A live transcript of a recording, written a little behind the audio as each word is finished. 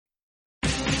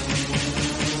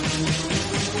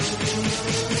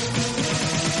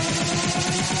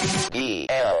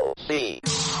DLC.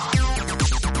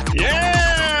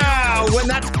 Yeah! When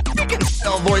that chicken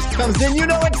cell voice comes in, you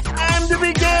know it's time to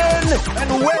begin!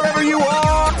 And wherever you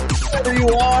are,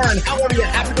 and however you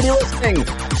happen to be listening,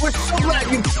 we're so glad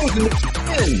you've chosen to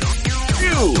tune in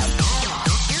to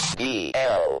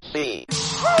DLC.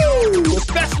 Woo!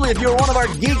 Especially if you're one of our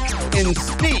geeks in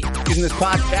speak, using this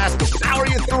podcast to power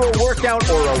you through a workout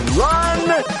or a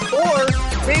run, or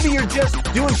maybe you're just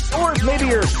doing chores, maybe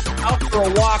you're out for a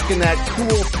walk in that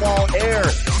cool fall air,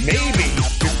 maybe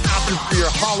you're shopping for your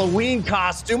Halloween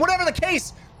costume, whatever the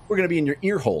case, we're going to be in your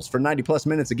ear holes for 90 plus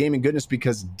minutes of gaming goodness,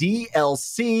 because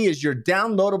DLC is your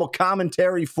downloadable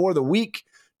commentary for the week,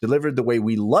 delivered the way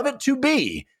we love it to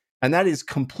be, and that is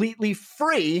completely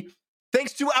free.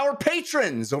 Thanks to our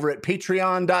patrons over at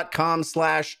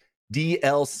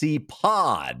patreon.com/DLC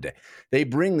pod. They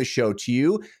bring the show to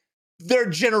you. Their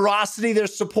generosity, their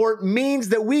support means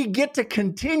that we get to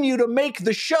continue to make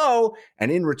the show.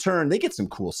 And in return, they get some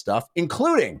cool stuff,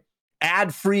 including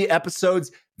ad-free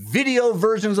episodes, video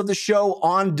versions of the show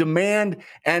on demand,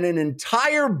 and an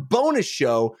entire bonus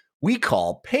show we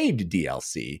call Paid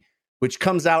DLC, which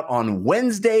comes out on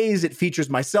Wednesdays. It features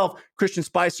myself, Christian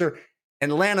Spicer,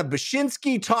 and Lana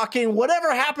Bashinsky talking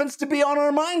whatever happens to be on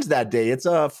our minds that day. It's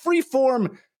a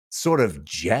free-form sort of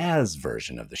jazz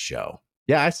version of the show.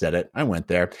 Yeah, I said it. I went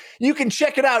there. You can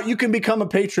check it out. You can become a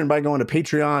patron by going to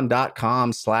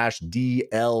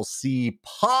patreon.com/DLC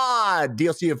pod.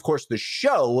 DLC, of course, the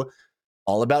show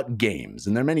all about games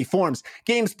in their many forms.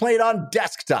 Games played on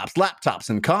desktops, laptops,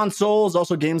 and consoles.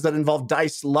 Also games that involve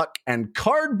dice, luck, and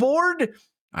cardboard.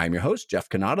 I'm your host, Jeff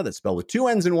Cannata, that's spelled with 2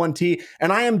 N's and 1 T,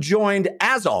 and I am joined,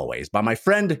 as always, by my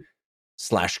friend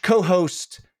 /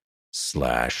 co-host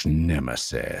 /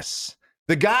 nemesis,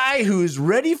 the guy who's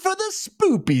ready for the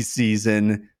spoopy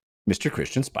season, Mr.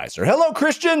 Christian Spicer. Hello,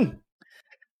 Christian!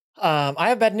 I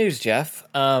have bad news, Jeff.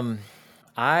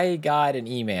 I got an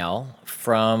email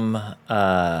from,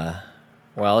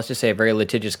 let's just say a very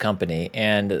litigious company,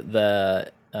 and the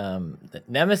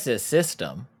Nemesis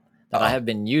system that I have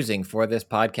been using for this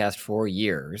podcast for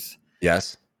years.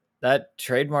 Yes. That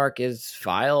trademark is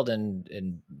filed,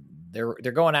 and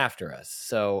they're going after us.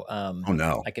 So, oh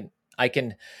no, I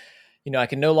can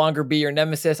no longer be your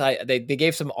nemesis. They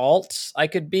gave some alts I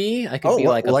could be. I could be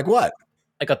like what?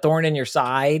 Like a thorn in your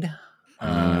side.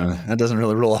 That doesn't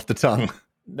really roll off the tongue.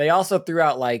 They also threw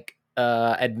out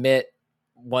admit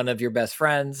one of your best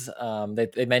friends.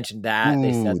 They mentioned that. Ooh,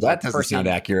 they said that doesn't sound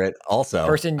accurate. Also,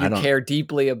 person you care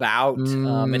deeply about. It's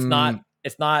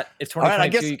 2022.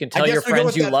 Right, you can tell your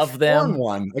friends you love them.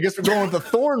 I guess we're going with the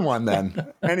thorn one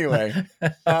then. Anyway,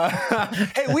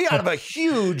 hey, we have a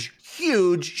huge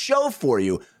show for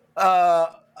you.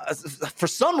 For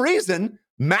some reason,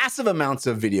 massive amounts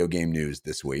of video game news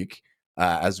this week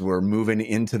as we're moving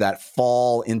into that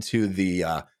fall, into the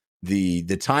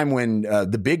time when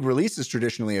the big releases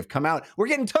traditionally have come out. We're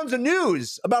getting tons of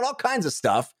news about all kinds of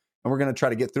stuff, and we're going to try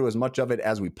to get through as much of it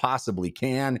as we possibly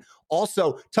can.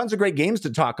 Also, tons of great games to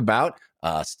talk about.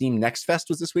 Steam Next Fest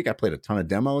was this week. I played a ton of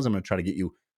demos. I'm going to try to get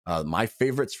you my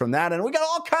favorites from that, and we got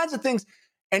all kinds of things.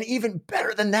 And even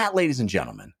better than that, ladies and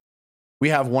gentlemen, we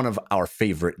have one of our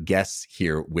favorite guests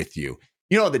here with you.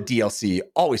 You know that DLC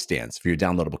always stands for your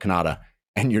downloadable Cannata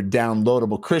and your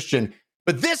downloadable Christian.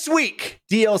 But this week,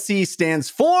 DLC stands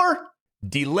for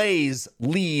Delays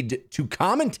Lead to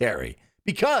Commentary.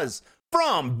 Because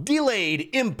from Delayed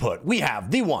Input, we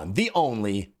have the one, the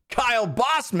only, Kyle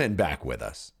Bosman back with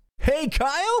us. Hey,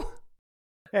 Kyle.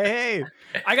 Hey.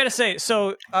 I gotta say,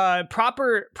 so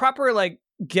proper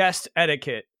guest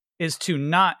etiquette is to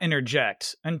not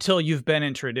interject until you've been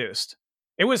introduced.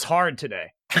 It was hard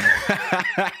today.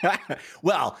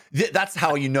 Well, that's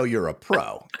how you know you're a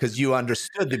pro, because you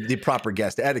understood the proper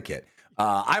guest etiquette.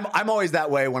 I'm always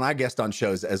that way when I guest on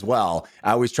shows as well.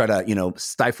 I always try to,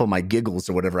 stifle my giggles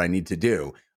or whatever I need to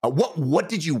do. What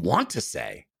did you want to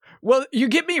say? Well, you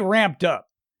get me ramped up.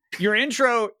 Your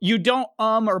intro, you don't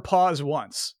or pause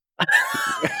once.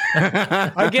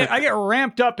 I get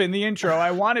ramped up in the intro.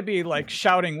 I want to be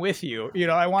shouting with you.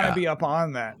 I want to be up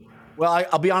on that. Well,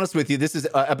 I'll be honest with you. This is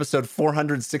episode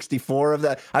 464 of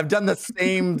that. I've done the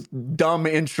same dumb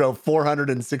intro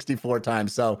 464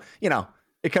 times. So,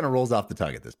 it kind of rolls off the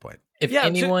tongue at this point. If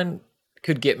anyone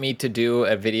could get me to do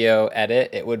a video edit,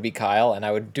 it would be Kyle. And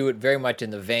I would do it very much in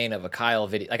the vein of a Kyle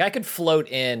video. I could float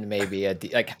in maybe I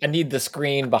need the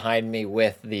screen behind me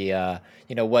with the,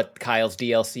 what Kyle's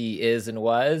DLC is and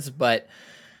was. But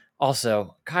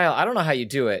also, Kyle, I don't know how you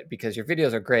do it because your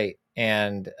videos are great.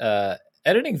 And,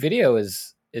 editing video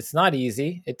it's not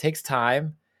easy. It takes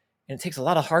time and it takes a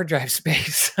lot of hard drive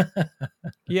space.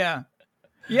 Yeah.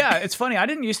 Yeah, it's funny. I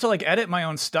didn't used to like edit my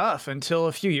own stuff until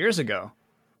a few years ago,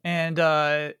 and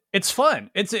it's fun.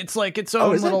 It's like its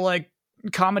own little like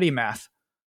comedy math.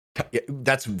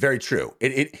 That's very true.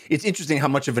 It's interesting how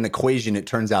much of an equation it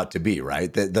turns out to be,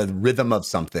 right? The rhythm of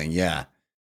something. Yeah.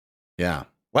 Yeah.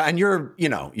 Well, and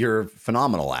you're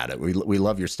phenomenal at it. We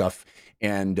love your stuff.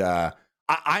 And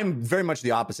I'm very much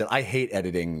the opposite. I hate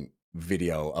editing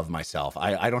video of myself.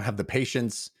 I don't have the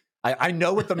patience. I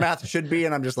know what the math should be,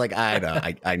 and I'm just like,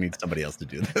 I need somebody else to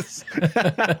do this.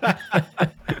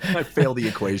 I fail the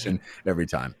equation every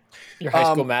time. Your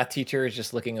high school math teacher is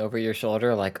just looking over your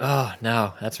shoulder like, oh,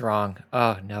 no, that's wrong.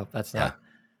 Oh, no, that's not.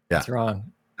 That's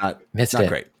wrong. Not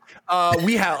great.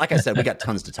 We have, like I said, we got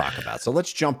tons to talk about. So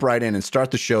let's jump right in and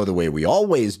start the show the way we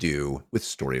always do with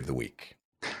Story of the Week.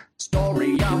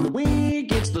 Story of the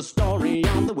week, it's the story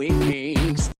of the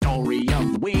week. Story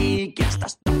of the week, it's the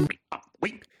story of the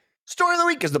week. Story of the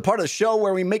Week is the part of the show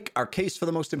where we make our case for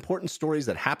the most important stories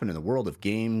that happen in the world of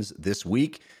games this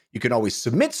week. You can always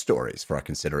submit stories for our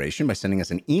consideration by sending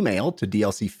us an email to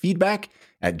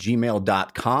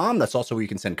dlcfeedback@gmail.com. That's also where you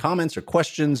can send comments or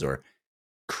questions or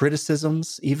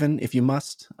criticisms, even if you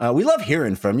must. We love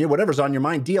hearing from you. Whatever's on your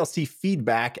mind,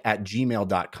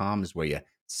 dlcfeedback@gmail.com is where you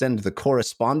send the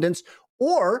correspondence.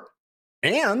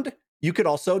 And you could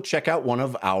also check out one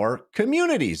of our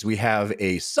communities. We have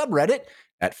a subreddit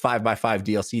at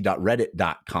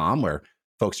 5x5dlc.reddit.com where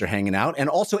folks are hanging out, and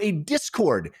also a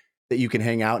Discord that you can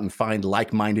hang out and find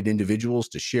like-minded individuals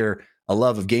to share a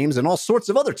love of games and all sorts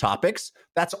of other topics.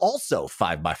 That's also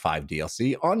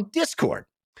 5x5DLC on Discord.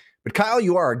 But Kyle,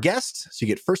 you are our guest, so you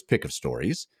get first pick of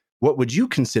stories. What would you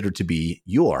consider to be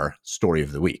your story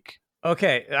of the week?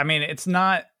 Okay, I mean, it's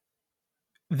not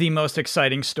the most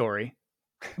exciting story,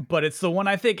 but it's the one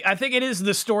I think it is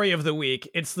the story of the week.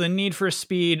 It's the Need for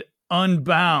Speed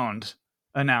Unbound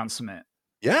announcement.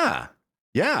 Yeah.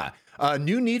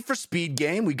 New Need for Speed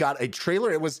game. We got a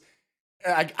trailer. It was,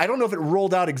 I don't know if it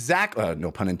rolled out exactly,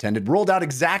 no pun intended, rolled out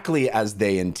exactly as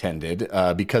they intended,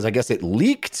 because I guess it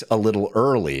leaked a little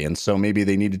early. And so maybe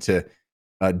they needed to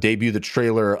debut the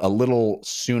trailer a little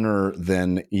sooner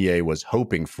than EA was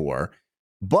hoping for.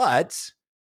 But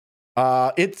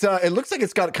it looks like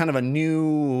it's got kind of a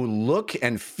new look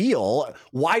and feel.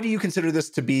 Why do you consider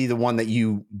this to be the one that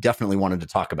you definitely wanted to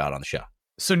talk about on the show?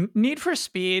 So Need for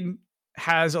Speed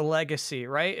has a legacy,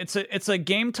 right? It's a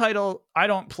game title I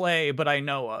don't play, but I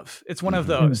know of. It's one of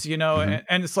those, and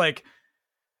it's like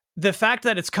the fact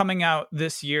that it's coming out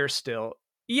this year still.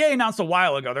 EA announced a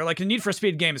while ago, they're like, a Need for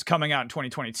Speed game is coming out in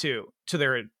 2022 to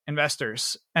their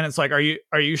investors. And it's like, are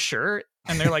you sure?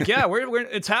 And they're like, yeah, we're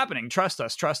it's happening. Trust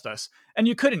us. And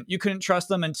you couldn't trust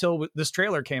them until this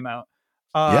trailer came out.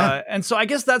 And so I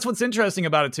guess that's what's interesting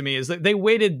about it to me is that they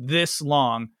waited this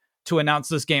long to announce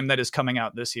this game that is coming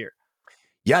out this year.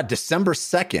 Yeah, December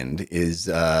 2nd is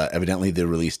evidently the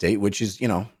release date, which is,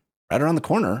 right around the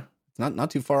corner. It's not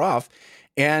too far off.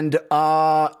 And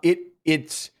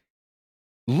it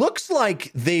looks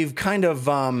like they've kind of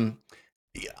when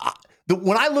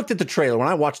I looked at the trailer, when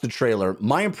I watched the trailer,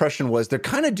 my impression was they're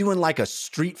kind of doing like a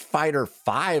Street Fighter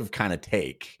 5 kind of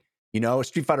take,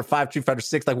 Street Fighter 5, Street Fighter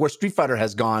 6, like where Street Fighter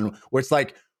has gone, where it's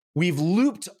like we've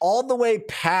looped all the way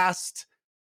past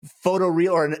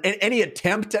photoreal or any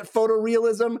attempt at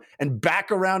photorealism and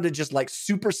back around to just like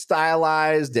super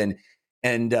stylized and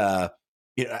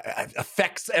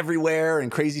effects everywhere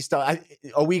and crazy stuff.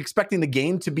 Are we expecting the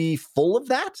game to be full of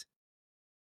that?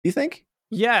 Do you think?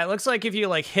 Yeah, it looks like if you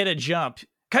like hit a jump.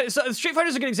 So Street Fighter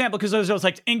is a good example because those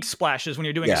like ink splashes when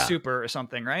you're doing a super or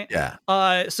something, right? Yeah.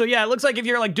 So yeah, it looks like if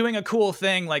you're like doing a cool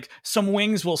thing, like some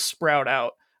wings will sprout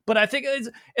out. But I think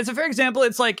it's a fair example.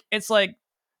 It's like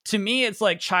to me, it's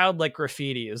like childlike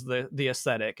graffiti is the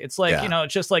aesthetic. It's like,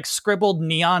 it's just like scribbled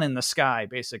neon in the sky,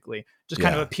 basically, just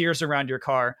kind of appears around your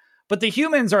car. But the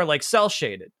humans are like cell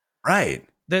shaded. Right.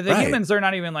 The humans, they're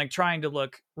not even like trying to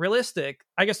look realistic.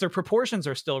 I guess their proportions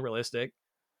are still realistic.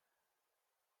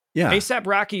 Yeah. A$AP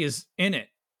Rocky is in it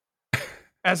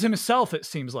as himself, it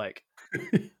seems like.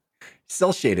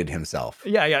 Cell shaded himself.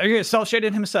 Yeah. Cell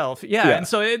shaded himself. Yeah. And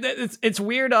so it's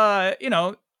weird.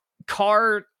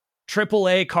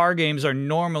 AAA car games are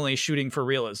normally shooting for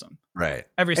realism. Right.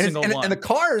 Every single one. And the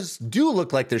cars do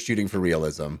look like they're shooting for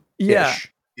realism. Yeah.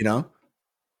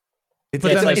 But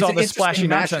then there's all the splashy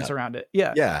nonsense around it.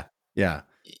 Yeah.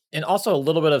 And also a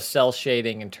little bit of cell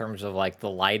shading in terms of like the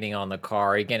lighting on the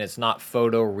car. Again, it's not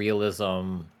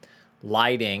photorealism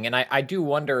lighting. And I do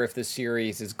wonder if the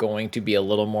series is going to be a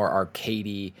little more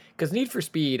arcadey. Because Need for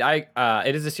Speed,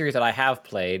 it is a series that I have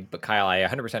played. But Kyle, I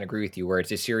 100% agree with you where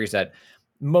it's a series that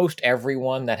most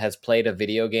everyone that has played a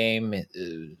video game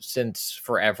since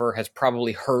forever has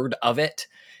probably heard of it.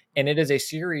 And it is a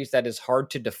series that is hard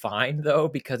to define, though,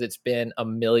 because it's been a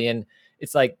million.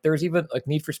 It's like there's even like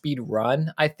Need for Speed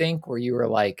Run, I think, where you were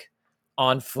like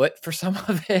on foot for some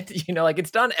of it. Like it's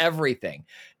done everything.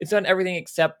 It's done everything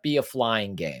except be a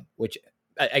flying game, which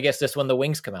I guess this one the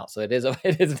wings come out, so it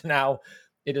is now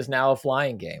a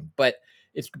flying game. But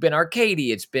it's been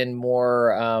arcadey. It's been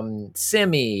more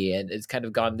simmy, and it's kind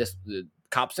of gone this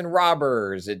cops and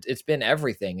robbers. It's been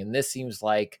everything, and this seems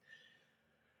like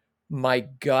my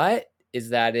gut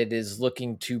is that it is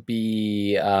looking to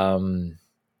be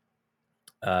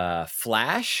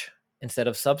Flash instead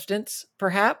of Substance,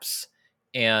 perhaps,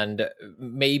 and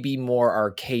maybe more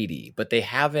arcadey. But they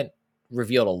haven't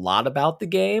revealed a lot about the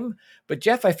game. But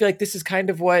Jeff, I feel like this is kind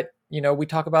of what we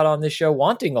talk about on this show,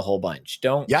 wanting a whole bunch.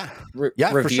 Don't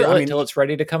reveal sure. it until it's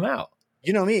ready to come out.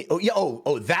 You know me. Oh yeah.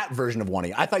 Oh, that version of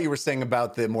wanting. I thought you were saying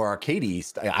about the more arcadey.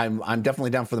 I'm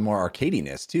definitely down for the more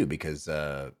arcadiness too, because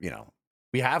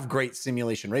we have great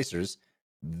simulation racers.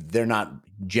 They're not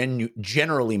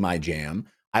generally my jam.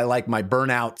 I like my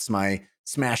burnouts, my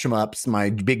smash 'em ups, my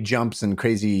big jumps and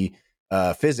crazy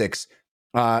physics.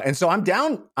 And so I'm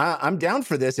down. I'm down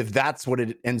for this if that's what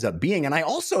it ends up being. And I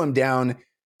also am down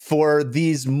for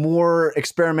these more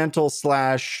experimental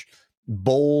 /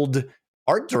 bold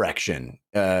art direction,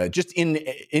 just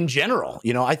in general.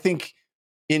 I think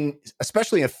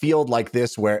especially a field like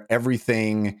this where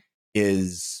everything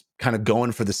is kind of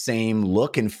going for the same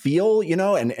look and feel,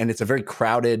 and it's a very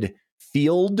crowded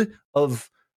field of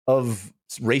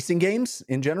racing games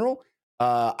in general.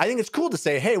 I think it's cool to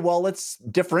say, hey, well, let's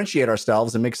differentiate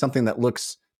ourselves and make something that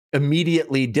looks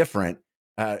immediately different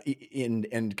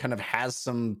and kind of has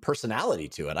some personality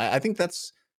to it. I think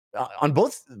that's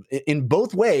in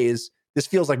both ways. This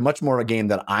feels like much more a game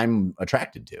that I'm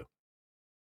attracted to.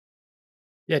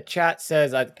 Yeah, chat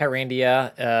says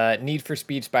Kyrandia, Need for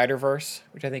Speed Spider-Verse,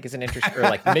 which I think is an interesting, or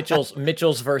like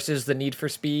Mitchell's versus the Need for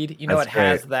Speed. It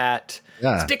has that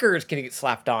stickers can get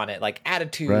slapped on it, like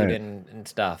attitude and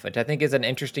stuff, which I think is an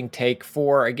interesting take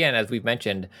for, again, as we've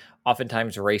mentioned,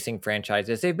 oftentimes racing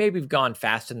franchises. They've maybe gone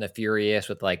Fast and the Furious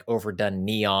with like overdone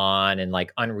neon and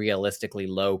like unrealistically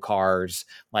low cars,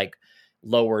 like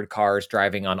lowered cars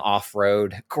driving on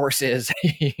off-road courses,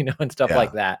 and stuff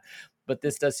like that. But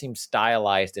this does seem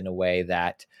stylized in a way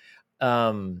that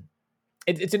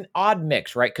it's an odd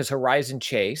mix, right? Because Horizon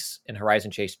Chase and Horizon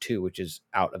Chase 2, which is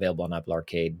available on Apple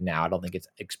Arcade now, I don't think it's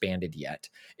expanded yet.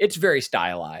 It's very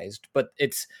stylized, but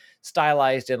it's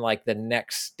stylized in like the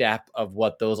next step of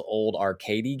what those old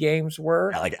arcadey games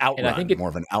were. Yeah, like Outrun, and I think more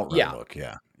of an Outrun look.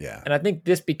 Yeah. And I think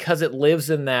this, because it lives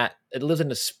in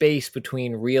a space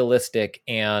between realistic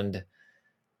and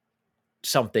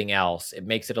something else, it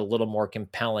makes it a little more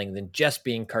compelling than just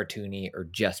being cartoony or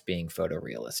just being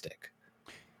photorealistic.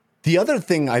 The other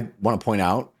thing I want to point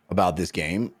out about this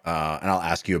game, and I'll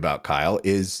ask you about, Kyle,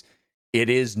 is it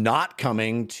is not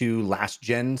coming to last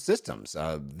gen systems.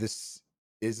 This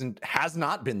has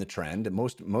not been the trend.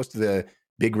 Most of the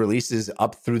big releases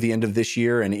up through the end of this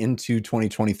year and into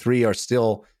 2023 are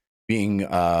still being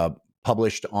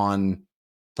published on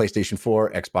PlayStation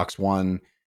 4, Xbox One.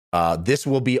 This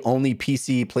will be only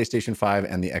PC, PlayStation 5,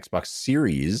 and the Xbox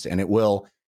Series, and it will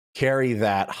carry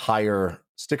that higher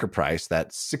sticker price, that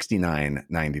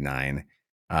 $69.99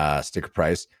 sticker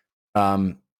price.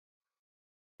 What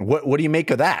do you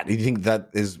make of that? Do you think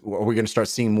are we going to start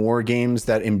seeing more games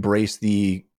that embrace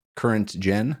the current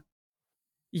gen?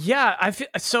 Yeah,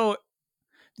 so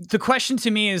the question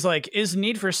to me is like, is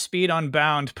Need for Speed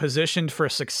Unbound positioned for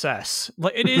success?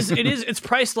 Like it's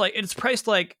priced like it's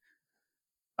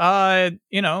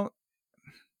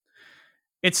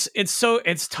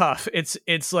tough.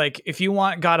 It's like, if you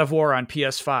want God of War on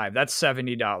PS5, that's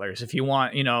 $70. If you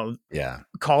want,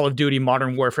 Call of Duty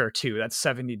Modern Warfare 2, that's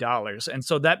 $70. And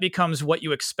so that becomes what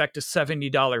you expect a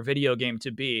 $70 video game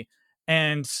to be.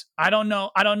 And I don't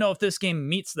know if this game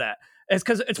meets that. It's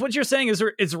because it's what you're saying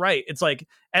is right. It's like,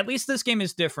 at least this game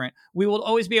is different. We will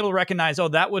always be able to recognize,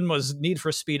 that one was Need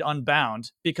for Speed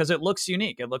Unbound, because it looks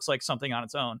unique. It looks like something on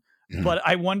its own. Mm-hmm. But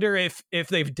I wonder if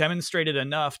they've demonstrated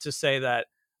enough to say that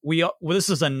this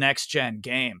is a next gen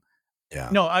game. Yeah.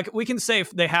 No, we can say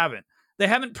if they haven't. They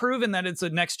haven't proven that it's a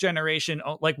next generation.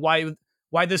 Like why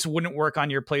this wouldn't work on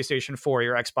your PlayStation 4,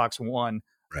 your Xbox One.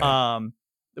 Right.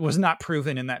 It was not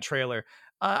proven in that trailer.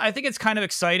 I think it's kind of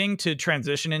exciting to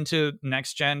transition into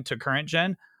next gen to current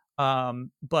gen.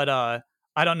 But I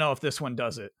don't know if this one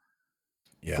does it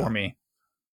for me.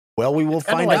 Well, we will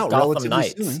find out relatively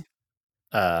soon.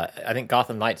 I think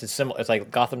Gotham Knights is similar. It's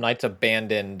like Gotham Knights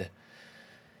abandoned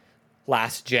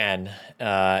last gen,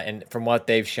 and from what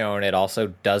they've shown, it also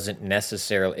doesn't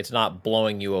necessarily, it's not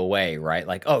blowing you away, right?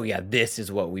 Like, oh yeah, this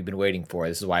is what we've been waiting for,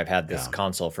 this is why I've had this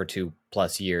console for 2+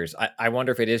 years. I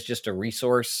wonder if it is just a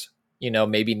resource,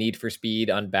 maybe Need for Speed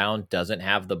Unbound doesn't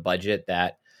have the budget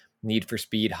that Need for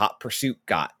Speed Hot Pursuit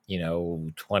got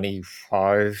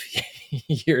 25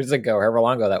 years ago, however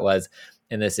long ago that was,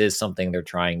 and this is something they're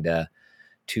trying to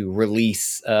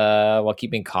release while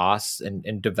keeping costs,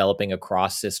 and developing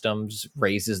across systems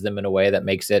raises them in a way that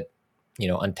makes it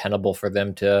untenable for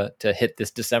them to hit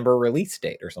this December release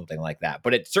date or something like that.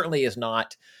 But it certainly is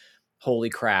not, holy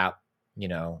crap,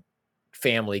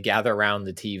 family gather around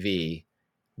the TV,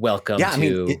 welcome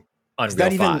to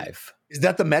Unreal 5. Is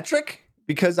that the metric?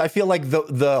 Because I feel like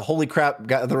the holy crap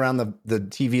gather around the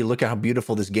TV, look at how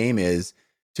beautiful this game is,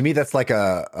 to me that's like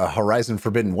a Horizon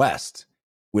Forbidden West,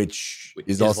 which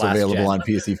is also available on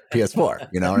PC, PS4.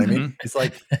 You know what I mean? It's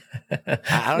like,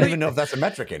 I don't even know if that's a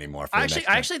metric anymore. I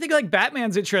actually think like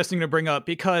Batman's interesting to bring up,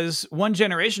 because one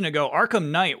generation ago,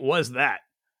 Arkham Knight was that.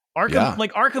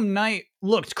 Arkham Knight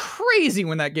looked crazy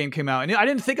when that game came out. And I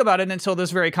didn't think about it until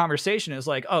this very conversation. It's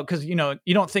like, oh, because, you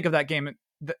don't think of that game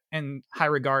in high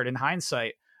regard in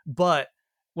hindsight. But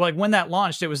like when that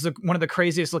launched, it was one of the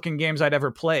craziest looking games I'd ever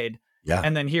played. Yeah.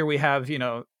 And then here we have,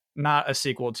 not a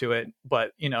sequel to it,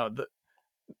 but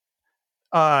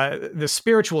the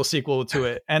spiritual sequel to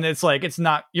it, and it's like, it's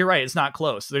not. You're right, it's not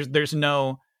close. There's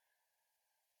no.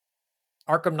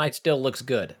 Arkham Knight still looks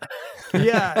good.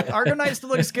 Yeah, Arkham Knight still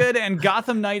looks good, and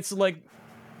Gotham Knights like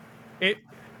it.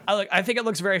 I think it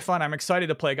looks very fun. I'm excited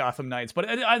to play Gotham Knights, but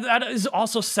that is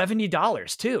also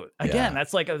 $70 too. Again,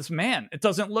 that's like it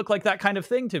doesn't look like that kind of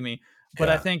thing to me. But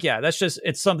I think,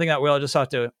 it's something that we'll just have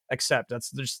to accept.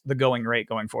 That's just the going rate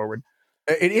going forward.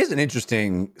 It is an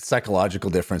interesting psychological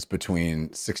difference between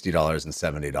 $60 and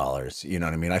 $70. You know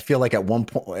what I mean? I feel like at one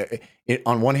point,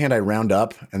 on one hand, I round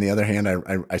up, and the other hand,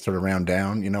 I sort of round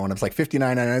down. And it's like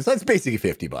 $59.99. So it's basically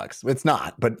 $50. It's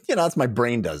not, but that's my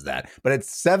brain does that. But at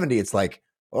 70, it's like,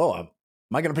 oh,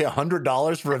 am I going to pay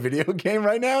 $100 for a video game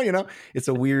right now? It's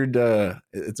a weird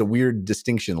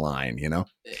distinction line.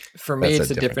 For me, it's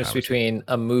the difference between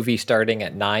a movie starting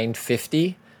at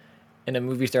 $9.50 and a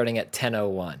movie starting at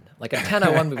 $10.01. Like a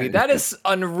 $10.01 movie, that is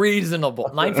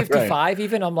unreasonable. $9.55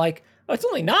 even. I'm like, oh, it's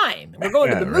only $9. We're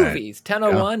going to the movies.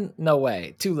 $10.01, no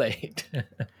way, too late.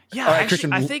 Yeah,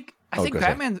 actually, I think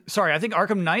Batman. Sorry, I think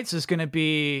Arkham Knights is going to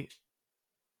be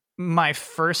my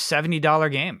first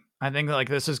 $70 game. I think like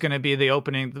this is going to be the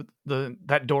opening,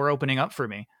 that door opening up for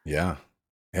me. Yeah.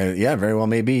 Very well,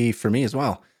 maybe for me as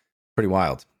well. Pretty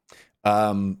wild.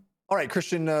 All right,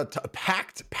 Christian,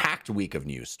 packed week of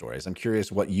news stories. I'm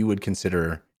curious what you would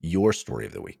consider your story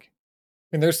of the week.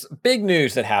 I mean, there's big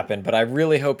news that happened, but I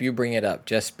really hope you bring it up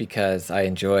just because I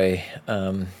enjoy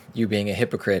you being a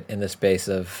hypocrite in the space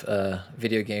of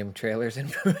video game trailers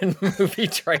and movie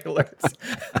trailers.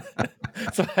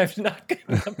 So I'm not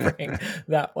going to bring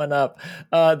that one up.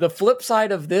 The flip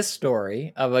side of this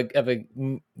story of a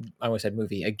I almost said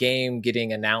movie, a game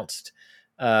getting announced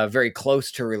very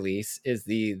close to release, is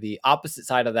the opposite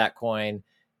side of that coin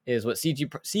is what CD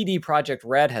Projekt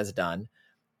Red has done.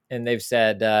 And they've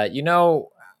said,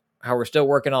 how we're still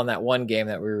working on that one game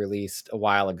that we released a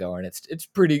while ago, and it's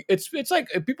like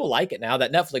people like it now.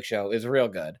 That Netflix show is real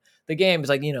good. The game is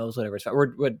like, whatever. It's fine. We're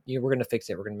going to fix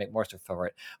it. We're going to make more stuff for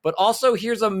it. But also,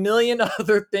 here's a million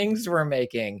other things we're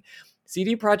making.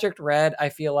 CD Projekt Red, I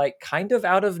feel like, kind of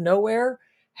out of nowhere,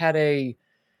 had a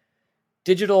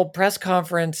digital press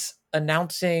conference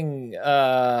announcing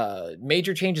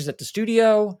major changes at the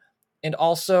studio. And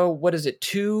also,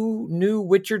 2 new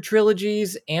Witcher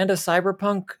trilogies and a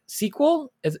Cyberpunk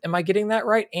sequel? Am I getting that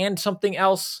right? And something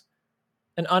else,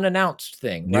 an unannounced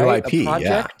thing, new right? IP, a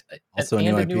project, Also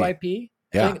and a new IP.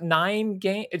 Yeah. I think 9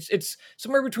 games. It's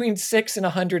somewhere between 6 and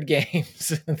 100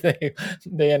 games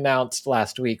they announced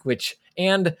last week.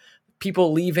 And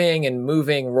people leaving and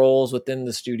moving roles within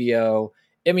the studio.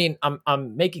 I mean,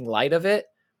 I'm making light of it,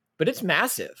 but it's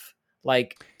massive.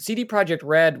 Like CD Projekt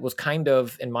Red was kind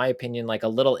of, in my opinion, like a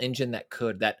little engine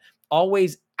that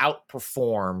always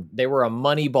outperformed. They were a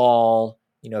money ball.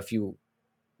 If you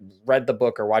read the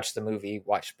book or watched the movie,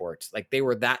 watch sports, like they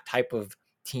were that type of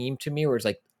team to me, where it's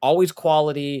like always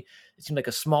quality. It seemed like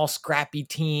a small, scrappy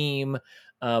team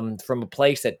from a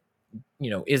place that,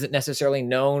 isn't necessarily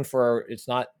known for, it's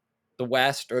not the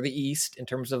West or the East in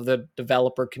terms of the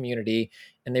developer community.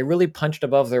 And they really punched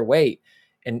above their weight.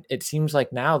 And it seems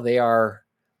like now they're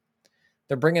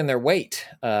bringing their weight.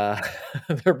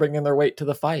 They're bringing their weight to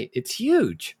the fight. It's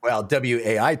huge. Well,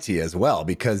 WAIT as well,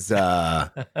 because these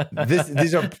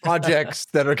are projects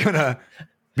that are going to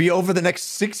be over the next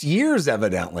 6 years,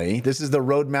 evidently. This is the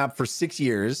roadmap for 6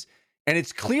 years. And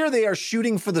it's clear they are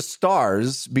shooting for the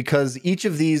stars because each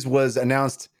of these was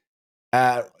announced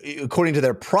according to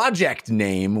their project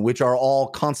name, which are all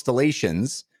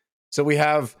constellations. So we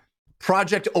have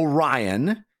Project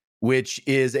Orion, which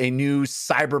is a new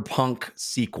cyberpunk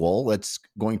sequel that's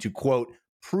going to, quote,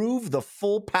 prove the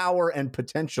full power and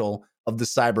potential of the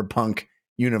cyberpunk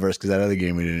universe, because that other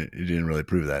game, it didn't really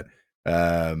prove that.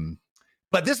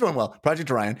 But this one, well, Project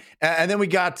Orion. And then we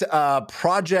got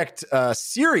Project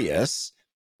Sirius,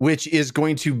 which is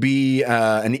going to be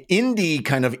an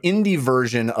indie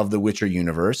version of the Witcher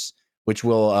universe, which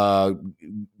will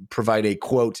provide a,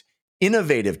 quote,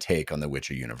 innovative take on the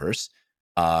Witcher universe,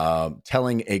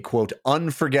 telling a, quote,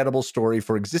 unforgettable story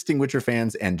for existing Witcher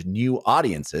fans and new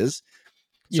audiences.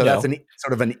 So that's an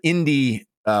sort of an indie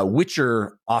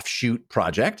Witcher offshoot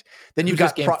project. Then you've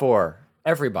got game for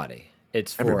everybody.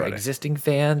 It's for existing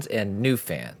fans and new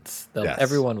fans.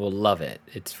 Everyone will love it.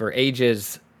 It's for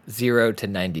ages 0 to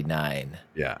 99.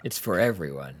 Yeah. It's for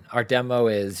everyone. Our demo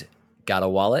is got a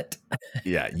wallet?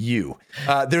 Yeah, you.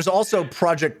 There's also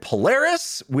Project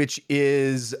Polaris, which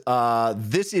is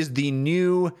this is the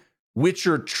new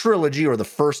Witcher trilogy, or the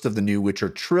first of the new Witcher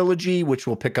trilogy, which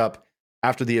will pick up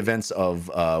after the events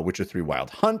of Witcher 3 Wild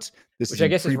Hunt. Which I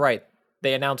guess is right.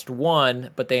 They announced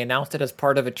one, but they announced it as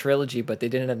part of a trilogy, but they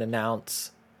didn't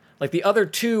announce... Like, the other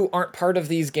two aren't part of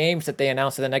these games that they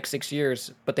announced in the next 6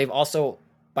 years, but they've also,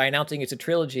 by announcing it's a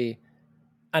trilogy,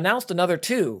 announced another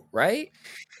two, right?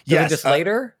 Yes. Just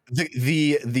later?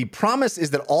 The promise is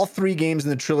that all 3 games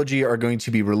in the trilogy are going to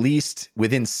be released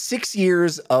within 6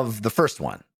 years of the first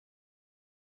one.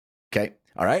 Okay.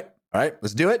 All right.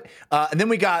 Let's do it. And then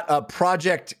we got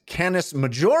Project Canis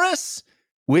Majoris,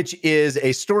 which is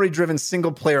a story-driven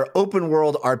single-player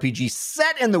open-world RPG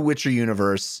set in the Witcher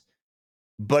universe,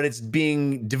 but it's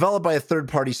being developed by a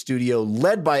third-party studio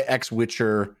led by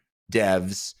ex-Witcher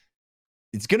devs.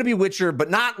 It's going to be Witcher, but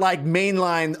not like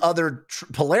mainline other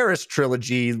Polaris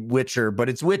trilogy Witcher, but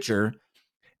it's Witcher.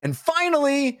 And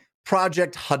finally,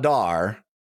 Project Hadar,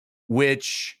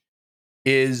 which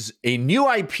is a new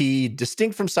IP,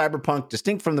 distinct from Cyberpunk,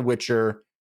 distinct from The Witcher,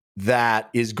 that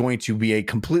is going to be a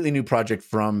completely new project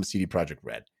from CD Projekt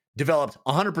Red, developed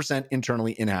 100%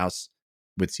 internally in-house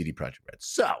with CD Projekt Red.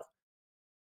 So,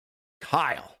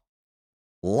 Kyle,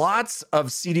 lots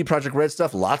of CD Projekt Red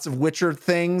stuff, lots of Witcher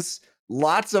things,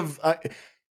 lots of...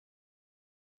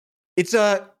 it's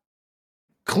a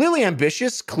clearly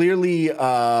ambitious, clearly,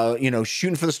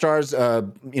 shooting for the stars,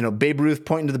 Babe Ruth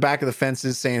pointing to the back of the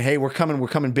fences saying, hey, we're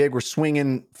coming big, we're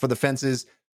swinging for the fences.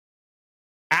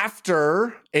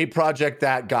 After a project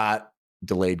that got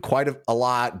delayed quite a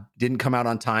lot, didn't come out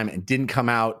on time, and didn't come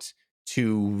out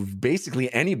to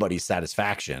basically anybody's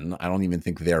satisfaction, I don't even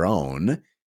think their own,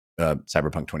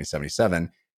 Cyberpunk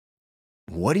 2077.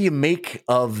 What do you make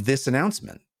of this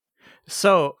announcement?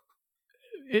 So,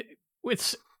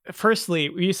 it's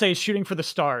firstly, you say shooting for the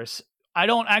stars. I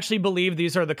don't actually believe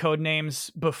these are the code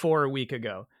names before a week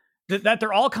ago. That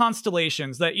they're all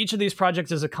constellations, that each of these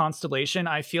projects is a constellation,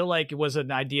 I feel like it was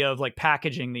an idea of like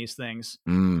packaging these things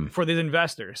for these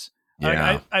investors.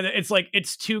 Yeah. It's like,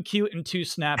 it's too cute and too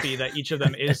snappy that each of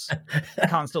them is a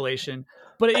constellation.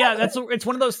 But yeah, it's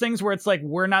one of those things where it's like,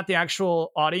 we're not the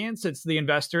actual audience. It's the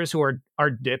investors who are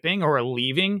dipping or are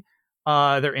leaving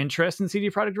their interest in CD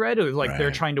Projekt Red. It was like,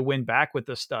 they're trying to win back with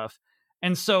this stuff.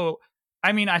 And so,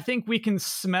 I mean, I think we can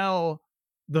smell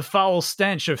the foul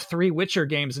stench of 3 Witcher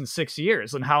games in 6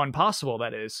 years and how impossible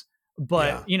that is.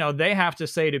 But, they have to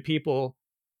say to people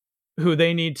who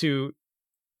they need to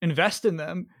invest in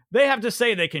them, they have to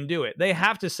say they can do it. They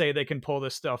have to say they can pull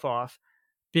this stuff off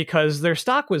because their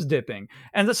stock was dipping.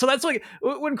 And so that's like,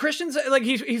 when Christian's like,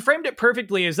 he framed it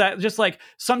perfectly, is that just like,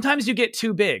 sometimes you get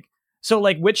too big. So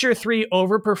like Witcher 3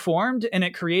 overperformed and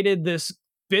it created this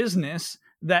business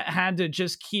that had to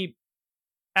just keep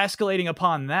escalating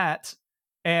upon that.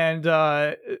 And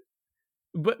but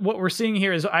what we're seeing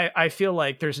here is I feel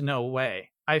like there's no way.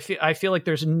 I feel like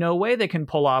there's no way they can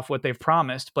pull off what they've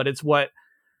promised, but it's what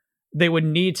they would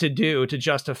need to do to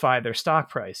justify their stock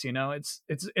price.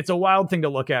 It's a wild thing to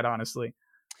look at, honestly.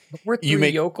 We're 3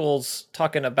 yokels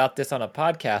talking about this on a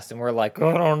podcast, and we're like,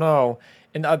 I don't know.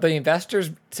 And are the investors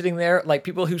sitting there, like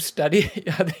people who study,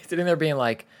 are they sitting there being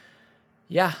like,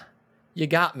 yeah, you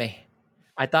got me.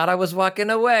 I thought I was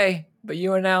walking away, but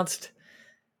you announced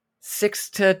 6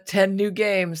 to 10 new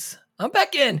games. I'm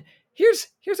back in. Here's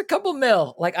a couple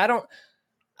mil. Like,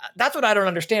 that's what I don't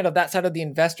understand of that side of the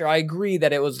investor. I agree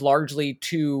that it was largely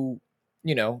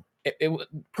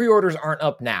pre-orders aren't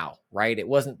up now, right? It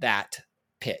wasn't that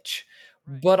pitch.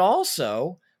 But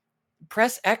also,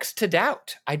 press X to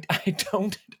doubt. I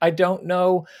don't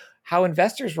know how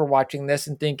investors were watching this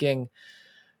and thinking,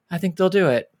 I think they'll do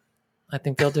it. I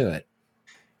think they'll do it.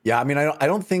 Yeah, I mean, I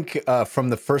don't think from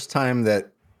the first time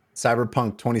that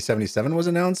Cyberpunk 2077 was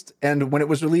announced and when it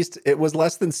was released, it was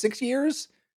less than 6 years.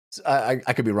 I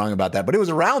could be wrong about that, but it was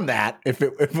around that if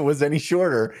it was any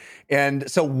shorter. And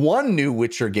so one new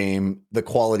Witcher game, the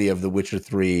quality of The Witcher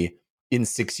 3 in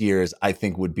 6 years, I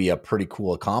think would be a pretty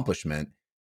cool accomplishment.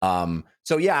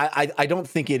 So yeah, I don't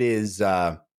think it is.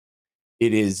 I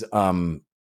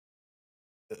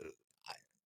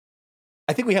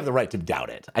think we have the right to doubt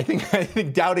it. I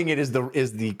think doubting it is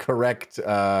the correct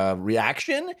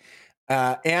reaction.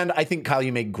 And I think, Kyle,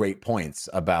 you make great points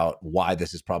about why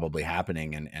this is probably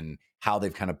happening and how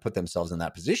they've kind of put themselves in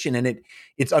that position. And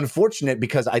it's unfortunate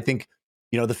because I think,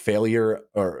 the failure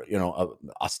or,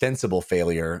 ostensible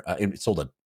failure, it sold a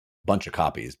bunch of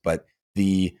copies, but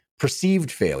the perceived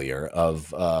failure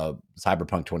of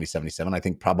Cyberpunk 2077, I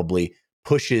think probably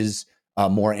pushes a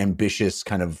more ambitious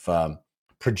kind of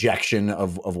projection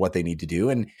of what they need to do.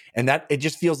 And that it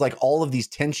just feels like all of these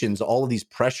tensions, all of these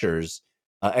pressures,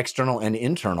 external and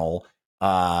internal,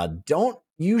 don't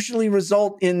usually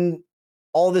result in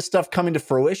all this stuff coming to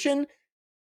fruition.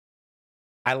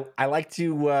 I like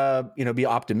to be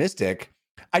optimistic.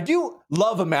 I do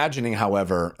love imagining,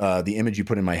 however, the image you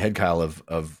put in my head, Kyle,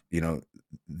 of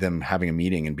them having a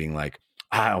meeting and being like,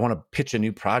 I want to pitch a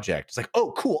new project. It's like,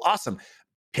 oh, cool, awesome.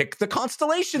 Pick the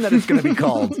constellation that it's going to be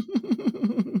called.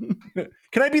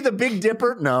 Can I be the Big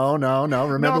Dipper? No.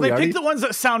 Remember, no, they pick the ones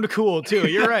that sound cool too.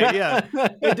 You're right. Yeah,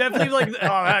 they definitely like.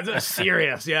 Oh, that's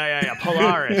Sirius. Yeah.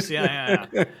 Polaris. Yeah.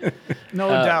 No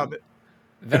doubt.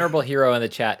 Venerable Hero in the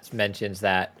chat mentions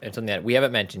that it's something that we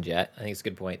haven't mentioned yet. I think it's a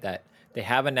good point that they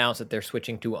have announced that they're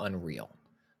switching to Unreal.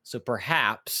 So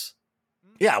perhaps.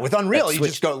 Yeah, with Unreal, you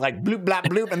just go like bloop, blap,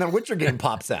 bloop, and then Witcher game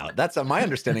pops out. That's my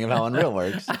understanding of how Unreal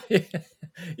works.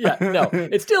 Yeah, no,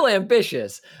 it's still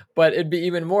ambitious, but it'd be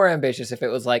even more ambitious if it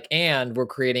was like, and we're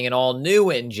creating an all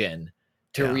new engine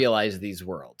to realize these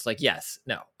worlds. Like, yes,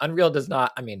 no, Unreal does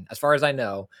not. I mean, as far as I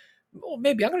know, well,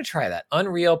 maybe I'm going to try that.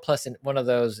 Unreal plus one of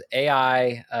those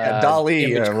AI DALL-E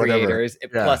image or whatever. creators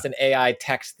plus an AI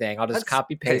text thing. I'll just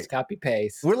copy paste.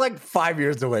 We're like 5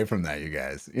 years away from that, you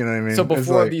guys. You know what I mean? So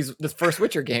before this first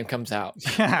Witcher game comes out,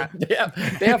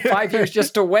 they have 5 years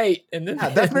just to wait, and then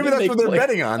that's what they're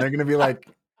betting on. They're going to be like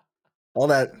all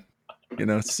that.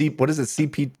 What is it?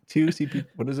 CP2?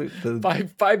 What is it?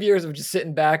 5 years of just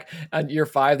sitting back. On year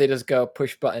 5, they just go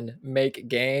push button, make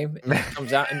game. And it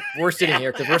comes out, and we're sitting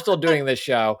here because we're still doing this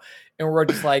show, and we're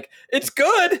just like, it's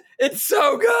good. It's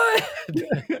so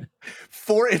good.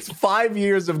 It's 5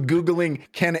 years of Googling,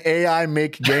 can AI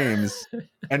make games,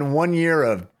 and 1 year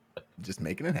of just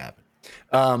making it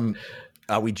happen.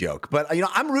 We joke, but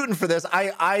I'm rooting for this. I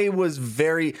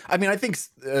think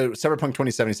Cyberpunk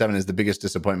 2077 is the biggest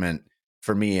disappointment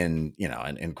for me in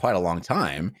quite a long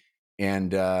time.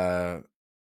 And I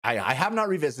have not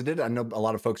revisited. I know a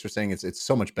lot of folks are saying it's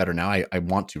so much better now. I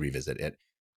want to revisit it.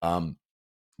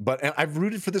 But I've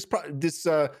rooted for this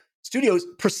studio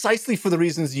precisely for the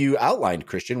reasons you outlined,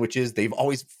 Christian, which is they've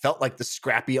always felt like the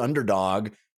scrappy underdog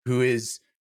who is,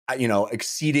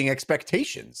 exceeding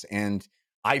expectations. And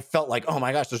I felt like, oh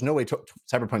my gosh, there's no way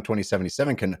Cyberpunk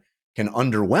 2077 can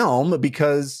underwhelm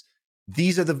because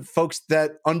these are the folks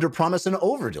that underpromise and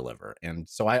overdeliver. And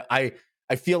so I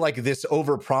feel like this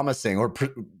overpromising or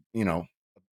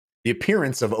the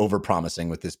appearance of overpromising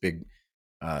with this big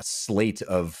slate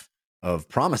of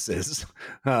promises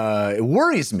it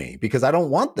worries me because I don't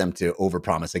want them to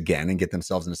overpromise again and get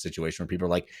themselves in a situation where people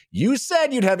are like, you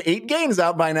said you'd have 8 games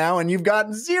out by now and you've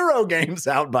got 0 games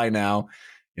out by now.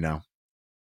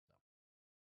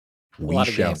 We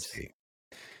shall see.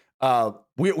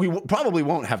 We probably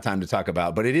won't have time to talk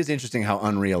about, but it is interesting how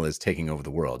Unreal is taking over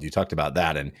the world. You talked about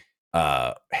that, and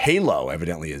Halo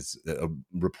evidently is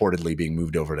reportedly being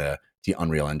moved over to the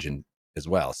Unreal Engine as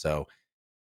well. So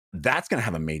that's going to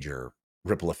have a major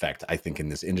ripple effect, I think, in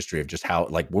this industry of just how,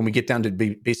 like, when we get down to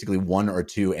basically 1 or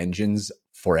 2 engines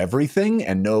for everything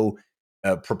and no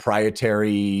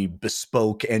proprietary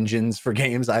bespoke engines for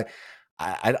games.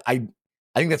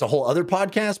 I think that's a whole other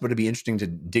podcast, but it'd be interesting to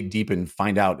dig deep and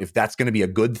find out if that's going to be a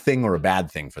good thing or a bad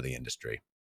thing for the industry.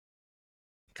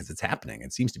 Because it's happening.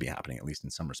 It seems to be happening, at least in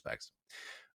some respects.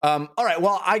 All right.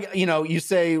 Well, you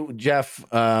say, Jeff,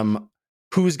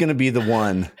 who's going to be the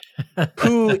one?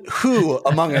 Who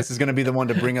among us is going to be the one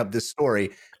to bring up this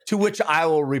story? To which I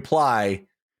will reply,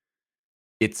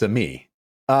 it's a me.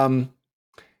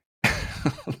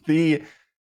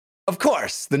 Of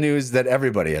course, the news that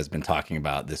everybody has been talking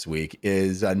about this week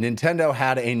is Nintendo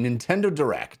had a Nintendo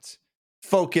Direct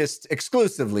focused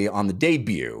exclusively on the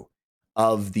debut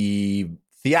of the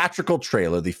theatrical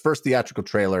trailer, the first theatrical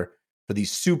trailer for the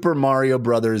Super Mario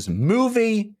Brothers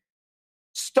movie,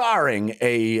 starring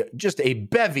just a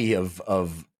bevy of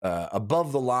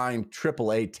above the line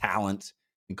AAA talent,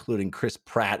 including Chris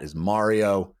Pratt as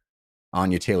Mario,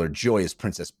 Anya Taylor-Joy as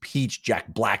Princess Peach,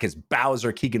 Jack Black as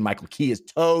Bowser, Keegan-Michael Key as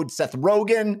Toad, Seth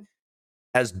Rogen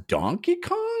as Donkey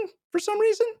Kong for some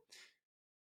reason.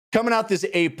 Coming out this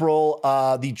April,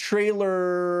 the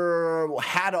trailer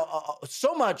had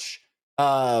so much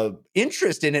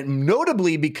interest in it,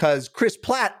 notably because Chris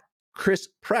Pratt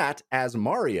as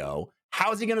Mario.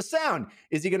 How's he going to sound?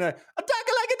 Is he going to attack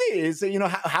like it is?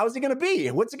 How is he going to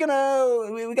be? What's it going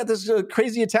to? We got this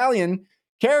crazy Italian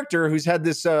character who's had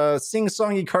this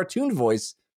sing-songy cartoon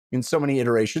voice in so many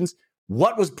iterations.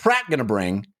 What was Pratt going to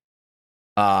bring?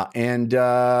 And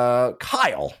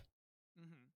Kyle,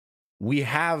 we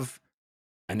have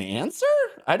an answer?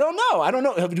 I don't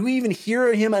know. Do we even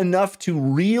hear him enough to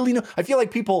really know? I feel like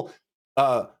people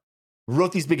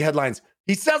wrote these big headlines.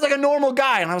 He sounds like a normal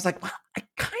guy. And I was like, well, I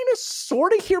kind of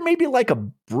sort of hear maybe like a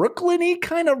Brooklyn-y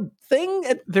kind of thing.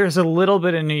 There's a little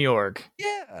bit in New York.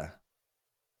 Yeah.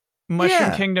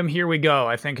 Mushroom Kingdom, here we go,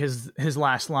 I think his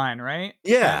last line, right?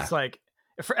 Yeah. And it's like,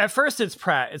 at first it's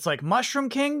Pratt. It's like, Mushroom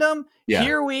Kingdom,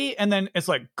 here we, and then it's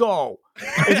like, go.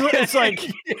 It's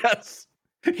like, yes.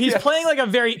 He's playing like a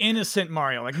very innocent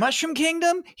Mario, like Mushroom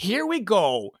Kingdom, here we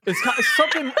go. It's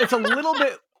something, it's a little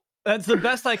bit, that's the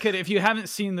best I could, if you haven't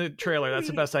seen the trailer, that's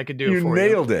the best I could do for you. You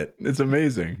nailed it. It's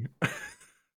amazing.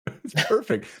 It's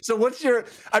perfect. So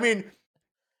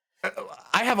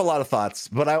I have a lot of thoughts,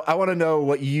 but I want to know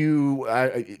what you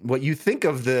think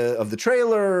of the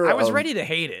trailer. I was ready to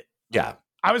hate it. Yeah.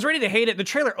 I was ready to hate it. The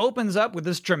trailer opens up with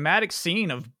this dramatic scene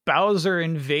of Bowser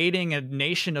invading a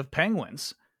nation of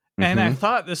penguins. And I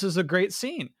thought, this is a great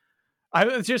scene. I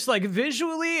was just like,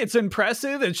 visually, it's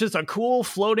impressive. It's just a cool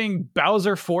floating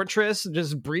Bowser fortress,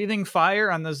 just breathing fire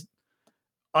on this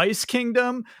ice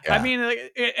kingdom. Yeah. I mean,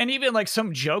 and even like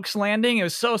some jokes landing. It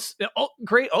was so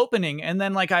great opening. And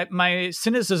then like my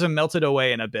cynicism melted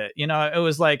away in a bit. It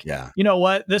was like, you know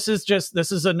what? This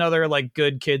is another like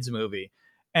good kids movie.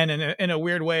 And in a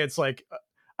weird way, it's like,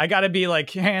 I got to be like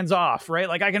hands off, right?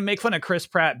 Like I can make fun of Chris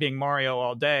Pratt being Mario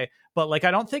all day, but like,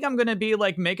 I don't think I'm going to be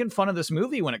like making fun of this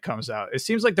movie when it comes out. It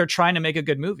seems like they're trying to make a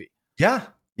good movie. Yeah.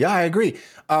 Yeah, I agree.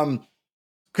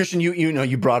 Christian,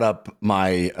 you brought up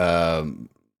my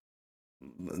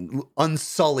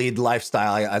unsullied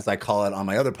lifestyle, as I call it on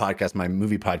my other podcast, my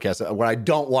movie podcast, where I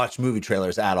don't watch movie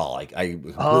trailers at all. I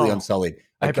completely unsullied.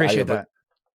 I appreciate that.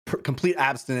 Complete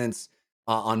abstinence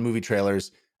on movie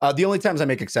trailers. The only times I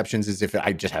make exceptions is if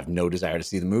I just have no desire to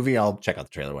see the movie. I'll check out the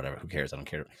trailer, whatever. Who cares? I don't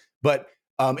care. But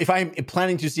if I'm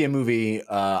planning to see a movie,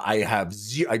 I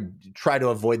try to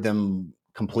avoid them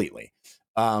completely.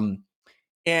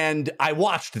 And I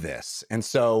watched this. And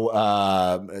so,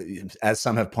 as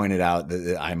some have pointed out,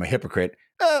 I'm a hypocrite.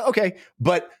 Okay.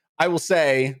 But I will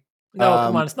say... No,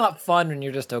 come on. It's not fun when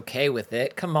you're just okay with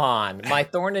it. Come on. My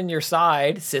thorn in your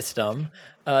side system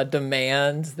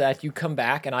demands that you come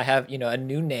back and I have, a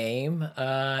new name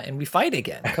and we fight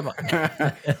again. Come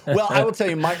on. Well, I will tell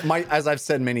you, my as I've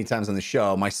said many times on the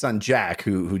show, my son Jack,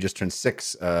 who just turned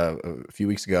 6 a few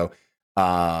weeks ago,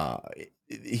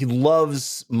 he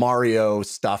loves Mario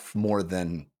stuff more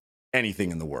than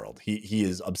anything in the world. He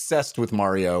is obsessed with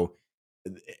Mario.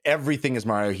 Everything is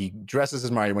Mario. He dresses as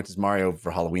Mario. Went as Mario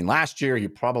for Halloween last year. He'll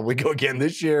probably go again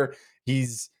this year.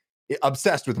 He's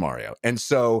obsessed with Mario. And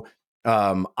so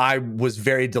I was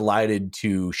very delighted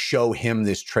to show him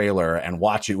this trailer and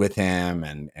watch it with him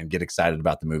and get excited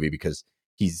about the movie because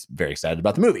he's very excited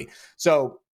about the movie.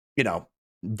 So,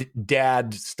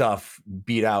 dad stuff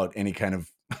beat out any kind of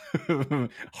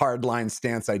hardline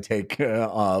stance I take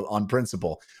on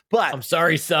principle. But I'm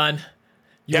sorry, son.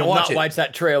 You will not watch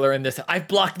that trailer in this. I've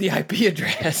blocked the IP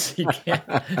address. You can't.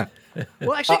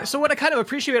 Well, actually, so what I kind of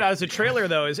appreciate as a trailer,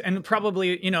 though, is, and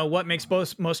probably, what makes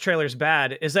most trailers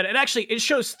bad, is that it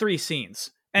shows 3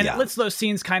 scenes. And it lets those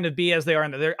scenes kind of be as they are.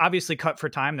 And they're obviously cut for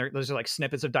time. Those are like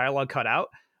snippets of dialogue cut out.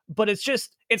 But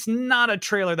it's not a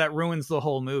trailer that ruins the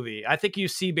whole movie. I think you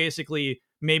see basically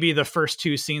maybe the first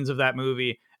 2 scenes of that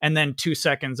movie and then 2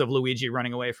 seconds of Luigi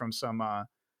running away from some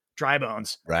dry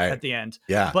bones at the end.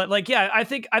 Yeah. But I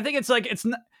think it's like,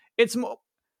 it's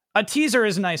a teaser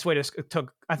is a nice way to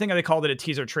I think they called it a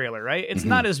teaser trailer, right? It's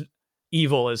not as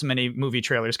evil as many movie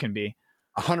trailers can be.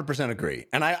 100% agree.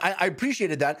 And I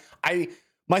appreciated that.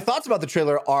 My thoughts about the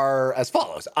trailer are as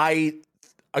follows. I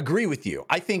agree with you.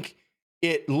 I think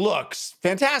it looks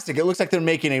fantastic. It looks like they're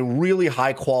making a really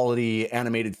high quality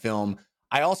animated film.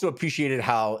 I also appreciated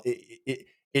how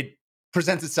it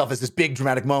presents itself as this big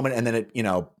dramatic moment, and then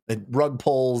it rug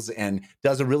pulls and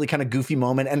does a really kind of goofy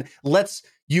moment and lets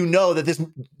you know that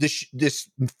this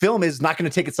film is not going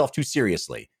to take itself too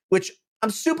seriously, which I'm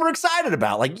super excited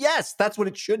about. Like, yes, that's what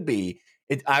it should be.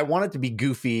 I want it to be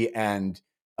goofy and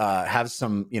have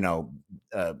some,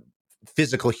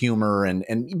 physical humor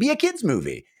and be a kid's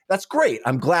movie. That's great.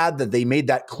 I'm glad that they made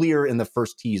that clear in the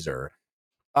first teaser.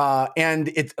 And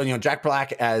it's, Jack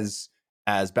Black as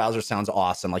Bowser sounds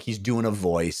awesome. Like, he's doing a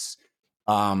voice.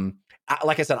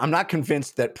 Like I said, I'm not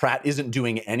convinced that Pratt isn't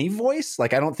doing any voice.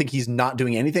 Like, I don't think he's not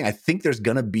doing anything. I think there's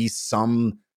going to be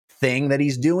some thing that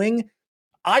he's doing.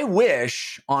 I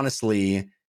wish, honestly,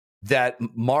 that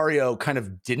Mario kind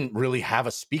of didn't really have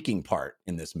a speaking part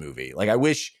in this movie. Like, I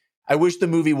wish the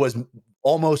movie was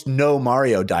almost no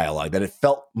Mario dialogue, that it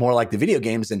felt more like the video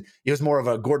games, and it was more of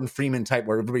a Gordon Freeman type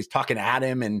where everybody's talking at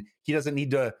him and he doesn't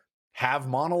need to have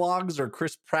monologues or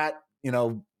Chris Pratt,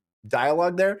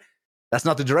 dialogue there. That's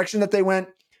not the direction that they went,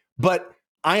 but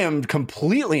I am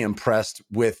completely impressed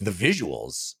with the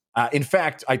visuals. In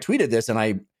fact, I tweeted this and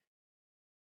a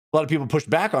lot of people pushed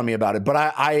back on me about it,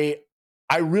 but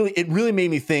it really made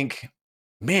me think,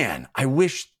 man, I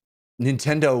wish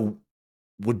Nintendo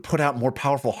would put out more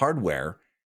powerful hardware,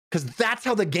 because that's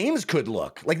how the games could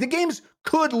look. Like, the games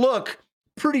could look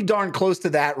pretty darn close to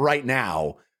that right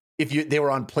now if they were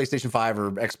on PlayStation 5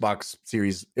 or Xbox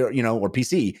Series, or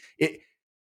PC.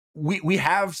 We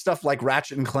have stuff like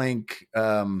Ratchet and Clank,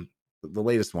 the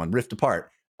latest one, Rift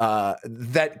Apart,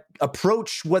 that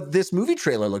approach what this movie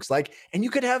trailer looks like, and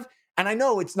you could have. And I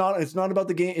know it's not about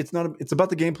the game. It's about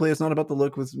the gameplay. It's not about the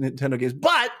look with Nintendo games,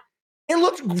 but it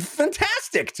looked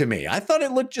fantastic to me. I thought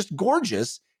it looked just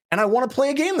gorgeous, and I want to play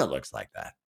a game that looks like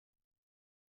that.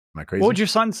 Am I crazy? What would your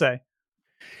son say?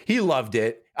 He loved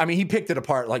it. I mean, he picked it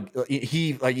apart. Like,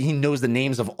 he knows the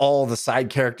names of all the side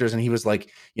characters, and he was like,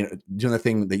 doing the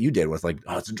thing that you did was like,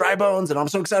 oh, it's Dry Bones, and I'm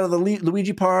so excited the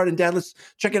Luigi part, and Dad, let's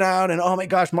check it out, and oh my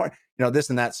gosh, this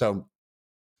and that. So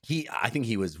I think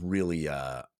he was really,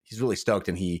 he's really stoked,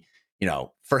 and he,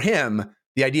 for him,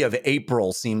 the idea of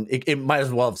April seemed, it might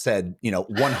as well have said,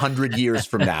 100 years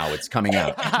from now it's coming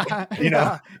out.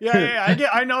 Yeah.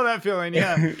 I know that feeling.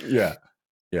 Yeah.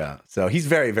 Yeah. So he's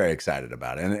very, very excited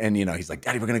about it. And he's like,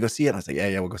 Daddy, we're going to go see it. And I was like,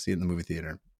 yeah, we'll go see it in the movie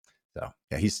theater. So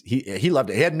yeah, he loved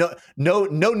it. He had no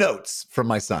notes from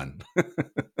my son.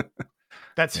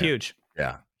 That's huge.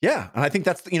 Yeah. Yeah. And I think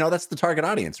that's the target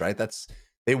audience, right? I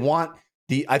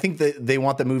think that they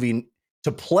want the movie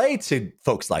to play to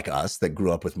folks like us that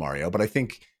grew up with Mario. But I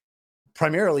think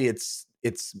primarily it's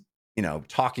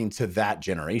talking to that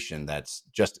generation that's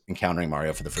just encountering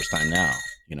Mario for the first time now,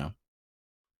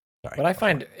 Sorry. What I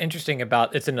find interesting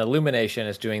about it's an Illumination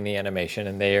is doing the animation,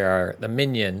 and they are the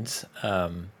Minions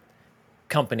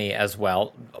company as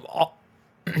well.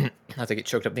 As I get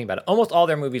choked up thinking about it, almost all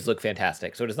their movies look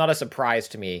fantastic. So it is not a surprise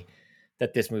to me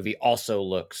that this movie also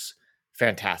looks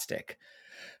fantastic.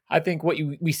 I think what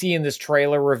we see in this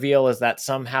trailer reveal is that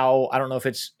somehow, I don't know if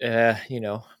it's,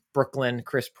 Brooklyn,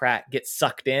 Chris Pratt gets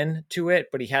sucked in to it,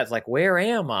 but he has like, where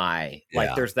am I? Yeah.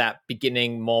 Like, there's that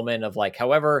beginning moment of like,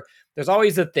 however, there's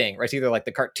always a thing, right? It's either like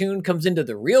the cartoon comes into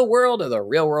the real world or the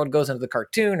real world goes into the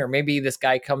cartoon, or maybe this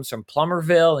guy comes from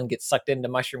Plummerville and gets sucked into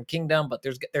Mushroom Kingdom. But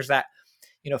there's that,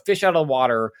 fish out of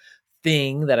water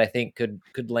thing that I think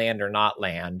could land or not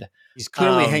land. He's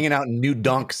clearly hanging out in New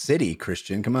Donk City,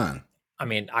 Christian. Come on. I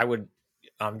mean,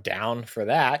 I'm down for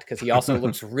that, because he also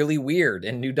looks really weird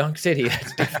in New Donk City.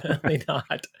 That's definitely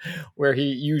not where he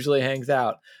usually hangs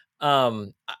out.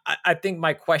 I think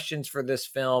my questions for this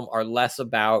film are less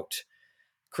about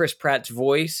Chris Pratt's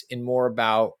voice and more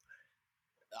about,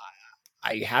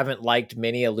 I haven't liked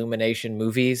many Illumination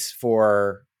movies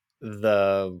for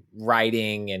the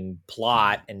writing and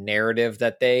plot and narrative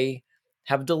that they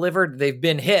have delivered. They've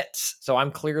been hits. So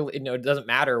I'm clearly, it doesn't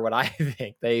matter what I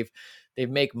think. They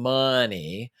make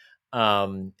money.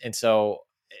 And so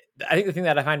I think the thing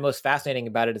that I find most fascinating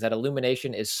about it is that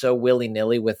Illumination is so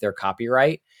willy-nilly with their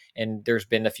copyright. And there's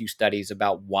been a few studies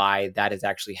about why that has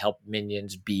actually helped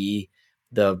Minions be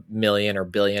the $1 million or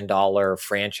 $1 billion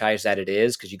franchise that it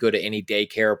is. Because you go to any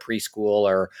daycare, preschool,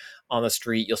 or on the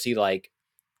street, you'll see like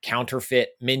counterfeit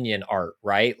Minion art,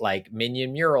 right? Like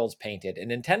Minion murals painted. And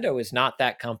Nintendo is not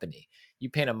that company. You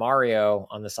paint a Mario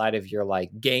on the side of your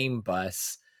like game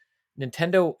bus,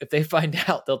 Nintendo, if they find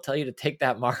out, they'll tell you to take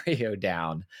that Mario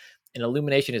down. And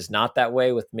Illumination is not that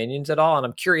way with Minions at all. And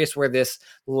I'm curious where this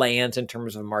lands in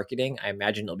terms of marketing. I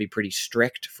imagine it'll be pretty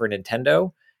strict for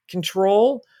Nintendo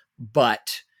control,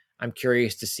 but I'm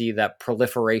curious to see that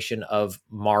proliferation of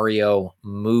Mario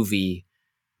movie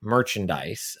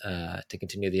merchandise, to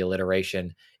continue the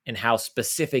alliteration, and how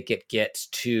specific it gets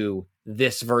to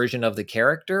this version of the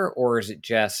character? Or is it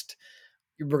just,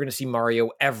 we're going to see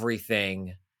Mario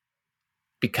everything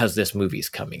because this movie's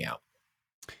coming out?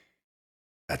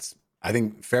 That's, I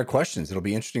think, fair questions. It'll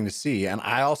be interesting to see. And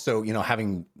I also,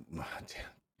 having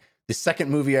the second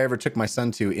movie I ever took my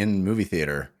son to in movie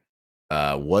theater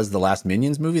was the last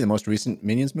Minions movie, the most recent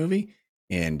Minions movie.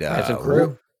 And it's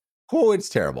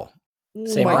terrible.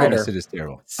 Same my writer. Goodness, it is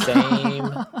terrible.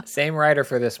 Same writer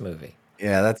for this movie.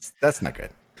 Yeah, that's not good.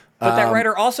 But that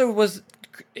writer also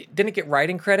didn't get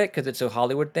writing credit because it's a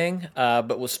Hollywood thing,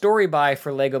 but was story by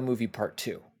for Lego Movie Part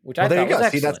 2, which I thought was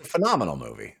excellent. See, that's a phenomenal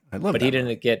movie. I love but that.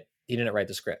 He didn't write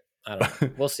the script. I don't know.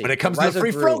 We'll see. But it comes with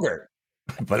free Frogurt.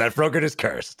 But that Frogurt is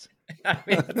cursed. I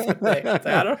mean, that's the thing.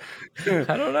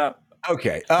 I don't know.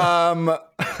 Okay.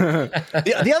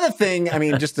 The other thing, I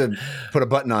mean, just to put a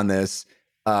button on this,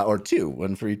 or two,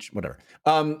 one for each, whatever,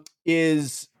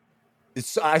 is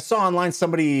I saw online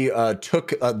somebody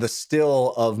took the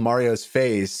still of Mario's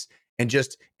face and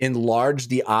just enlarged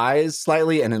the eyes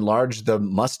slightly and enlarged the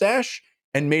mustache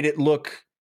and made it look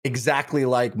exactly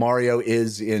like Mario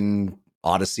is in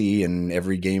Odyssey and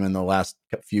every game in the last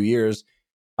few years.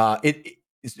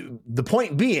 The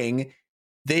point being,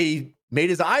 they made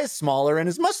his eyes smaller and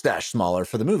his mustache smaller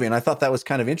for the movie, and I thought that was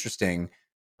kind of interesting.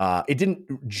 It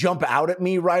didn't jump out at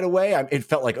me right away. It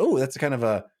felt like, oh, that's kind of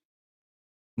a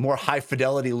more high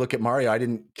fidelity look at Mario. I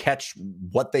didn't catch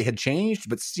what they had changed,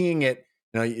 but seeing it,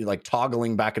 like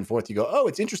toggling back and forth, you go, oh,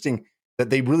 it's interesting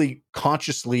that they really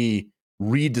consciously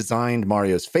redesigned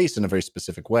Mario's face in a very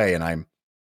specific way. And I'm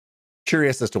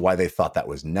curious as to why they thought that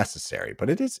was necessary, but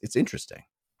it's interesting.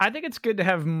 I think it's good to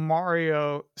have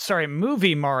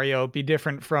movie Mario be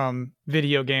different from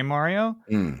video game Mario.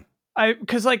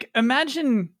 Because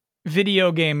imagine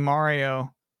video game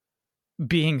Mario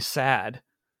being sad.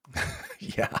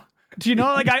 Yeah. Do you know,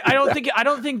 I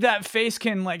don't think that face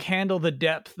can handle the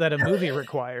depth that a movie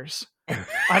requires.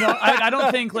 I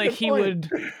don't think he would.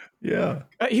 Yeah.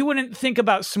 He wouldn't think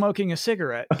about smoking a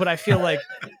cigarette, but I feel like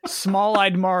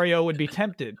small-eyed Mario would be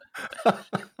tempted.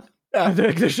 Yeah.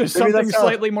 There's just something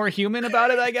slightly more human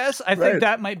about it, I guess. I think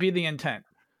that might be the intent.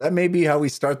 That may be how we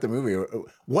start the movie.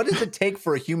 What does it take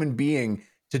for a human being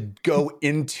to go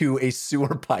into a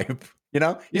sewer pipe?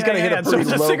 He's going to hit a pretty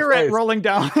low cigarette place. Rolling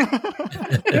down.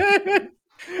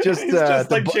 Just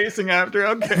chasing after.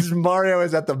 Okay. Mario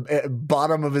is at the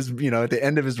bottom of his, at the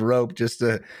end of his rope.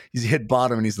 He's hit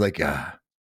bottom, and he's like,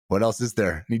 what else is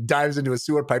there? And he dives into a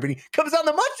sewer pipe, and he comes out in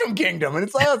the Mushroom Kingdom, and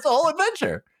it's a whole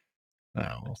adventure.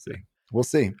 Oh, we'll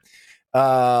see.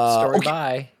 Story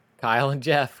by Kyle and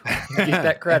Jeff. Get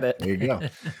that credit. There you go.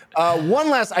 One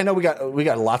last. I know we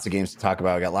got lots of games to talk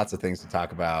about. We got lots of things to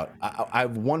talk about. I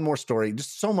have one more story.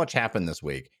 Just so much happened this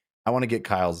week. I want to get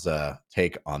Kyle's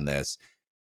take on this.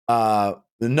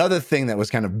 Another thing that was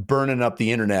kind of burning up the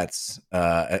internets.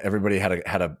 Everybody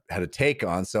had a take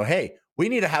on. So hey, we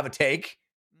need to have a take.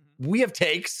 We have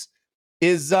takes.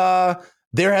 There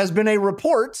has been a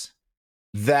report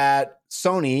that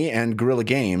Sony and Guerrilla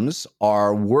Games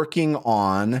are working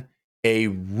on a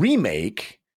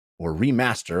remake or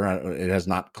remaster. It is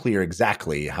not clear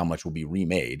exactly how much will be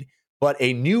remade, but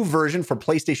a new version for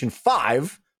PlayStation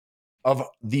 5 of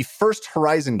the first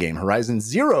Horizon game, Horizon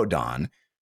Zero Dawn,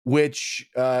 which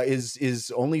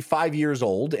is only 5 years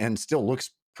old and still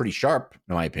looks pretty sharp,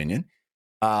 in my opinion.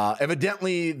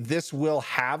 Evidently, this will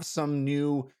have some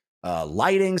new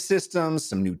lighting systems,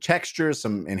 some new textures,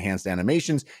 some enhanced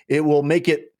animations. It will make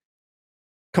it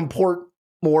comport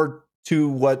more to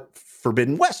what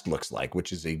Forbidden West looks like,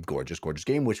 which is a gorgeous, gorgeous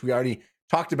game, which we already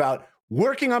talked about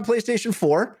working on PlayStation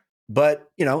 4, but,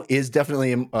 is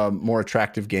definitely a more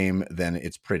attractive game than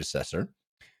its predecessor.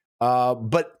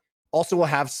 But also will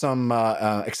have some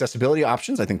accessibility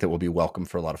options, I think, that will be welcome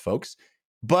for a lot of folks.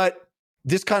 But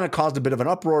this kind of caused a bit of an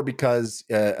uproar because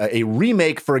a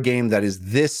remake for a game that is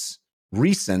this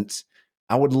recent.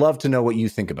 I would love to know what you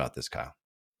think about this, Kyle.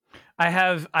 I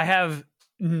have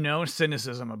no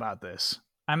cynicism about this.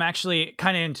 I'm actually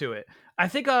kind of into it. I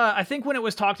think when it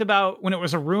was talked about, when it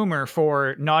was a rumor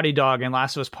for Naughty Dog and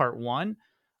Last of Us Part 1,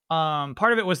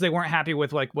 part of it was they weren't happy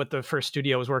with what the first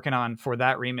studio was working on for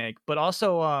that remake, but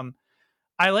also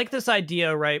I like this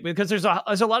idea, right? Because there's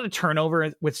a lot of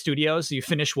turnover with studios. So you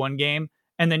finish one game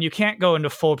and then you can't go into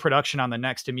full production on the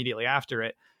next immediately after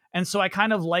it. And so I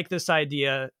kind of like this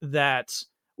idea that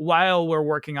while we're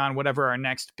working on whatever our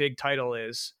next big title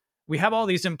is, we have all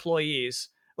these employees.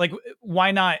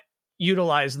 Why not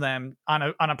utilize them on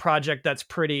a project that's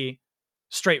pretty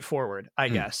straightforward, I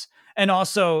guess. And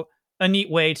also a neat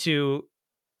way to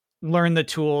learn the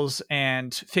tools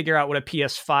and figure out what a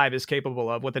PS5 is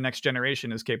capable of, what the next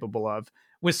generation is capable of,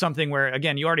 with something where,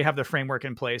 again, you already have the framework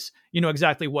in place. You know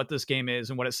exactly what this game is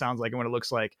and what it sounds like and what it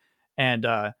looks like. And,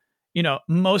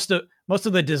 most of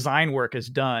the design work is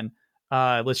done.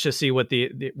 Let's just see what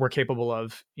we're capable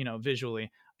of,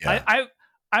 visually. Yeah.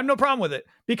 I have no problem with it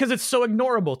because it's so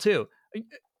ignorable too.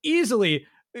 Easily,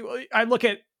 I look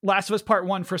at Last of Us Part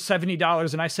 1 for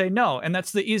 $70 and I say no, and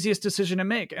that's the easiest decision to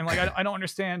make. And like I don't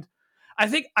understand. I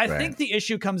think the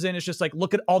issue comes in is just like,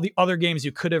 look at all the other games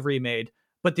you could have remade,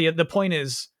 but the point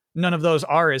is none of those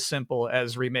are as simple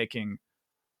as remaking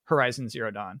Horizon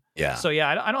Zero Dawn. Yeah. So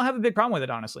yeah, I don't have a big problem with it,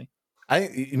 honestly.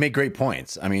 You make great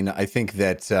points. I mean, I think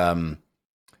that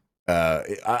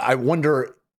I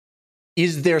wonder,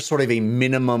 is there sort of a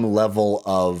minimum level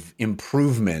of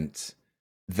improvement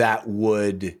that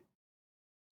would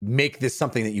make this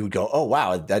something that you would go, oh,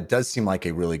 wow, that does seem like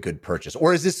a really good purchase?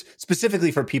 Or is this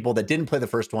specifically for people that didn't play the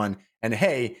first one and,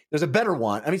 hey, there's a better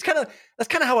one? I mean, that's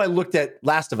kind of how I looked at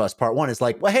Last of Us Part 1. It's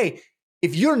like, well, hey,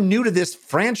 if you're new to this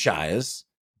franchise,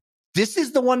 this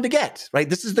is the one to get, right?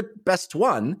 This is the best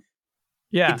one.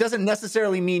 Yeah. It doesn't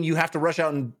necessarily mean you have to rush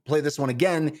out and play this one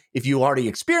again if you already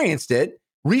experienced it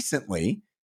recently.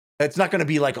 It's not going to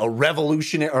be like a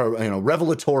revolutionary or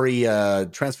revelatory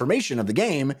transformation of the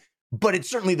game, but it's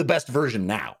certainly the best version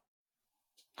now.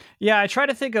 Yeah, I try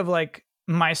to think of like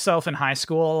myself in high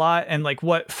school a lot and like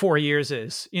what 4 years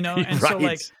is, and Right. so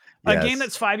like a game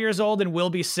that's 5 years old and will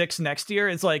be 6 next year,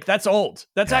 it's like, that's old.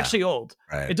 That's actually old.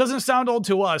 Right. It doesn't sound old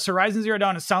to us. Horizon Zero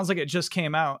Dawn, it sounds like it just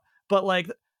came out, but like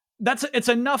it's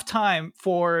enough time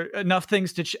for enough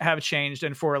things to have changed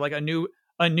and for like a new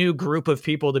group of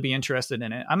people to be interested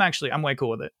in it. I'm way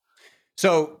cool with it.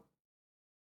 So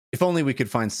if only we could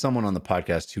find someone on the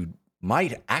podcast who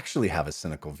might actually have a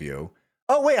cynical view.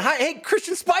 Oh, wait. Hi. Hey,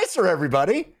 Christian Spicer,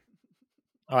 everybody.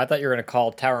 Oh, I thought you were going to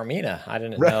call Taormina. I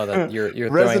didn't know that you're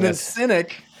throwing resident this.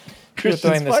 cynic. You're Christian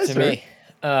throwing this to Spicer. me.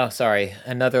 Oh, sorry.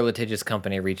 Another litigious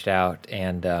company reached out,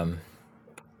 and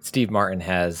Steve Martin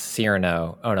has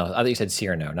Cyrano. Oh no, I thought you said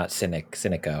Cyrano, not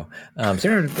Cynico.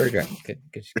 Cyrano is very good. Good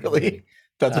Really? movie.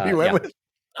 That's what you went with?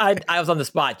 I was on the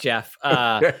spot, Jeff.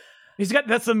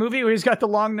 That's the movie where he's got the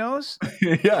long nose.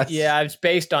 Yes. Yeah, it's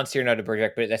based on Cyrano de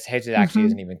Bergerac, but it actually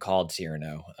isn't even called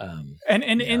Cyrano. And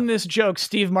in this joke,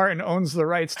 Steve Martin owns the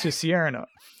rights to Cyrano.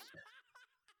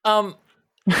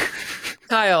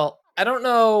 Kyle, I don't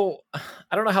know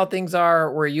how things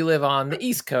are where you live on the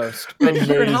East Coast, but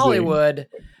here in Hollywood,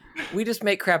 we just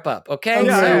make crap up. Okay,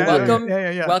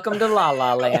 welcome to La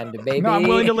La Land, baby. No, I'm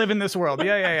willing to live in this world.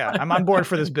 Yeah. I'm on board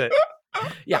for this bit.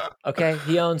 Yeah. Okay.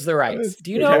 He owns the rights.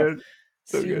 Do you know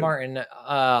Steve Martin,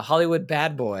 Hollywood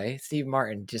bad boy, Steve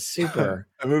Martin, just super.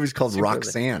 The movie's called super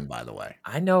Roxanne, by the way.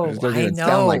 I know. I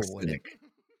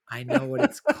know what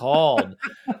it's called.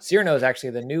 Cyrano is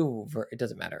actually the new. It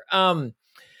doesn't matter.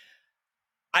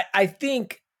 I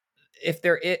think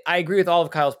I agree with all of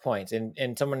Kyle's points,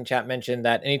 and someone in chat mentioned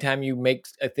that anytime you make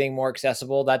a thing more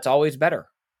accessible, that's always better,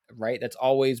 right? That's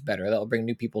always better. That'll bring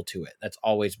new people to it. That's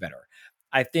always better.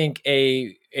 I think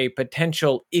a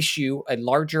potential issue, a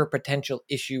larger potential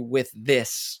issue with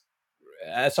this,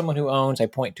 as someone who owns, I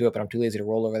point to it, but I'm too lazy to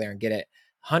roll over there and get it,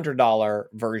 $100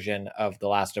 version of The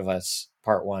Last of Us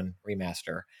Part 1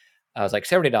 remaster. I was like,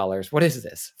 $70. What is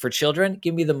this? For children?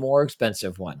 Give me the more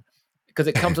expensive one. Because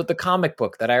it comes with the comic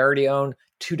book that I already own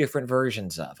 2 different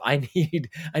versions of. I need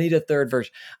a third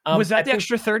version. Was that the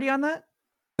extra 30 on that?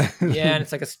 Yeah, and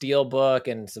it's like a steel book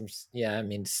and some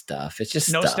stuff. It's just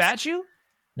no stuff. statue?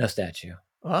 No statue.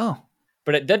 Oh.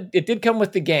 But it did come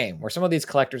with the game, where some of these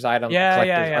collector's items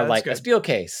are like a steel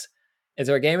case. Is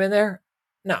there a game in there?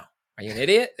 No. Are you an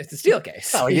idiot? It's a steel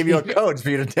case. Oh, I give you a code for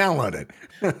you to download it.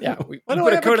 Yeah, we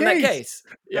put a code in that case.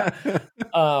 Yeah.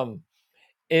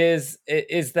 Is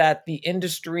that the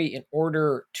industry, in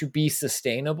order to be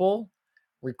sustainable,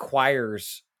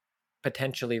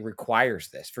 potentially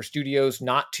requires this, for studios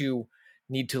not to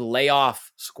need to lay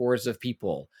off scores of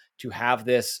people, to have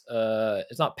this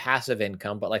it's not passive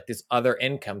income, but like this other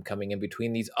income coming in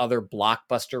between these other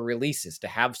blockbuster releases, to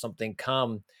have something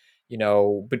come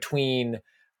between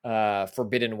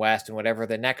Forbidden West and whatever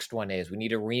the next one is. We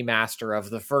need a remaster of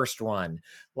the first one.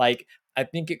 Like, I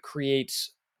think it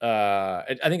creates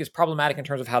I think it's problematic in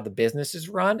terms of how the business is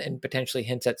run, and potentially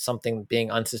hints at something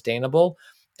being unsustainable.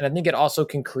 And I think it also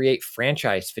can create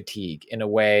franchise fatigue in a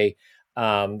way.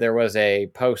 There was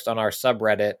a post on our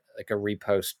subreddit, like a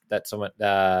repost that someone,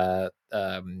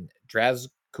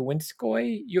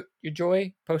 Drazkowinskoy,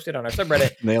 Joy posted on our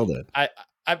subreddit. Nailed it.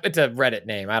 It's a Reddit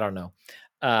name. I don't know.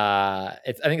 I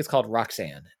think it's called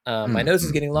Roxanne. My nose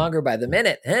is getting longer by the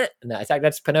minute. No, in fact,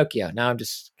 that's Pinocchio. Now I'm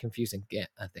just confusing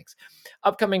things.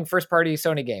 Upcoming first-party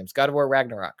Sony games: God of War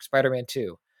Ragnarok, Spider-Man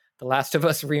 2, The Last of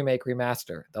Us Remake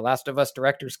Remaster, The Last of Us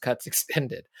Director's Cuts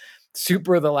Extended,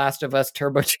 Super The Last of Us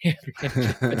Turbo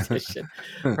Championship Edition,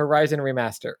 Horizon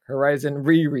Remaster, Horizon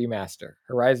Remaster,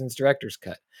 Horizon's Director's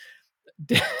Cut,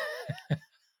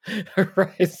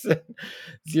 Horizon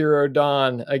Zero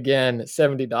Dawn, again,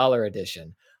 $70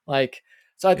 edition. Like,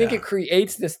 so I think it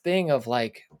creates this thing of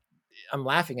like, I'm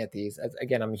laughing at these.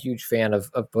 Again, I'm a huge fan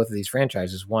of both of these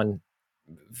franchises, one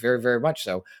very, very much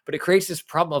so, but it creates this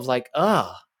problem of like,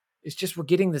 it's just, we're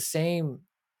getting the same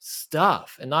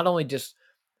stuff, and not only just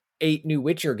 8 new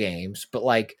Witcher games, but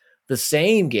like the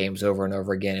same games over and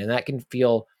over again. And that can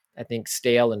feel, I think,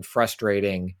 stale and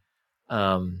frustrating.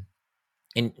 And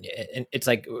it's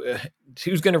like,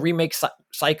 who's going to remake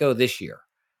Psycho this year?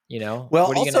 You know, well,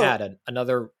 what are you going to add?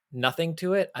 Another nothing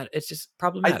to it? It's just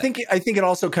problematic. I think it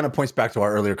also kind of points back to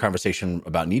our earlier conversation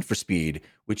about Need for Speed,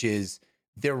 which is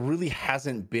there really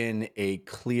hasn't been a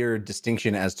clear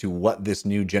distinction as to what this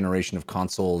new generation of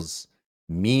consoles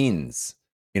means.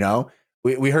 You know,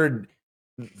 we heard,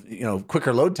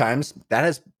 quicker load times. That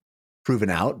has proven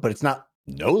out, but it's not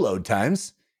no load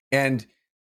times. And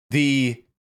the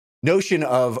notion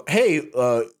of, hey,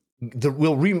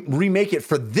 we'll remake it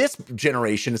for this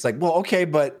generation. It's like, well, okay,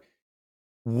 but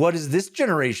what does this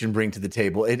generation bring to the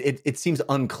table? It seems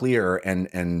unclear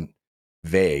and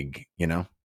vague,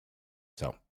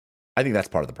 So I think that's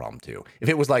part of the problem too. If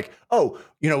it was like,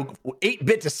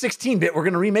 8-bit to 16-bit, we're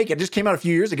going to remake it. It just came out a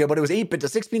few years ago, but it was 8-bit to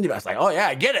 16-bit. I was like, oh yeah,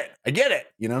 I get it.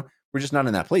 We're just not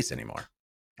in that place anymore.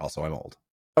 Also, I'm old.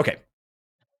 Okay.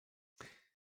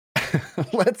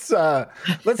 Let's talk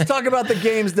about the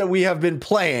games that we have been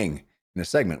playing in a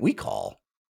segment we call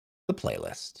the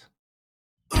playlist.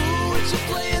 Ooh, what you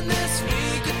playing this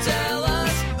week? Tell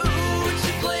us. Ooh, what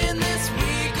you playing this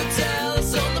week? Tell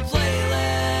us on the playlist.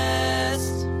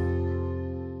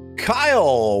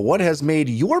 Kyle, what has made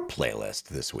your playlist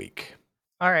this week?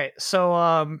 All right,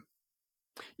 so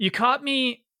you caught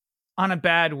me on a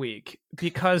bad week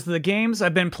because the games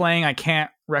I've been playing I can't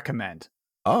recommend.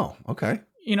 Oh, okay.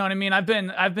 You know what I mean? I've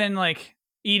been like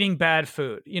eating bad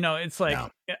food. It's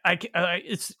like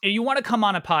it's you want to come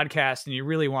on a podcast and you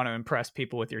really want to impress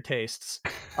people with your tastes.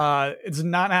 It's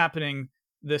not happening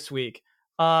this week.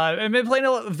 I've been playing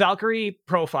a Valkyrie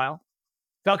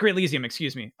Elysium,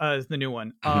 excuse me, is the new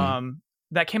one.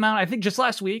 That came out I think just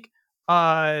last week.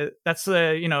 That's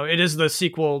it is the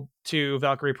sequel to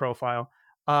Valkyrie Profile.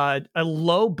 A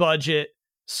low budget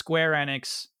Square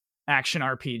Enix action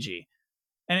RPG.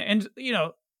 And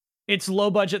it's low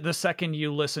budget the second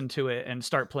you listen to it and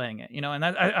start playing it, and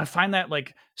I find that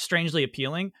like strangely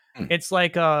appealing. It's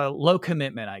like a low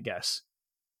commitment, I guess.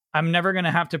 I'm never going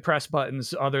to have to press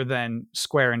buttons other than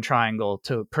square and triangle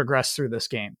to progress through this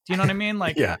game. Do you know what I mean?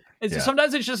 Like,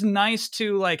 sometimes it's just nice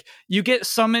to like, you get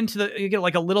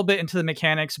like a little bit into the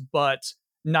mechanics, but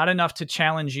not enough to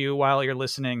challenge you while you're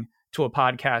listening to a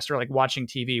podcast or like watching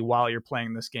TV while you're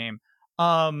playing this game.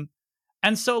 And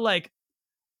so like,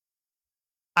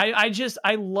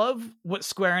 I love what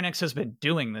Square Enix has been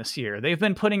doing this year. They've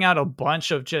been putting out a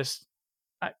bunch of just,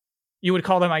 you would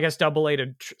call them, I guess, AA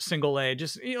to single A,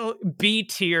 just, B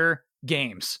tier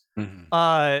games,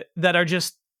 that are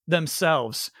just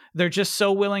themselves. They're just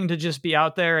so willing to just be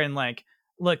out there and like,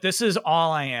 look, this is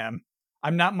all I am.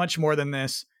 I'm not much more than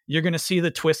this. You're going to see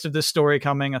the twist of this story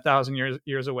coming 1,000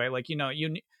 years away. Like, you're not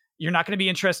going to be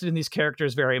interested in these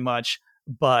characters very much,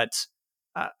 but,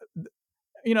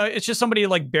 it's just somebody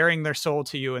like bearing their soul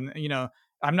to you. And,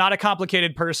 I'm not a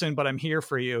complicated person, but I'm here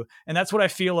for you. And that's what I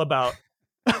feel about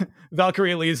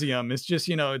Valkyrie Elysium. It's just,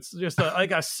 it's just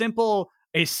like a simple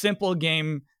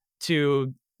game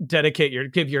to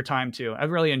give your time to. I'm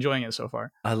really enjoying it so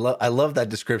far. I love that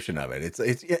description of it.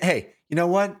 It's hey, you know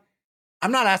what?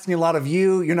 I'm not asking a lot of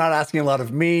you. You're not asking a lot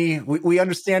of me. We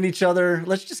understand each other.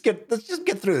 Let's just get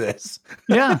through this.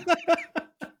 Yeah.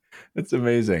 It's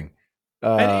amazing.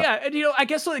 I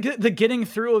guess like the getting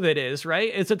through of it is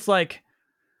right. It's like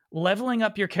leveling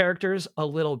up your characters a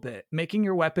little bit, making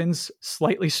your weapons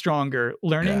slightly stronger,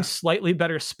 learning slightly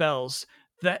better spells.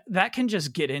 That can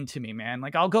just get into me, man.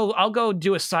 Like I'll go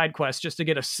do a side quest just to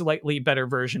get a slightly better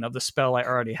version of the spell I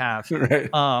already have. Right.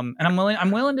 And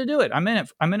I'm willing to do it. I'm in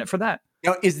it for that.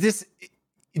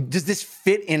 Does this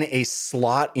fit in a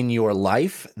slot in your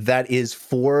life that is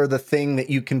for the thing that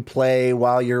you can play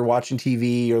while you're watching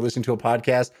TV or listening to a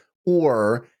podcast?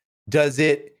 Or is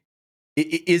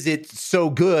it so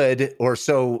good or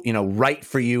so, right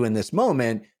for you in this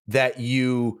moment that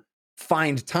you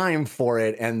find time for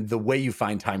it, and the way you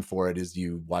find time for it is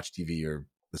you watch TV or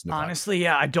listen to podcasts. Honestly,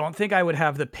 yeah, I don't think I would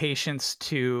have the patience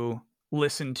to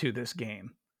listen to this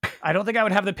game. I don't think I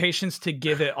would have the patience to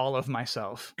give it all of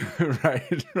myself.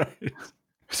 Right.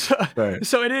 So, Right.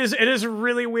 so it is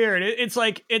really weird. It's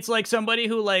like somebody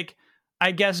who, like,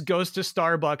 I guess goes to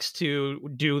Starbucks to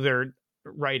do their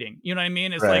writing. You know what I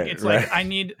mean? It's Right, like it's right.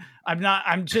 like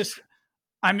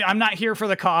I'm not here for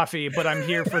the coffee, but I'm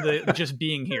here for the just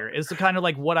being here. It's the kind of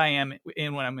like what I am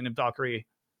in when I'm in a Valkyrie.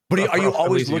 But are you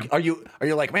always Elysium. looking? Are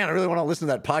you like, man, I really want to listen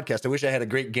to that podcast. I wish I had a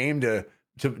great game to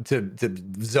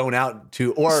zone out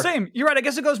to. Or Same. You're right. I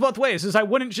guess it goes both ways. Is I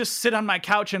wouldn't just sit on my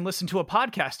couch and listen to a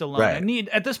podcast alone. Right.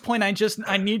 At this point,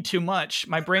 I need too much.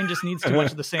 My brain just needs too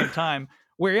much at the same time.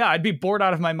 Where, yeah, I'd be bored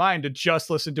out of my mind to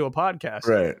just listen to a podcast.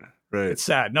 right. It's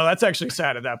sad. No, that's actually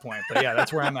sad at that point. But yeah,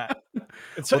 that's where I'm at.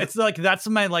 It's like that's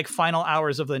my like final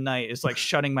hours of the night is like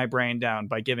shutting my brain down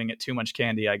by giving it too much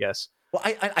candy, I guess. Well,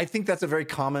 I think that's a very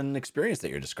common experience that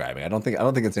you're describing. I don't think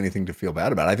it's anything to feel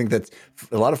bad about. I think that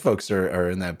a lot of folks are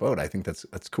in that boat. I think that's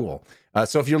cool.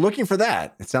 So if you're looking for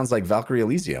that, it sounds like Valkyrie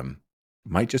Elysium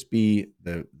might just be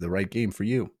the right game for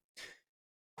you.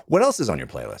 What else is on your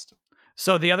playlist?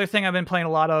 So the other thing I've been playing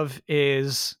a lot of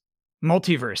is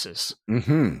Multiversus.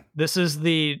 Mm-hmm. This is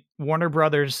the Warner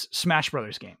Brothers Smash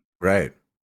Brothers game. Right.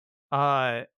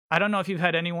 I don't know if you've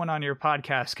had anyone on your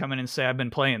podcast come in and say, I've been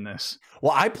playing this.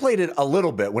 Well, I played it a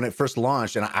little bit when it first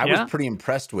launched, and I Yeah? was pretty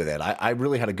impressed with it. I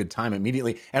really had a good time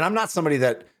immediately. And I'm not somebody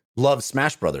that loves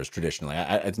Smash Brothers traditionally.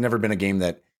 It's never been a game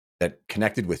that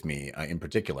connected with me in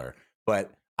particular.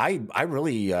 But I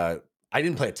really I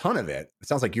didn't play a ton of it. It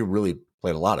sounds like you really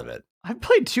played a lot of it. I've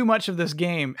played too much of this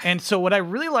game. And so what I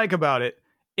really like about it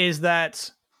is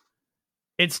that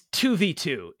it's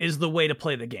 2v2 is the way to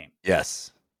play the game.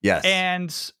 Yes.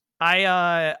 And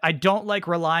I don't like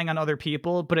relying on other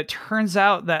people, but it turns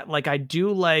out that like I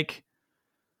do like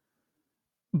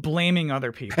blaming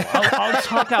other people. I'll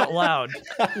talk out loud.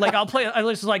 Like I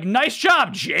was like, nice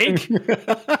job, Jake.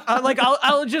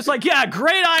 I'll just like, yeah,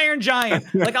 great Iron Giant.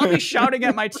 Like I'll be shouting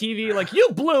at my TV like, you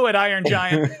blew it, Iron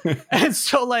Giant. And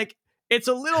so like it's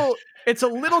a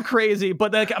little crazy,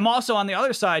 but like I'm also on the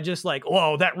other side just like,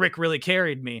 whoa, that Rick really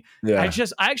carried me. Yeah.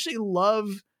 I actually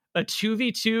love a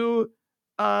 2v2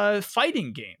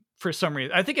 fighting game for some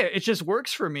reason. I think it just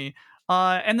works for me.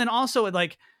 And then also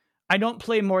like I don't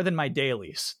play more than my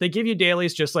dailies. They give you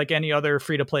dailies just like any other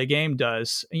free-to-play game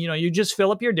does. You know, you just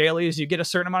fill up your dailies, you get a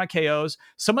certain amount of KOs.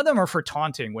 Some of them are for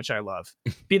taunting, which I love.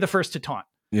 Be the first to taunt.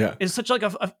 Yeah. It's such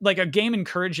like a game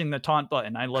encouraging the taunt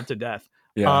button. I love to death.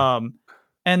 Yeah.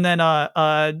 And then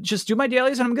just do my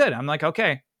dailies and I'm good. I'm like,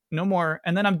 okay, no more.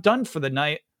 And then I'm done for the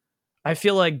night. I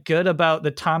feel like good about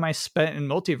the time I spent in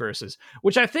Multiverses,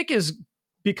 which I think is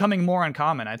becoming more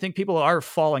uncommon. I think people are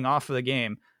falling off of the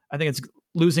game. I think it's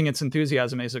losing its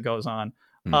enthusiasm as it goes on.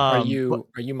 Are you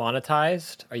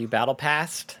monetized? Are you battle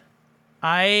passed?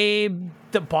 I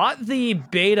bought the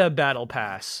beta battle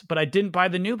pass, but I didn't buy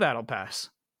the new battle pass.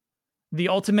 The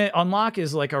ultimate unlock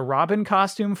is like a Robin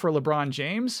costume for LeBron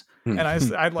James. And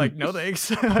I'd like, no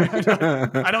thanks.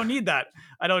 I don't need that.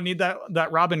 I don't need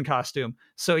that Robin costume.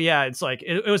 So yeah, it's like,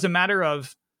 it was a matter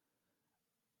of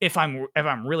if I'm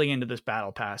really into this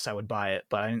battle pass, I would buy it,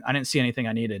 but I didn't see anything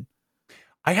I needed.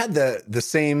 I had the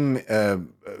same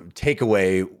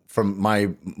takeaway from my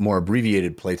more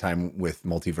abbreviated playtime with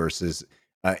Multiverses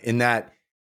in that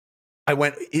I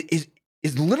went,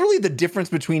 is literally the difference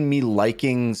between me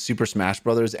liking Super Smash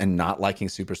Brothers and not liking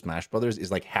Super Smash Brothers is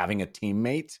like having a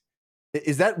teammate.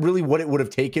 Is that really what it would have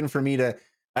taken for me to?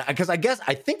 Because I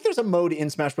think there's a mode in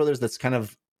Smash Brothers that's kind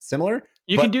of similar.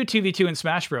 You can do 2v2 in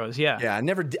Smash Bros. Yeah. Yeah, I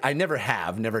never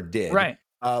did. Right.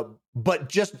 But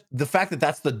just the fact that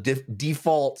that's the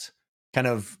default kind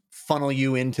of funnel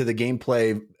you into the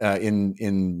gameplay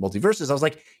in Multiverses, I was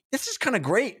like, this is kind of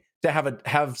great to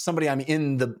have somebody I'm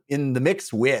in the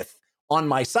mix with on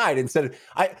my side instead of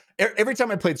every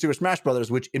time I played Super Smash Brothers,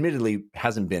 which admittedly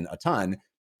hasn't been a ton,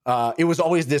 it was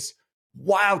always this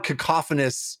wild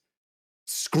cacophonous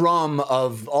scrum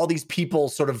of all these people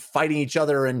sort of fighting each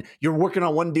other, and you're working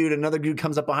on one dude, another dude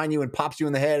comes up behind you and pops you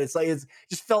in the head. It's like it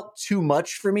just felt too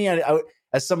much for me. I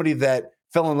as somebody that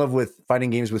fell in love with fighting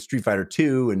games with Street Fighter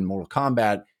 2 and Mortal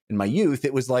Kombat in my youth,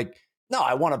 it was like, no,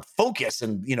 I want to focus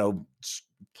and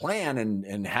plan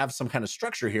and have some kind of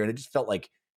structure here, and it just felt like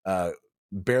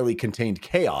barely contained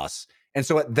chaos. And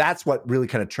so that's what really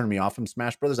kind of turned me off from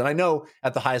Smash Brothers. And I know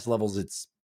at the highest levels it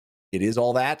is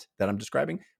all that I'm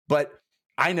describing, but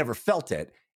I never felt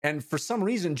it. And for some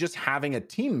reason, just having a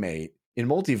teammate in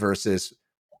Multiverses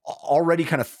already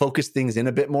kind of focused things in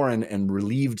a bit more and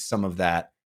relieved some of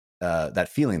that that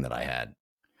feeling that I had.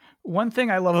 One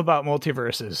thing I love about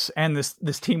Multiversus and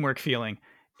this teamwork feeling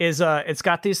is it's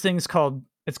got these things called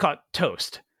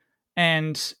toast.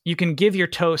 And you can give your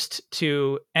toast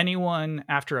to anyone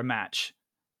after a match.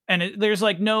 And there's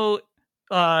like no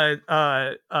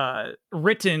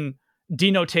written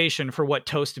denotation for what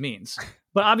toast means.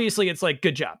 But obviously it's like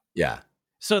good job. Yeah.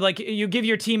 So like you give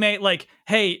your teammate like,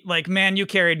 hey, like, man, you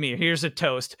carried me. Here's a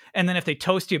toast. And then if they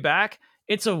toast you back,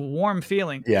 it's a warm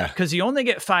feeling. Yeah. Because you only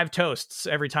get 5 toasts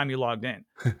every time you logged in.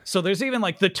 So there's even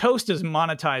like the toast is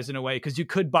monetized in a way because you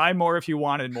could buy more if you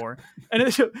wanted more.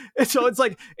 And so it's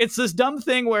like, it's this dumb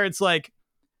thing where it's like,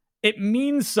 it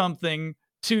means something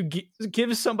to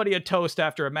give somebody a toast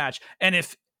after a match. And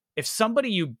if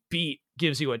somebody you beat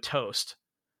gives you a toast,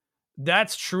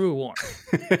 that's true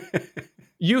warmth.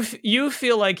 You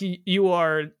feel like you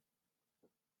are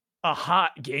a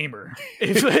hot gamer.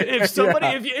 If somebody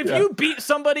if you beat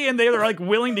somebody and they're like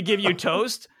willing to give you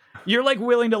toast, you're like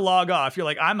willing to log off. You're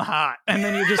like, I'm hot, and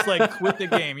then you just like quit the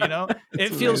game. You know,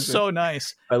 it feels so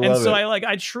nice. And so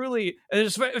I truly,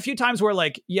 there's a few times where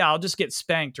like, yeah, I'll just get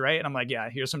spanked, right? And I'm like, yeah,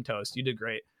 here's some toast. You did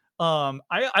great.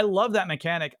 I love that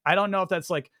mechanic. I don't know if that's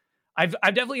like, I've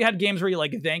definitely had games where you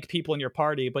like thank people in your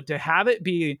party, but to have it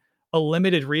be a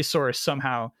limited resource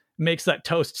somehow makes that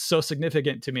toast so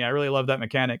significant to me. I really love that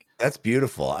mechanic. That's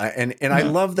beautiful. I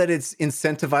love that it's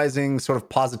incentivizing sort of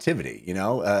positivity, you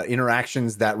know,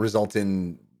 interactions that result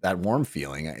in that warm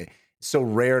feeling. It's so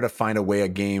rare to find a way a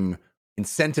game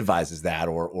incentivizes that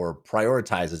or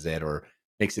prioritizes it or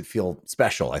makes it feel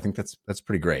special. I think that's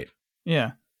pretty great.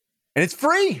 Yeah. And it's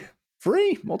free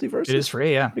Multiversus. It is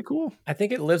free. Yeah. Pretty cool. I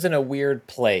think it lives in a weird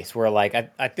place where like,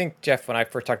 I think Jeff, when I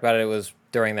first talked about it, it was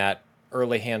during that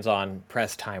early hands-on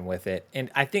press time with it. And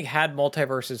I think had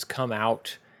Multiversus come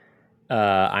out,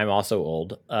 I'm also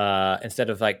old,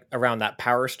 instead of like around that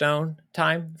Power Stone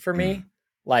time for me,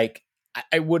 like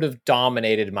I would have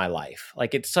dominated my life.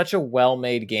 Like it's such a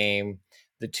well-made game.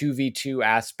 The 2v2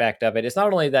 aspect of it, it's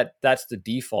not only that that's the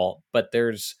default, but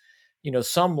there's, you know,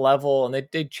 some level, and they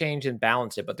did change and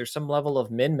balance it, but there's some level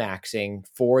of min-maxing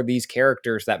for these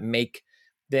characters that make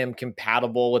them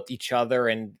compatible with each other.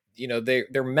 And you know,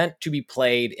 they're meant to be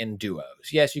played in duos.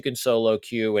 Yes, you can solo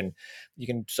queue and you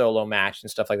can solo match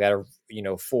and stuff like that, or, you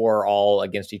know, 4 all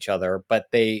against each other, but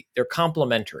they're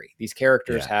complementary. These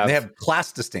characters they have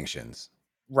class distinctions.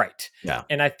 Right. Yeah.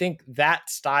 And I think that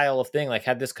style of thing, like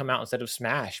had this come out instead of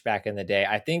Smash back in the day,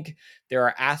 I think there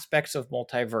are aspects of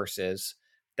Multiversus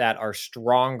that are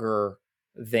stronger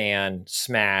than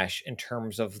Smash in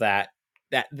terms of that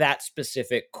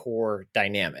specific core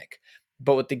dynamic.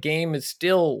 But what the game is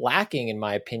still lacking, in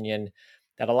my opinion,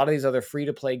 that a lot of these other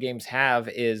free-to-play games have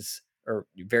is, or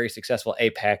very successful,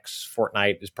 Apex,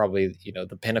 Fortnite is probably, you know,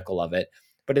 the pinnacle of it,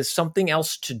 but is something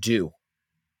else to do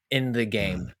in the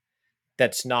game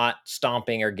that's not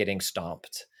stomping or getting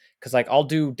stomped. Because like I'll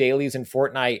do dailies in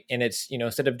Fortnite and it's, you know,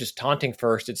 instead of just taunting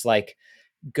first, it's like,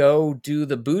 go do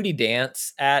the booty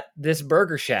dance at this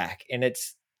burger shack. And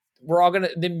it's, we're all gonna,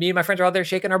 me and my friends are out there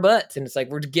shaking our butts, and it's like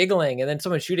we're giggling, and then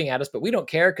someone's shooting at us, but we don't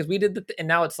care because we did and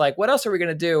now it's like, what else are we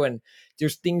gonna do? And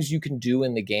there's things you can do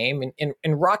in the game,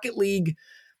 and Rocket League,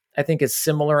 I think, is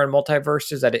similar in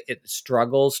Multiversus that it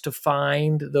struggles to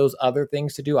find those other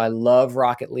things to do. I love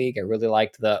Rocket League. I really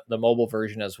liked the mobile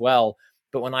version as well,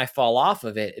 but when I fall off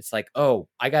of it, it's like, oh,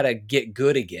 I gotta get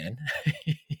good again,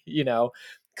 you know,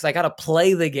 because I gotta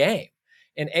play the game.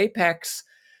 In Apex,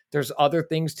 there's other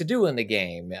things to do in the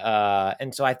game.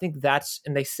 And so I think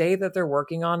and they say that they're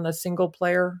working on a single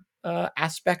player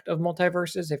aspect of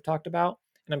Multiversus they've talked about.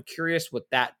 And I'm curious what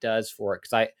that does for it.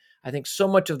 Cause I think so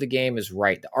much of the game is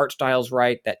right. The art style's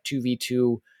right. That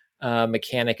 2v2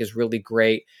 mechanic is really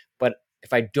great. But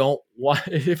if I don't want,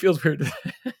 it feels weird.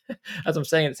 As I'm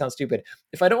saying, it sounds stupid.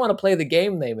 If I don't want to play the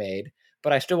game they made,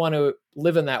 but I still want to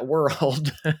live in that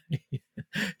world,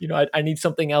 you know, I need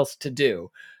something else to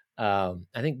do.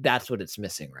 I think that's what it's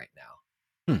missing right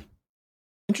now.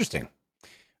 Interesting.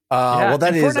 Well,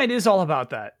 that is Fortnite is all about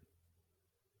that.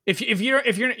 If you're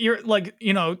like,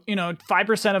 you know,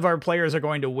 5% of our players are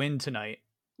going to win tonight.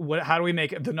 How do we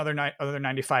make other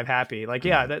 95 happy? Like,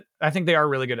 yeah, I think they are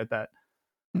really good at that.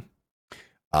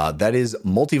 That is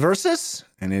Multiversus,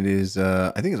 and it is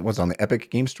I think it's what's on the Epic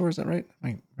Game Store. Is that right? Am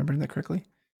I remembering that correctly?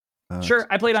 Sure,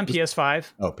 I played on PS5.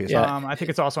 Oh, PS5. Yeah. I think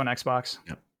it's also on Xbox.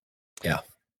 Yeah.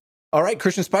 All right,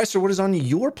 Christian Spicer, what is on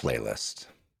your playlist?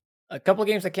 A couple of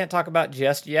games I can't talk about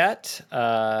just yet. You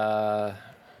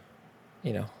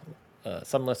know,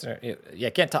 some listener,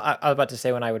 can't talk. I was about to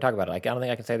say when I would talk about it. I don't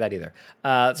think I can say that either.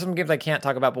 Some games I can't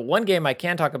talk about, but one game I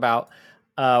can talk about,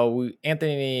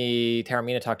 Anthony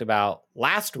Taramina talked about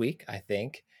last week, I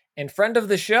think, And friend of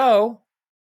the show,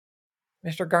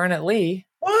 Mr. Garnet Lee,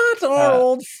 What? Our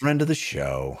old friend of the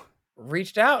show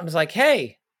reached out and was like,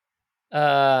 hey,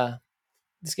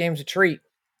 this game's a treat.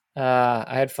 I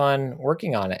had fun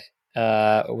working on it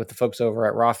with the folks over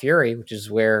at Raw Fury, which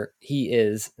is where he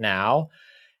is now.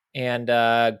 And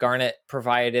Garnet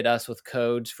provided us with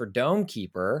codes for Dome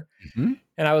Keeper. Mhm.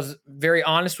 And I was very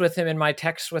honest with him in my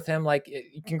text with him, like,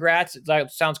 congrats,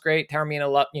 that sounds great.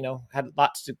 Taormina, had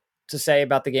lots to say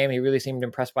about the game. He really seemed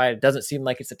impressed by it. It doesn't seem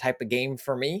like it's the type of game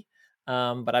for me,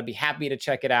 but I'd be happy to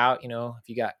check it out. If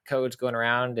you got codes going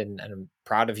around, and I'm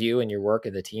proud of you and your work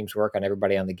and the team's work on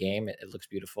everybody on the game. It looks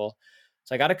beautiful.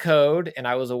 So I got a code, and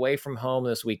I was away from home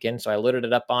this weekend, so I loaded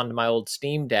it up onto my old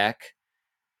Steam Deck.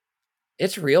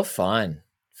 It's real fun,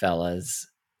 fellas.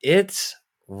 It's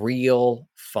real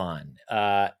fun.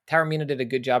 Taormina did a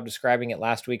good job describing it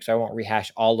last week, so I won't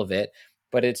rehash all of it,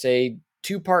 but it's a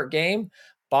 2-part game.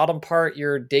 Bottom part,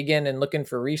 you're digging and looking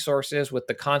for resources with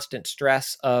the constant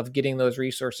stress of getting those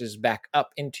resources back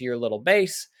up into your little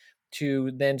base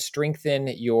to then strengthen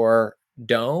your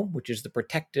dome, which is the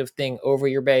protective thing over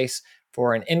your base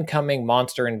for an incoming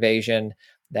monster invasion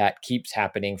that keeps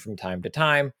happening from time to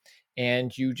time.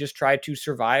 And you just try to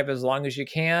survive as long as you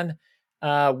can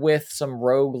with some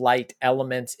roguelite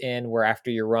elements in where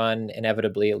after your run,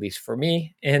 inevitably, at least for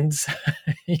me, ends,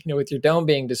 with your dome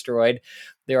being destroyed,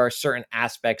 there are certain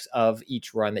aspects of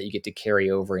each run that you get to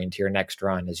carry over into your next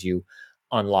run as you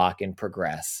unlock and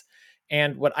progress.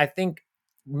 And what I think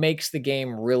makes the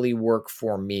game really work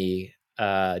for me,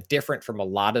 different from a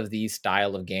lot of these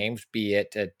style of games, be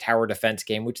it a tower defense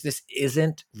game, which this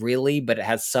isn't really, but it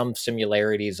has some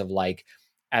similarities of like,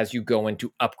 as you go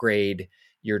into upgrade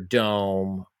your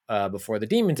dome before the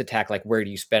demons attack, like where do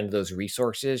you spend those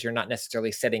resources? You're not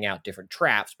necessarily setting out different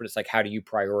traps, but it's like, how do you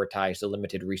prioritize the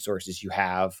limited resources you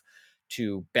have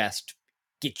to best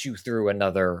get you through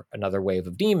another wave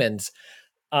of demons?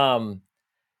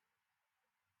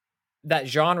 That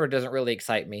genre doesn't really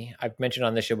excite me. I've mentioned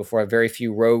on this show before, very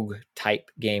few rogue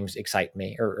type games excite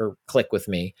me or click with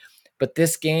me. But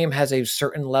this game has a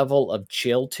certain level of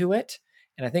chill to it.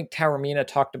 And I think Taormina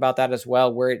talked about that as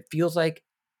well, where it feels like,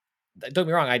 don't get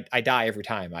me wrong, I die every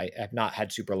time. I have not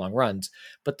had super long runs,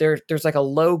 but there's like a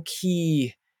low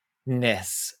keyness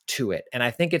to it. And I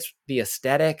think it's the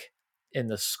aesthetic and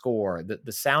the score, the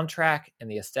soundtrack and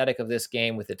the aesthetic of this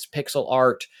game with its pixel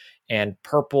art and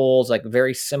purples, like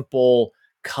very simple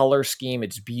color scheme.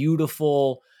 It's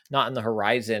beautiful, not in the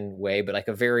Horizon way, but like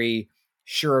a very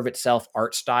sure of itself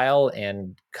art style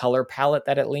and color palette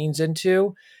that it leans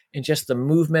into. And just the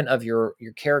movement of your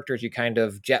characters, you kind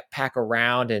of jetpack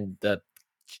around and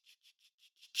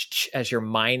as you're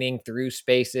mining through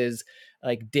spaces.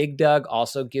 Like Dig Dug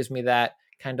also gives me that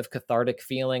kind of cathartic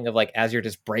feeling of like, as you're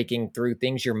just breaking through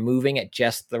things, you're moving at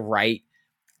just the right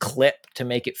clip to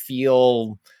make it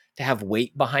feel, to have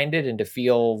weight behind it and to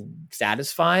feel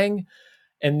satisfying.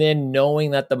 And then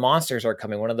knowing that the monsters are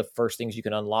coming, one of the first things you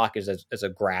can unlock is a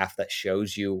graph that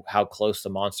shows you how close the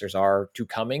monsters are to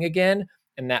coming again.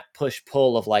 And that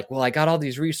push-pull of like, well, I got all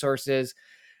these resources.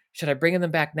 Should I bring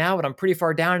them back now? But I'm pretty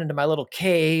far down into my little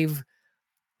cave.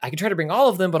 I can try to bring all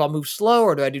of them, but I'll move slow.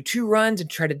 Or do I do 2 runs and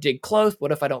try to dig close?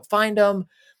 What if I don't find them?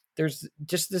 There's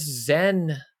just this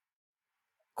zen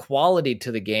quality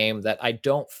to the game that I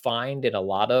don't find in a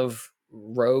lot of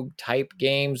rogue type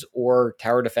games or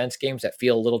tower defense games that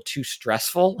feel a little too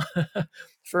stressful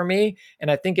for me. And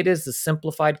I think it is the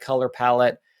simplified color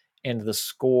palette and the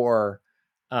score.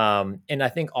 And I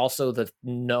think also the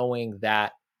knowing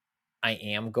that I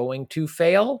am going to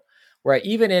fail, where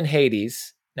even in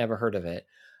Hades, never heard of it,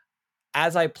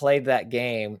 as I played that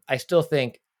game, I still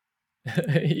think,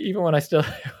 even when I still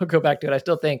go back to it, I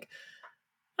still think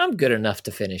I'm good enough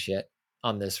to finish it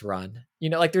on this run.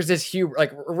 Like there's this huge,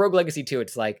 like Rogue Legacy 2,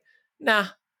 it's like, nah,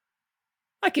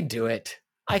 I can do it.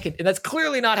 And that's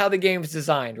clearly not how the game's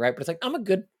designed, right? But it's like, I'm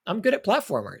good at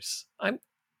platformers. I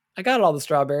got all the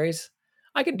strawberries.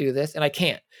 I can do this, and I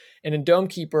can't. And in Dome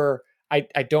Keeper,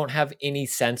 I don't have any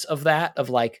sense of that, of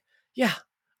like, yeah,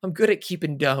 I'm good at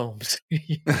keeping domes.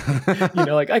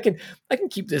 Like I can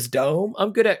keep this dome.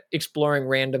 I'm good at exploring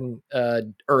random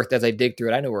earth as I dig through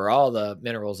it. I know where all the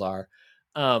minerals are.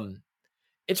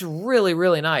 It's really,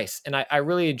 really nice. And I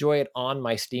really enjoy it on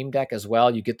my Steam Deck as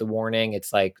well. You get the warning.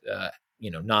 It's like,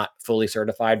 not fully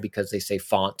certified because they say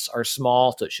fonts are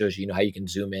small. So it shows you, how you can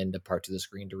zoom into parts of the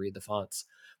screen to read the fonts.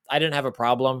 I didn't have a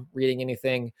problem reading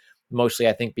anything. Mostly,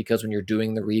 I think, because when you're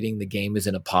doing the reading, the game is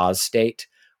in a pause state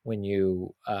when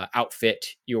you outfit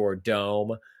your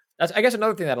dome. That's, I guess,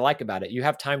 another thing that I like about it. You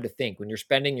have time to think. When you're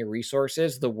spending your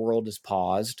resources, the world is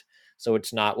paused. So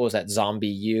it's not, what was that, Zombie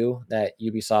U, that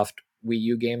Ubisoft Wii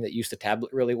U game that used the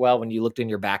tablet really well. When you looked in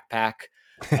your backpack,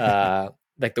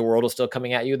 like the world was still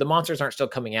coming at you. The monsters aren't still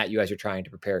coming at you as you're trying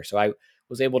to prepare. So I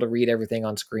was able to read everything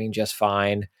on screen just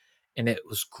fine. And it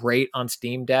was great on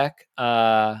Steam Deck.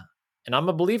 And I'm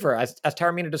a believer. As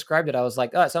Taramina described it, I was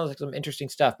like, oh, it sounds like some interesting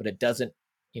stuff, but it doesn't,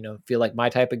 feel like my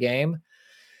type of game.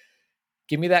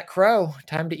 Give me that crow.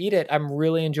 Time to eat it. I'm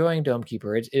really enjoying Dome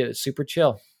Keeper. It's super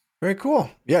chill. Very cool.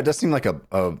 Yeah, it does seem like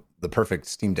the perfect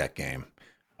Steam Deck game.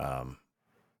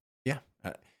 Yeah,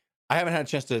 I haven't had a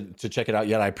chance to check it out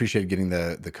yet. I appreciate getting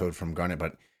the code from Garnet,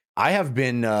 but I have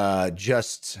been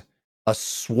just a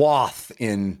swath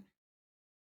in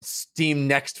Steam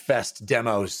Next Fest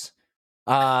demos.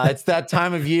 It's that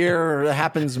time of year. It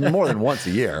happens more than once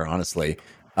a year, honestly,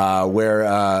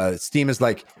 where Steam is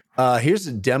like, here's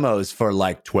demos for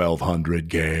like 1,200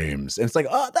 games. And it's like,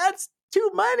 oh, that's too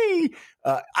money.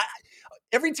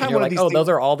 Every time one of these things, those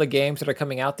are all the games that are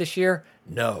coming out this year?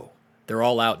 No, they're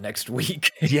all out next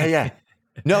week. yeah.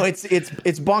 No, it's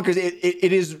bonkers.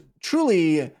 It is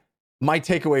truly my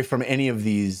takeaway from any of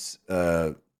these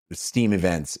Steam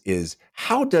events is,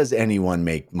 how does anyone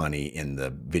make money in the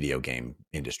video game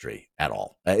industry at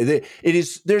all?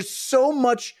 There's so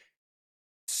much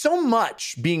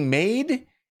being made,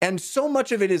 and so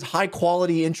much of it is high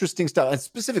quality, interesting stuff, and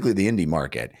specifically the indie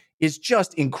market is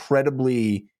just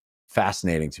incredibly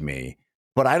fascinating to me.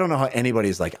 But I don't know how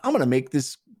anybody's like, I'm going to make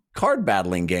this card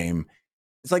battling game.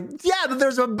 It's like, yeah, but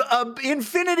there's a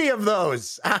infinity of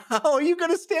those. How are you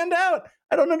going to stand out?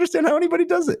 I don't understand how anybody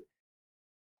does it.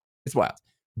 It's wild.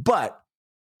 But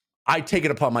I take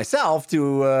it upon myself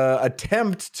to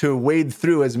attempt to wade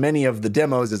through as many of the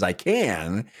demos as I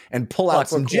can and pull out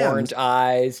some gems. Orange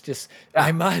eyes,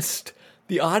 I must.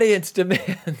 The audience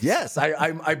demands. Yes,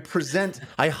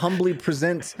 I humbly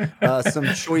present some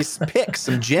choice picks,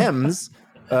 some gems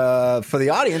for the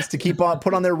audience to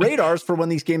put on their radars for when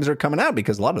these games are coming out,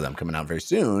 because a lot of them coming out very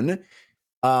soon.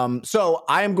 So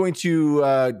I am going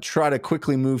to try to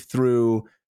quickly move through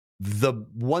the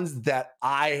ones that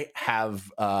I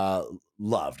have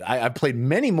loved. I've played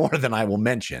many more than I will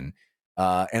mention,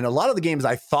 and a lot of the games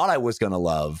I thought I was going to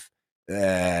love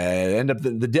end up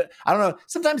I don't know.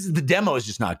 Sometimes the demo is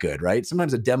just not good, right?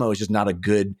 Sometimes a demo is just not a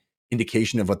good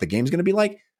indication of what the game's going to be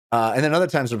like. And then other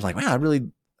times I'm like, wow,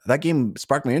 that game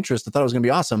sparked my interest. I thought it was going to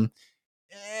be awesome.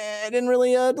 It didn't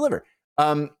really deliver.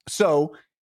 So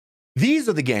these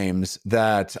are the games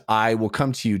that I will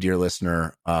come to you, dear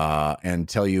listener, and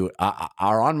tell you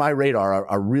are on my radar,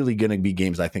 are really going to be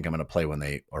games I think I'm going to play when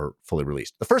they are fully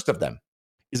released. The first of them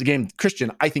is a game,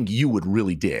 Christian, I think you would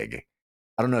really dig.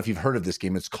 I don't know if you've heard of this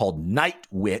game. It's called Night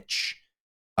Witch,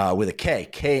 with a K,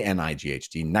 Knight,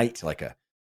 Night, like a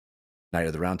Knight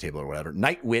of the Round Table or whatever.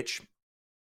 Night Witch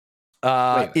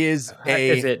is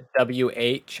it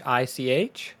WHICH?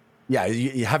 Yeah,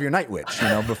 you have your Night Witch,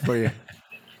 before you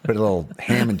put a little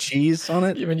ham and cheese on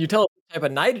it. When you tell what type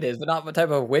of night it is, but not what type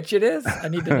of witch it is, I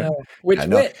need to know which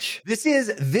witch. This is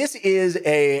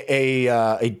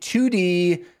a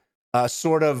 2D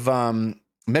sort of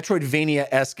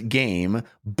Metroidvania-esque game,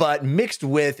 but mixed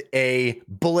with a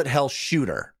bullet hell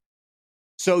shooter.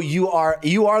 So you are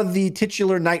the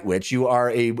titular Night Witch. You are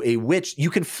a witch. You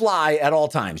can fly at all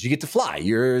times. You get to fly.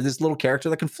 You're this little character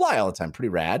that can fly all the time. Pretty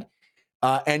rad.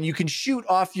 And you can shoot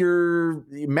off your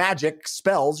magic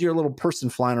spells. You're a little person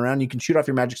flying around. You can shoot off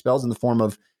your magic spells in the form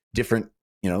of different,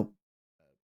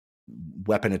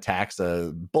 weapon attacks,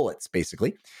 bullets,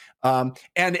 basically. And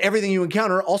everything you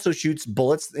encounter also shoots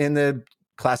bullets in the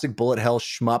classic bullet hell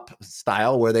shmup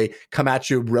style, where they come at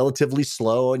you relatively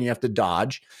slow and you have to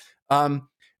dodge.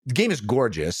 The game is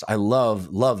gorgeous. I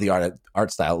love the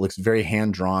art style. It looks very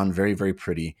hand drawn, very, very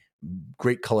pretty.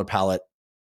 Great color palette,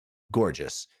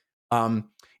 gorgeous. And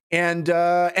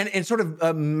sort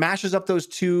of mashes up those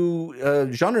two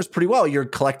genres pretty well. You're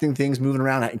collecting things, moving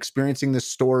around, experiencing the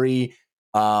story,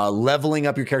 leveling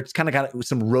up your character. It's kind of got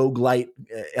some roguelite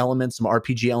elements, some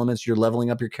RPG elements. You're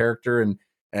leveling up your character and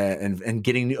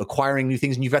acquiring new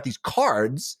things. And you've got these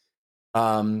cards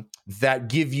that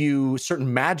give you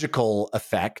certain magical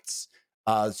effects,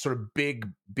 sort of big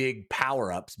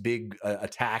power-ups, big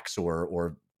attacks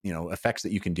or effects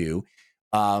that you can do.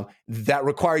 That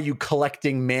require you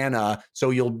collecting mana, so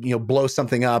you'll blow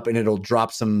something up and it'll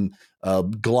drop some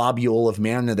globule of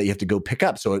mana that you have to go pick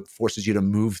up. So it forces you to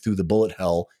move through the bullet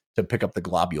hell to pick up the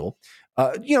globule.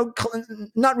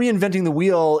 Not reinventing the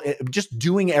wheel, just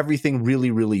doing everything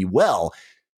really, really well.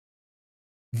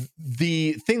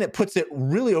 The thing that puts it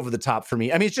really over the top for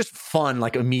me, I mean, it's just fun,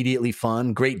 like immediately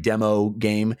fun, great demo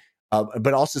game,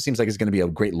 but also seems like it's going to be a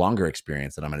great longer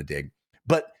experience that I'm going to dig.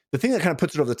 But the thing that kind of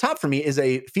puts it over the top for me is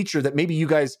a feature that maybe you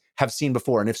guys have seen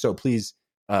before, and if so, please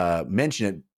mention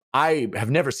it. I have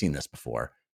never seen this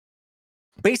before.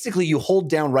 Basically, you hold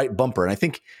down right bumper, and I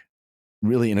think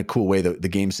really in a cool way, the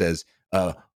game says,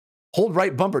 hold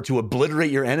right bumper to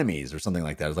obliterate your enemies or something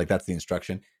like that. It's like, that's the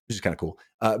instruction, which is kind of cool.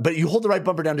 But you hold the right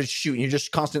bumper down to shoot, and you're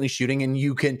just constantly shooting, and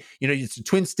you can, it's a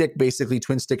twin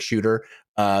stick shooter.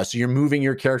 So you're moving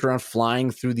your character around,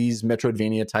 flying through these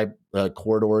Metroidvania type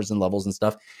corridors and levels and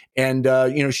stuff, and,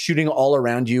 shooting all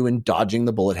around you and dodging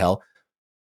the bullet hell,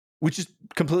 which is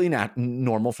completely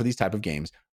normal for these type of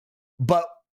games. But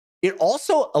it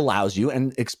also allows you,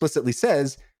 and explicitly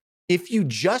says, if you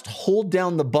just hold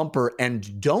down the bumper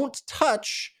and don't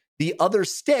touch the other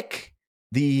stick,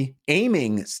 the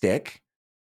aiming stick,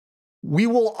 we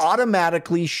will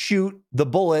automatically shoot the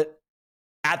bullet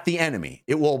at the enemy.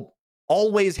 It will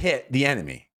always hit the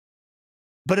enemy,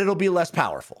 but it'll be less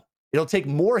powerful. It'll take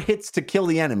more hits to kill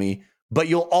the enemy, but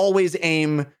you'll always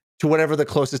aim to whatever the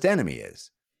closest enemy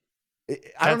is.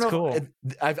 I don't know. Cool.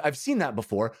 I've seen that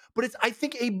before, but it's, I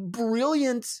think, a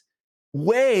brilliant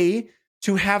way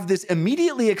to have this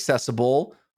immediately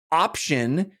accessible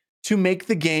option to make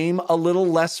the game a little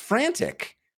less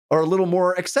frantic or a little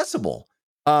more accessible.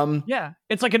 Yeah,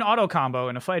 it's like an auto combo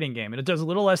in a fighting game, and it does a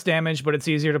little less damage, but it's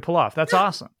easier to pull off. That's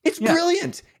awesome. It's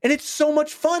brilliant, and it's so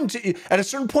much fun. At a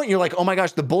certain point, you're like, oh my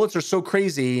gosh, the bullets are so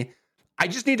crazy. I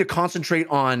just need to concentrate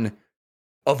on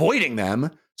avoiding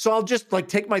them. So I'll just like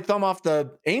take my thumb off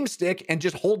the aim stick and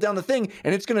just hold down the thing,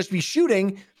 and it's going to be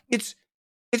shooting. It's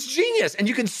genius, and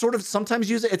you can sort of sometimes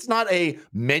use it. It's not a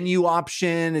menu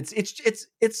option.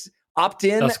 It's opt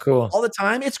in. That's cool. All the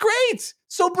time. It's great.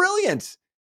 So brilliant.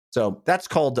 So that's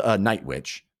called Night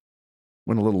Witch.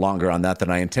 Went a little longer on that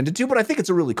than I intended to, but I think it's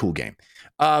a really cool game.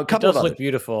 It does look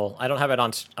beautiful. I don't have it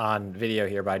on video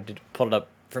here, but I did pull it up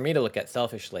for me to look at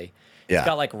selfishly. Yeah. It's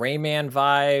got like Rayman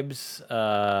vibes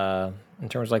in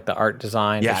terms of like the art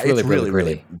design. Yeah, it's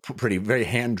really pretty, very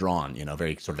hand drawn.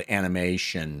 Very sort of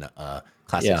animation,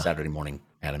 classic Saturday morning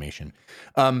animation.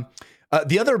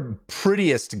 The other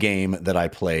prettiest game that I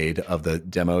played of the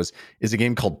demos is a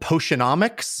game called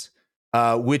Potionomics,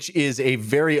 which is a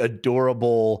very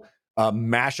adorable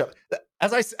mashup.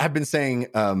 As I have been saying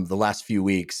the last few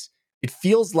weeks, it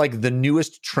feels like the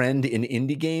newest trend in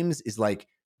indie games is like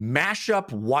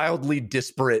mashup wildly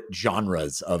disparate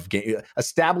genres of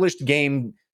established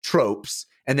game tropes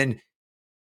and then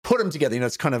put them together.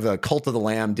 It's kind of a Cult of the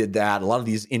Lamb did that. A lot of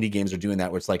these indie games are doing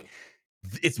that, where it's like,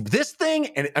 it's this thing,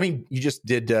 and I mean, you just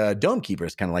did Dome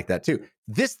Keepers, kind of like that too.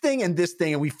 This thing, and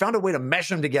we found a way to mesh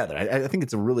them together. I think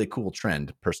it's a really cool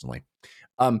trend, personally.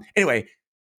 Anyway,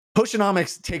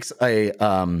 Potionomics takes a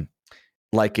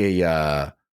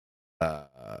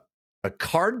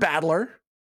card battler,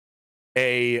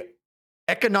 a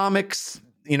economics,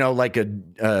 like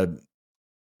a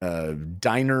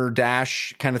diner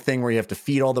dash kind of thing where you have to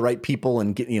feed all the right people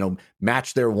and get,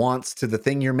 match their wants to the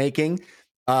thing you're making,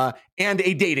 and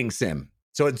a dating sim.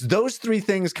 So it's those three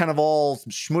things kind of all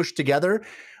smushed together.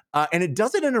 And it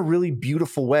does it in a really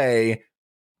beautiful way.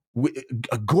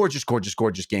 A gorgeous, gorgeous,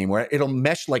 gorgeous game where it'll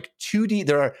mesh like 2D.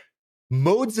 There are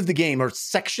modes of the game or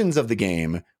sections of the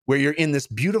game where you're in this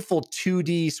beautiful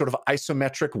 2D sort of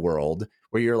isometric world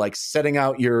where you're like setting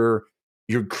out you're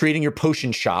creating your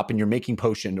potion shop and you're making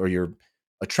potion, or you're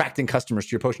attracting customers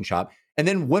to your potion shop. And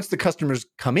then once the customers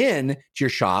come in to your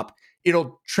shop,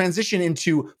 it'll transition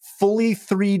into fully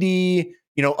 3D,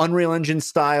 Unreal Engine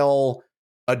style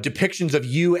depictions of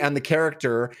you and the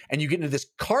character. And you get into this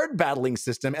card battling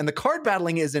system, and the card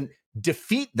battling isn't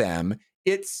defeat them.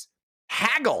 It's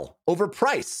haggle over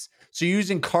price. So you're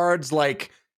using cards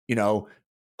like,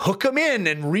 hook them in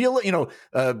and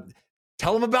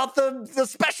tell them about the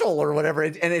special or whatever.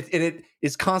 And it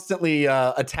is constantly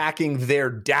attacking their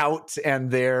doubt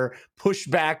and their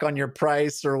pushback on your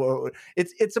price. Or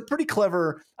it's a pretty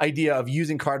clever idea of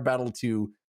using card battle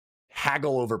to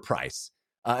haggle over price.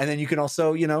 And then you can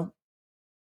also,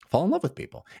 fall in love with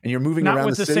people, and you're moving Not around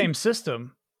with the the city. same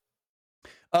system.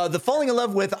 The falling in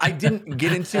love with, I didn't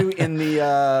get into in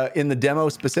the demo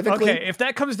specifically. Okay, if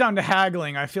that comes down to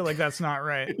haggling, I feel like that's not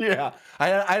right. Yeah,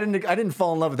 I didn't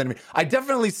fall in love with anybody. I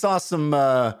definitely saw some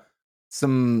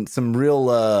real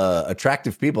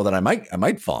attractive people that I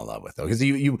might fall in love with, though, because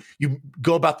you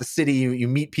go about the city, you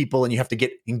meet people, and you have to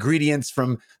get ingredients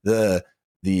from the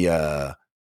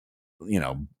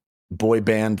boy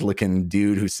band looking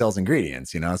dude who sells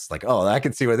ingredients. It's like, oh, I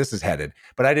can see where this is headed,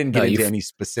 but I didn't get into any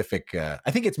specific.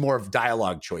 I think it's more of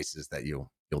dialogue choices that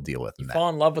you'll deal with. You fall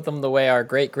in love with them the way our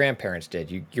great grandparents did.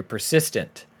 You're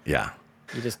persistent. Yeah.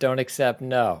 You just don't accept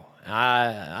no.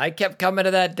 I kept coming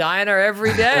to that diner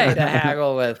every day to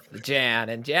haggle with Jan,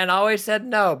 and Jan always said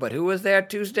no. But who was there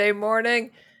Tuesday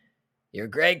morning? Your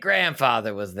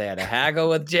great-grandfather was there to haggle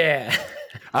with Jan.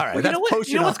 All right, Well, that's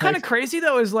you know what's kind of Potionomics. crazy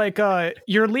though is like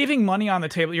you're leaving money on the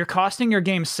table. You're costing your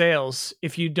game sales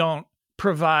if you don't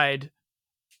provide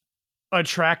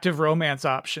attractive romance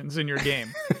options in your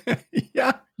game.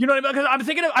 Yeah. You know what I mean? Because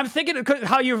I'm thinking of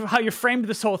how you framed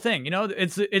this whole thing. You know,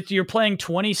 it's you're playing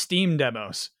 20 Steam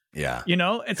demos. Yeah. You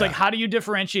know, it's like, how do you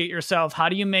differentiate yourself? How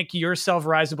do you make yourself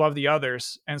rise above the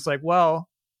others? And it's like, well,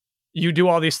 you do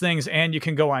all these things and you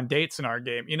can go on dates in our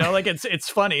game. You know, like it's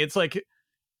funny. It's like,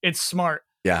 it's smart.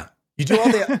 Yeah. You do all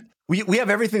the we have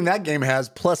everything that game has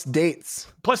plus dates.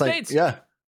 Plus It's like, dates. Yeah.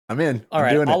 I'm in. All I'm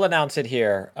right, doing I'll it. announce it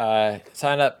here.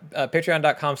 Sign up,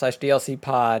 patreon.com/DLC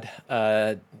pod,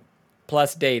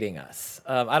 plus dating us.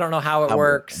 I don't know how it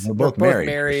works. we're both married,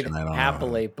 Christian, I don't know.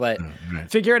 happily, but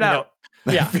Right. Figure it out.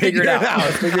 yeah, figure it out.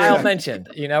 As Figure it Kyle out. mentioned,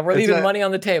 you know, we're It's leaving a- money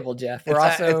on the table, Jeff. We're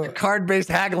It's also a card-based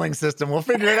haggling system. We'll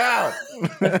figure it out.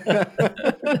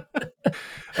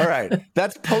 All right.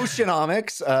 That's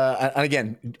Potionomics. And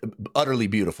again, utterly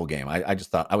beautiful game. I just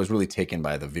thought I was really taken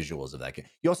by the visuals of that game.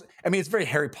 You also, I mean, it's very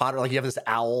Harry Potter. Like you have this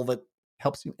owl that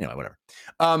helps you, whatever.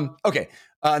 Okay.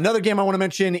 Another game I want to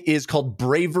mention is called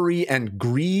Bravery and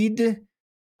Greed.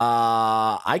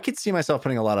 I could see myself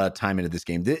putting a lot of time into this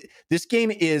game. This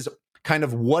game is kind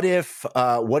of what if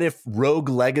Rogue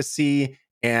Legacy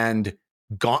and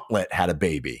Gauntlet had a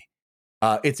baby.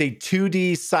 It's a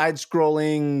 2D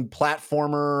side-scrolling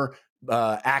platformer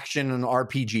action and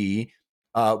RPG,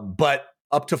 but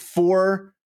up to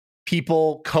 4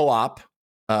 people co-op,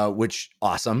 which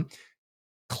awesome.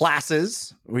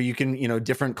 Classes where you can,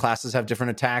 different classes have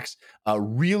different attacks.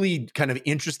 Really kind of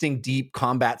interesting, deep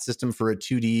combat system for a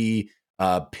 2D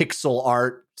pixel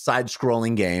art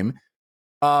side-scrolling game.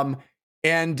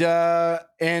 And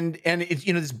it's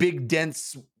this big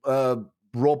dense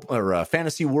role or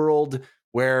fantasy world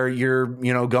where you're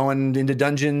going into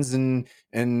dungeons and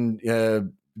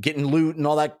getting loot and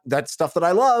all that stuff that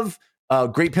I love.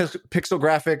 Great pixel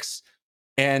graphics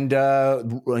and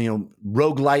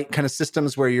roguelite kind of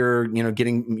systems where you're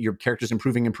getting your characters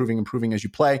improving as you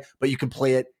play, but you can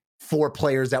play it 4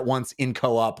 players at once in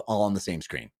co-op all on the same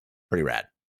screen. Pretty rad.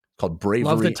 It's called Bravery.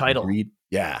 Love the title. And Greed.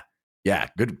 Yeah,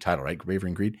 good title, right? Bravery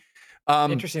and Greed.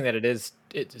 interesting that it's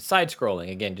side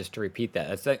scrolling again. Just to repeat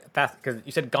that, it's like fast because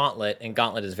you said Gauntlet, and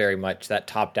Gauntlet is very much that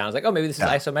top down. It's like, oh, maybe this is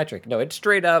isometric. No, it's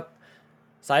straight up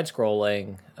side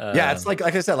scrolling. Yeah, it's like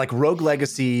I said, like Rogue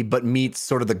Legacy, but meets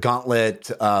sort of the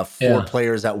Gauntlet. 4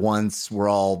 players at once. We're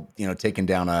all taking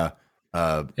down a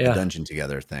dungeon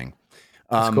together thing.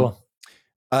 That's cool.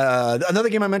 Another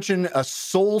game I mentioned,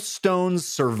 Soulstone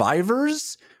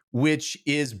Survivors, which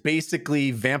is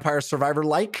basically Vampire Survivor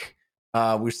like.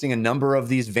 We're seeing a number of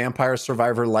these Vampire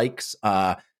Survivor likes.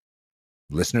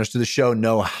 Listeners to the show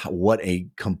know what a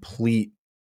complete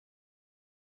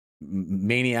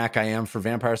maniac I am for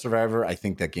Vampire Survivor. I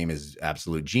think that game is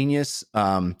absolute genius.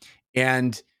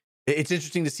 And it's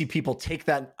interesting to see people take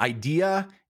that idea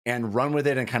and run with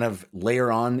it and kind of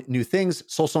layer on new things.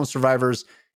 Soulstone Survivors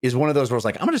is one of those where it's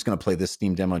like, I'm just going to play this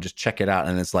Steam demo and just check it out.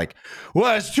 And it's like,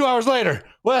 well, it's 2 hours later.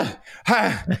 What?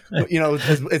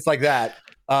 It's like that.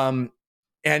 And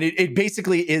it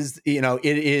basically is, it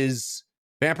is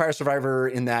Vampire Survivor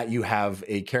in that you have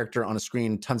a character on a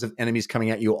screen, tons of enemies coming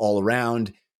at you all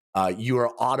around. You are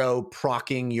auto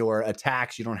procking your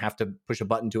attacks. You don't have to push a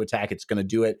button to attack. It's going to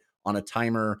do it on a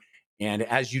timer. And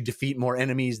as you defeat more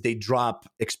enemies, they drop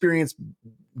experience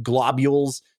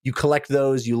globules. You collect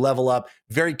those, you level up.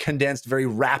 Very condensed, very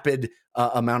rapid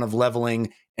amount of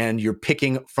leveling. And you're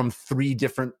picking from 3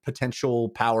 different potential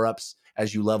power-ups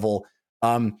as you level.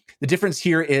 The difference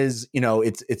here is,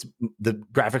 it's the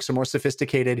graphics are more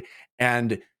sophisticated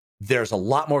and there's a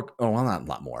lot more. Oh, well, not a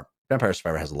lot more. Vampire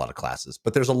Survivor has a lot of classes,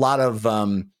 but there's a lot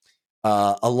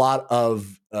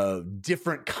of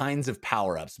different kinds of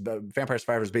power-ups. But Vampire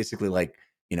Survivor is basically like,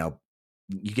 you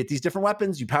get these different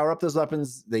weapons, you power up those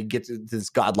weapons, they get to this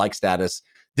godlike status.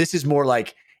 This is more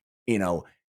like,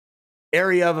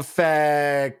 area of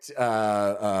effect,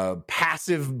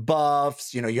 passive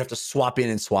buffs. You have to swap in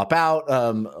and swap out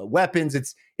weapons.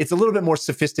 It's a little bit more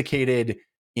sophisticated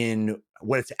in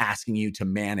what it's asking you to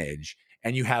manage.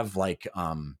 And you have like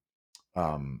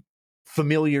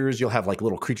familiars. You'll have like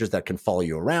little creatures that can follow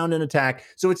you around and attack.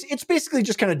 So it's basically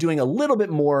just kind of doing a little bit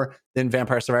more than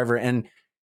Vampire Survivor. And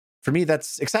for me,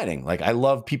 that's exciting. Like I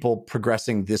love people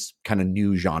progressing this kind of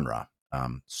new genre.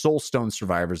 Soulstone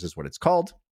Survivors is what it's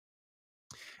called.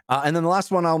 And then the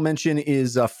last one I'll mention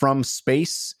is From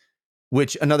Space,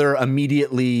 which another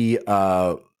immediately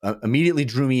immediately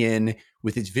drew me in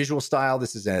with its visual style.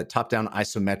 This is a top-down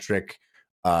isometric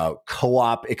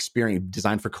co-op experience,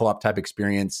 designed for co-op type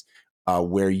experience,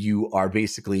 where you are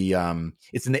basically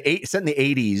it's set in the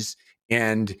 80s,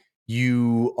 and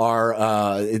you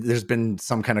are there's been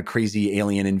some kind of crazy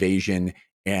alien invasion,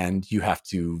 and you have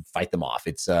to fight them off.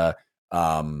 It's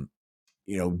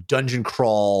dungeon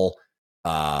crawl.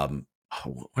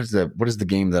 What is the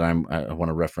game that I want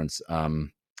to reference?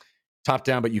 Top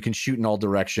down, but you can shoot in all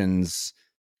directions.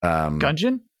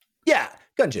 Gungeon? Yeah,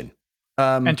 Gungeon.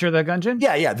 Enter the Gungeon?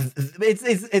 Yeah.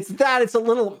 It's that. It's a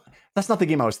little. That's not the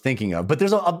game I was thinking of, but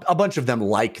there's a bunch of them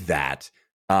like that.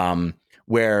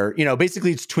 Where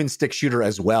basically it's twin stick shooter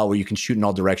as well, where you can shoot in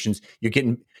all directions.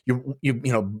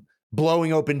 You're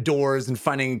blowing open doors and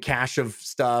finding a cache of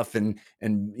stuff and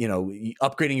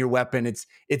upgrading your weapon.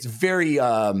 It's very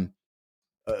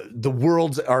the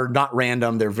worlds are not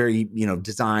random. They're very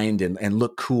designed and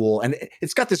look cool, and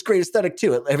it's got this great aesthetic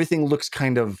too. Everything looks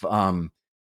kind of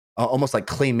almost like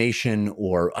claymation,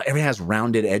 or everything has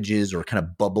rounded edges or kind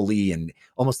of bubbly and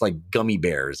almost like gummy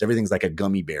bears. Everything's like a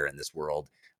gummy bear in this world,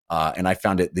 and I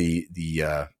found it the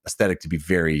aesthetic to be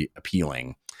very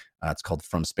appealing. It's called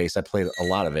From Space. I played a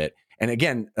lot of it, and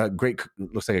again,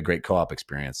 looks like a great co-op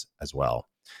experience as well.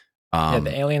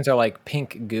 The aliens are like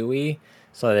pink gooey,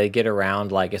 so they get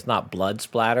around, like it's not blood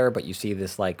splatter, but you see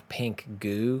this like pink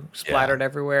goo splattered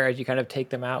everywhere as you kind of take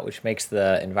them out, which makes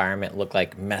the environment look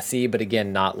like messy, but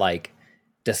again, not like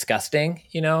disgusting.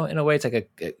 In a way, it's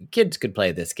like kids could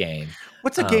play this game.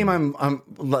 What's a game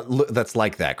that's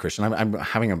like that, Christian?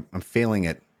 I'm failing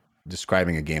at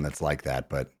describing a game that's like that,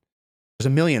 but there's a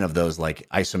million of those, like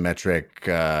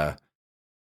isometric,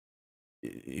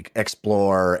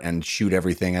 explore and shoot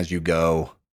everything as you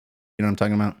go. You know what I'm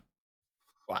talking about?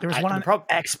 There was one on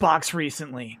Xbox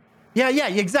recently. Yeah,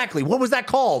 exactly. What was that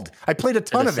called? I played a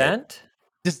ton of it.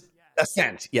 Just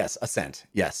Ascent. Yes, Ascent.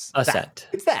 Yes, Ascent.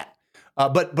 It's that.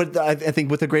 But I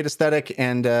think with a great aesthetic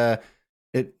and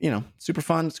it super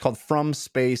fun. It's called From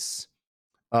Space.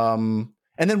 And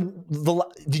then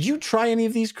did you try any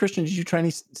of these, Christian? Did you try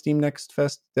any Steam Next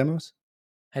Fest demos?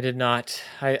 I did not.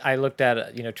 I looked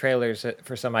at trailers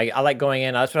for some. I like going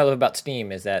in. That's what I love about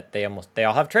Steam, is that they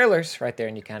all have trailers right there,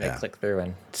 and you kind of click through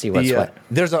and see what's what.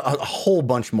 There's a whole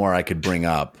bunch more I could bring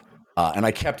up, and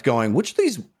I kept going. Which of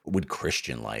these would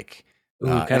Christian like? Ooh,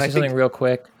 can I say something real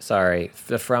quick? Sorry,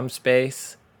 the From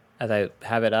Space, as I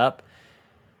have it up.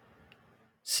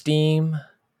 Steam,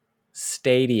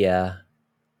 Stadia,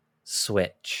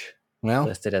 Switch. Well,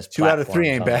 listed as 2 out of 3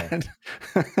 ain't bad.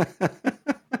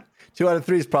 2 out of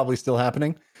 3 is probably still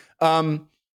happening. I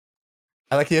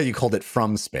like how you called it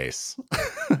From Space.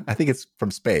 I think it's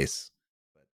From Space.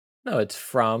 No, it's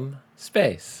From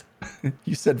Space.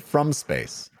 You said From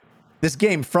Space. This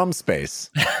game From Space.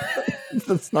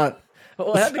 That's not.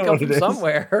 Well, it had to come from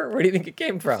somewhere. Where do you think it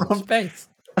came from? Space.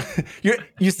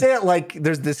 You say it like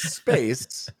there's this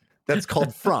space that's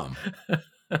called From.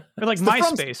 Or like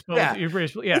MySpace, but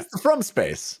it's the From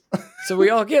Space. So we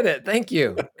all get it. Thank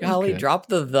you. Golly, drop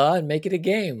the and make it a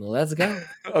game. Let's go.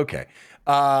 Okay.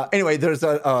 Anyway, there's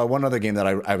one other game that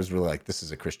I was really like. This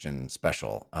is a Christian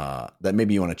special that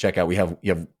maybe you want to check out. You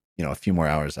have a few more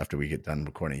hours after we get done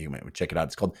recording. You might check it out.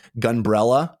 It's called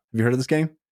Gunbrella. Have you heard of this game?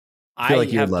 I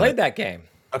like have played that game.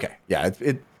 Okay, yeah,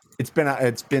 it's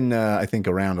been I think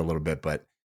around a little bit, but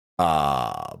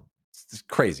it's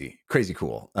crazy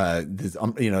cool.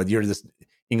 You're this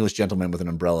English gentleman with an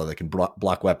umbrella that can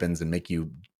block weapons and make you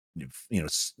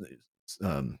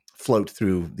float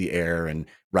through the air and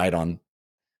ride on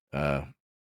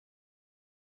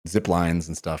zip lines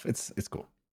and stuff. It's cool.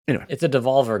 Anyway, it's a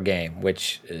Devolver game,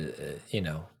 which their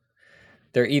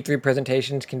E3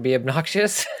 presentations can be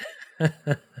obnoxious.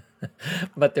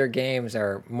 But their games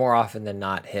are more often than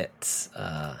not hits.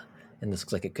 And this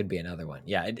looks like it could be another one.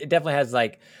 Yeah, it definitely has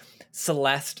like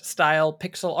Celeste style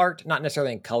pixel art, not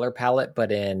necessarily in color palette,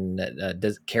 but in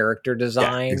character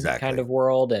design kind of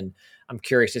world. And I'm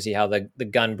curious to see how the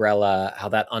Gunbrella, how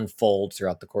that unfolds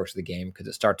throughout the course of the game, because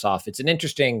it starts off, it's an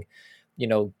interesting,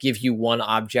 give you one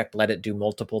object, let it do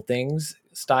multiple things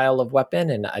style of weapon,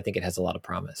 and I think it has a lot of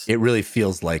promise. It really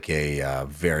feels like a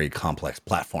very complex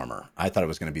platformer. I thought it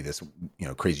was going to be this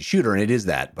crazy shooter, and it is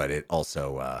that, but it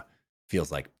also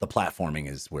feels like the platforming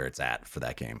is where it's at for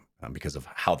that game because of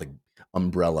how the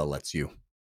umbrella lets you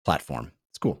platform.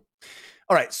 It's cool.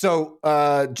 All right, so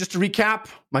just to recap,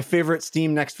 my favorite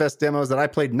Steam Next Fest demos that I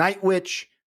played: Night Witch,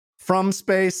 From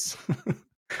Space,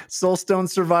 Soulstone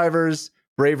Survivors,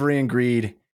 Bravery and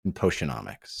Greed, and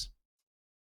Potionomics.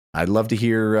 I'd love to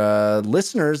hear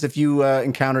listeners if you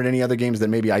encountered any other games that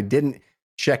maybe I didn't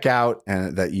check out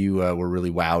and that you were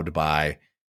really wowed by.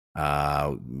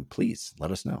 please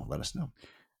let us know. Let us know.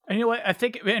 And you know what? I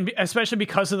think, and especially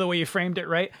because of the way you framed it,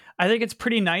 right? I think it's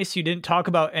pretty nice you didn't talk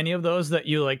about any of those that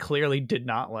you like clearly did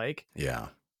not like. Yeah.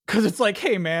 Because it's like,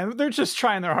 hey, man, they're just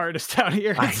trying their hardest out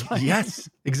here. It's like, Yes,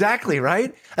 exactly.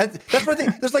 Right. That's one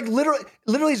thing. There's like literally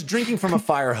it's drinking from a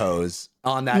fire hose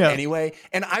on that anyway.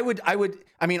 And I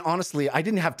mean, honestly, I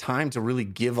didn't have time to really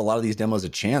give a lot of these demos a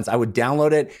chance. I would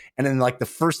download it. And then like the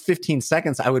first 15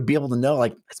 seconds, I would be able to know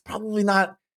like, it's probably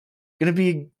not going to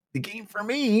be the game for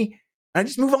me. And I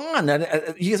just move on.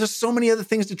 There's so many other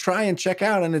things to try and check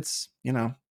out. And it's, you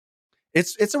know,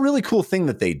 it's a really cool thing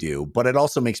that they do, but it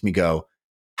also makes me go,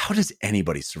 how does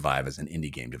anybody survive as an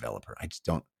indie game developer? I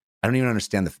don't even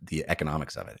understand the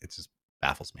economics of it. It just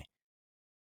baffles me.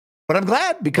 But I'm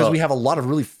glad because we have a lot of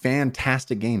really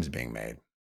fantastic games being made.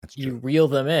 That's true. You reel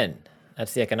them in.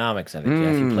 That's the economics of it,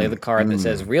 Jeff. You play the card that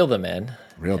says reel them in.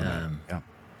 Reel them in, yeah.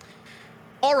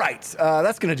 All right.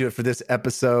 That's going to do it for this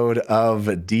episode of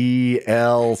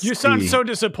DLC. You sound so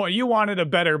disappointed. You wanted a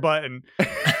better button.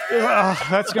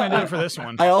 That's going to do it for this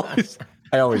one. I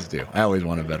always do. I always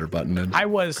want a better button. I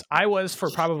was for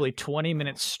probably 20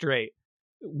 minutes straight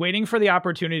waiting for the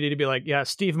opportunity to be like, yeah,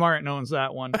 Steve Martin owns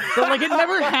that one. But like, it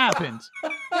never happened. You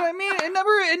know what I mean?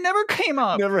 It never came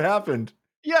up. Never happened.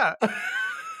 Yeah.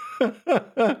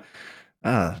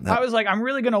 I was like, I'm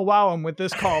really going to wow him with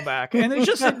this callback. And it's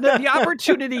just the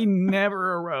opportunity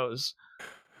never arose.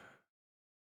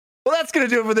 Well, that's going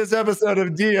to do it for this episode of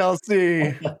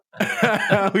DLC.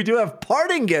 We do have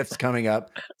parting gifts coming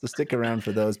up, so stick around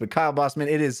for those. But Kyle Bosman,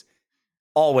 it is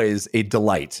always a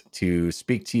delight to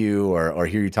speak to you or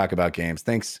hear you talk about games.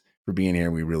 Thanks for being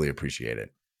here. We really appreciate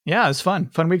it. Yeah, it's fun.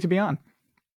 Fun week to be on.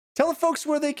 Tell the folks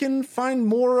where they can find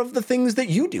more of the things that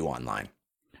you do online.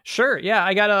 Sure. Yeah,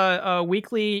 I got a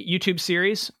weekly YouTube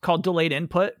series called Delayed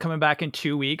Input coming back in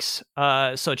 2 weeks.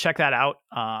 So check that out.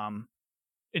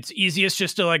 It's easiest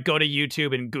just to like go to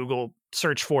YouTube and Google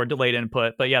search for Delayed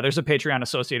Input. But yeah, there's a Patreon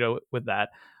associated with that.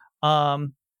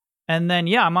 And then,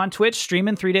 yeah, I'm on Twitch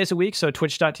streaming 3 days a week. So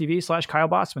twitch.tv/Kyle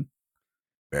Bosman.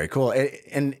 Very cool.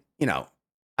 And, you know,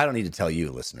 I don't need to tell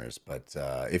you listeners, but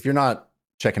if you're not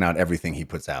checking out everything he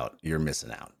puts out, you're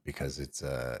missing out because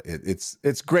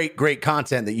it's great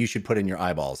content that you should put in your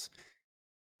eyeballs.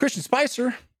 Christian Spicer,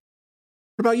 what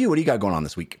about you? What do you got going on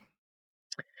this week?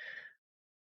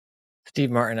 Steve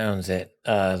Martin owns it,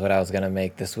 is what I was going to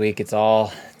make this week. It's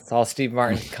all Steve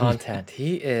Martin content.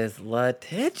 He is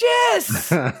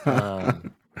litigious.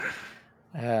 I'm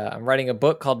writing a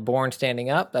book called Born Standing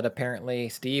Up that apparently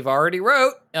Steve already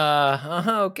wrote.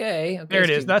 Okay. There it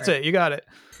is. Steve That's Martin. it. You got it.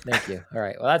 Thank you. All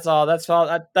right. Well, that's all. That's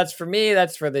for me.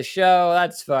 That's for the show.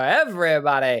 That's for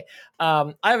everybody.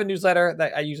 I have a newsletter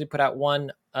that I usually put out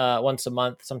once a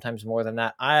month, sometimes more than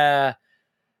that.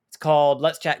 It's called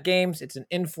Let's Chat Games. It's an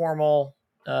informal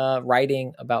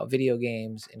writing about video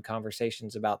games and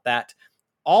conversations about that.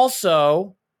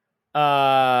 Also,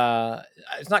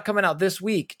 it's not coming out this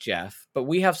week, Jeff, but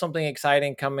we have something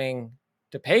exciting coming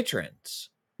to patrons.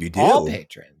 You do? All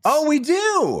patrons. Oh, we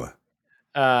do.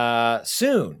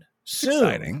 Soon.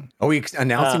 Exciting. Are we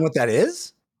announcing what that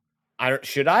is?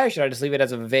 Should I just leave it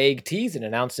as a vague tease and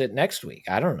announce it next week?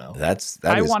 I don't know.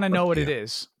 I want to know what it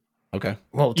is. Okay.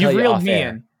 Well, you reeled me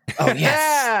in. Oh, yes.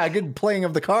 Yeah, good playing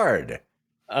of the card.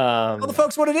 Tell the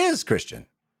folks what it is, Christian.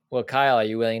 Well, Kyle, are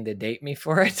you willing to date me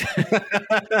for it?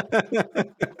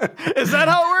 Is that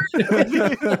how it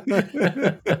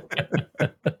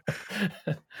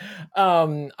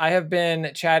works? I have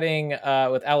been chatting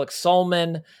with Alex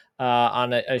Solman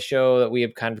on a show that we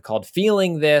have kind of called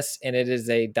Feeling This, and it is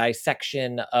a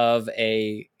dissection of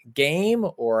a game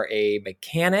or a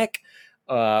mechanic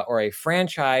or a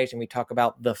franchise, and we talk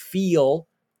about the feel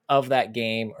of that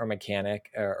game or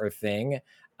mechanic or thing.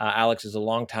 Alex is a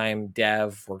longtime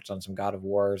dev, works on some God of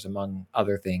Wars, among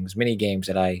other things, many games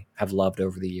that I have loved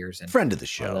over the years. And friend of the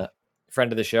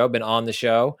show. Been on the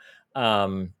show.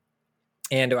 And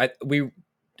we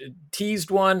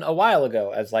teased one a while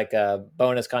ago as like a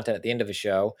bonus content at the end of a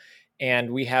show.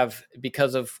 And we have,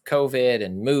 because of COVID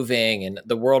and moving and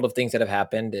the world of things that have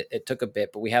happened, it took a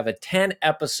bit, but we have a 10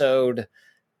 episode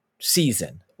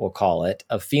season, we'll call it,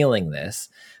 of Feeling This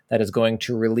that is going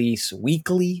to release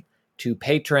weekly to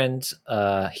patrons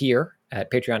here at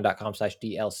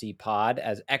patreon.com/DLCpod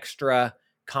as extra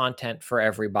content for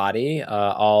everybody,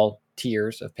 all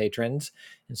tiers of patrons.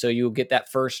 And so you'll get that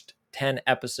first 10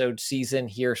 episode season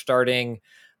here starting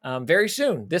very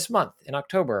soon this month in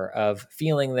October of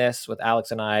Feeling This with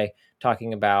Alex and I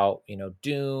talking about,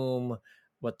 Doom,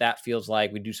 what that feels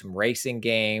like. We do some racing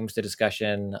games, the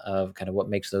discussion of kind of what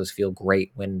makes those feel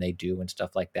great when they do and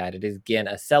stuff like that. It is, again,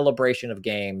 a celebration of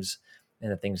games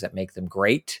and the things that make them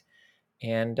great.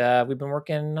 And we've been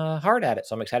working hard at it.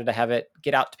 So I'm excited to have it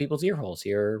get out to people's ear holes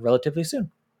here relatively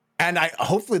soon. And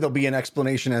hopefully there'll be an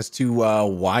explanation as to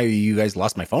why you guys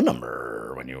lost my phone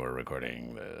number when you were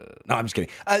recording. No, I'm just kidding.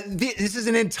 This is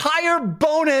an entire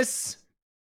bonus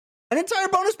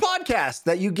podcast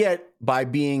that you get by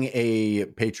being a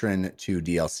patron to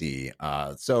DLC.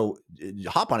 So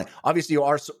hop on it. Obviously, you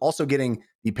are also getting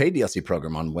the paid DLC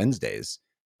program on Wednesdays,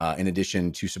 in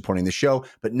addition to supporting the show.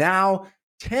 But now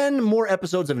 10 more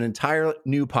episodes of an entire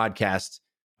new podcast.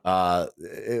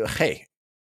 Hey.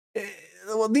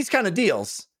 Well, these kind of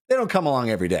deals, they don't come along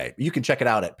every day. You can check it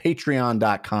out at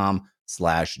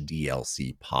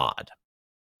patreon.com/DLC pod.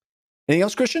 Anything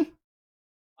else, Christian?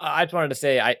 I just wanted to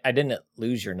say I didn't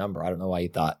lose your number. I don't know why you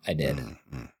thought I did.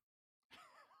 Mm-hmm.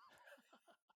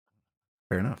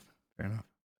 Fair enough.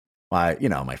 Why,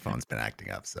 my phone's been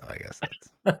acting up, so I guess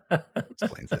that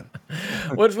explains it.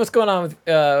 What's going on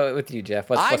with you, Jeff?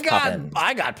 What's poppin'?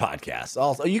 I got podcasts.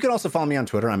 Also, you can also follow me on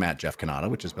Twitter. I'm at Jeff Canada,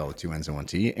 which is spelled with 2 N's and 1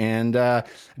 T. And I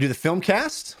do the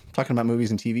Filmcast, talking about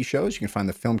movies and TV shows. You can find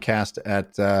the Filmcast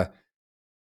at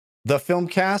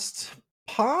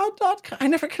thefilmcastpod.com. I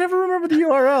can never remember the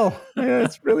URL. Yeah,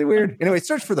 it's really weird. Anyway,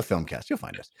 search for the Filmcast. You'll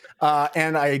find us.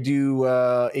 And I do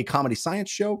a comedy science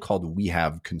show called We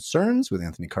Have Concerns with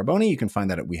Anthony Carboni. You can find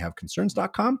that at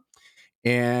wehaveconcerns.com.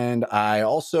 And I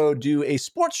also do a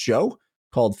sports show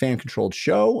called Fan Controlled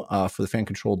Show for the Fan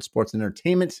Controlled Sports and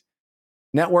Entertainment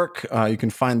Network. You can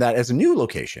find that as a new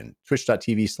location,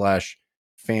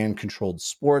 twitch.tv/Fan Controlled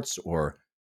Sports, or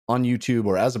on YouTube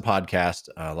or as a podcast.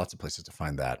 Lots of places to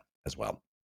find that as well.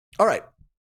 All right.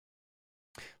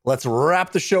 Let's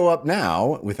wrap the show up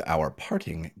now with our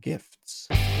parting gifts.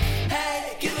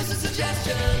 Hey, give us a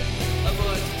suggestion of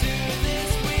what to do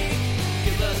this week.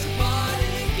 Give us a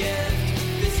parting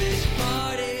gift. This is your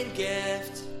parting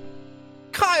gift.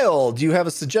 Kyle, do you have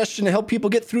a suggestion to help people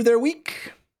get through their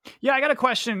week? Yeah, I got a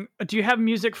question. Do you have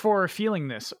music for feeling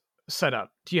this set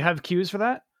up? Do you have cues for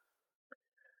that?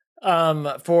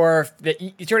 For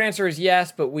the short answer is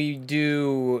yes, but we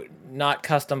do not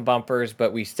custom bumpers,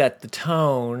 but we set the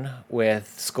tone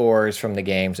with scores from the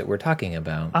games that we're talking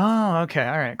about. Oh, okay.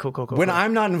 All right. Cool. When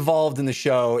I'm not involved in the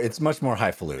show, it's much more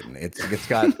highfalutin. It's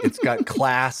got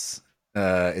class.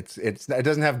 It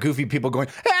doesn't have goofy people going,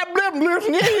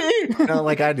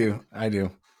 like I do.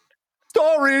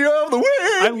 Story of the week.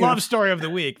 I love Story of the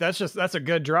Week. That's a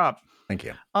good drop. Thank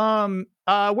you.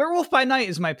 Werewolf by Night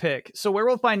is my pick. So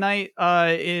Werewolf by Night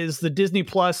is the Disney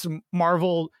Plus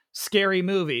Marvel scary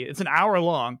movie. It's an hour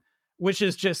long, which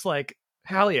is just like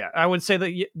hell yeah. I would say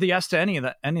that the yes to any of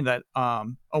that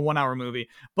a 1 hour movie.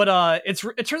 But it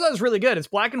turns out it's really good. It's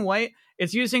black and white.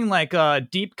 It's using like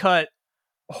deep cut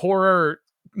horror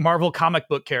Marvel comic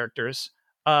book characters.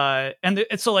 And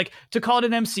it's so like to call it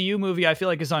an MCU movie, I feel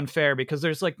like is unfair because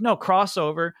there's like no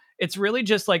crossover. It's really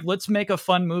just like, let's make a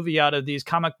fun movie out of these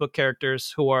comic book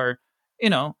characters who are,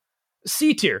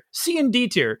 C tier, C and D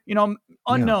tier,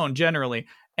 unknown generally.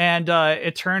 And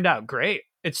it turned out great.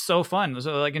 It's so fun.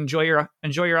 So like enjoy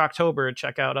your October.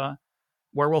 Check out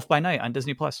Werewolf by Night on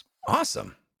Disney Plus.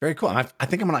 Awesome. Very cool. I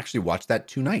think I'm going to actually watch that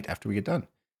tonight after we get done.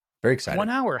 Very excited. 1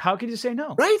 hour. How could you say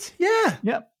no? Right? Yeah.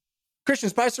 Yep. Christian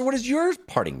Spicer, what is your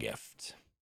parting gift?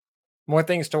 More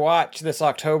things to watch this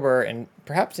October and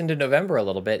perhaps into November a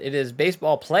little bit. It is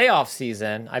baseball playoff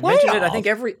season. I've mentioned it, I think,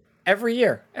 every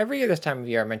year. Every year this time of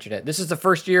year I mentioned it. This is the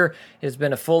first year it has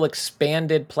been a full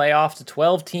expanded playoff to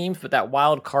 12 teams, but that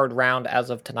wild card round as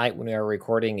of tonight when we are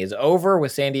recording is over,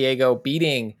 with San Diego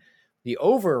beating the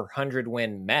over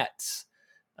 100-win Mets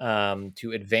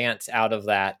to advance out of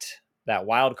that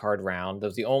wild card round. That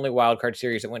was the only wild card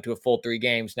series that went to a full 3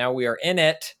 games. Now we are in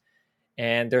it.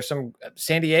 And there's some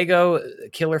San Diego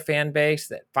killer fan base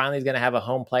that finally is going to have a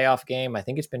home playoff game. I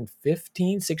think it's been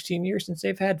 15, 16 years since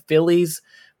they've had. Phillies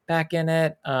back in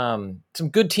it. Some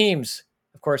good teams,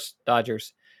 of course,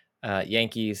 Dodgers,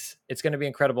 Yankees. It's going to be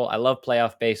incredible. I love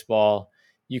playoff baseball.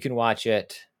 You can watch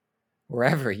it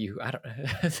wherever you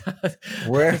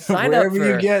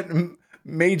get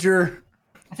major.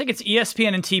 I think it's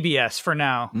ESPN and TBS for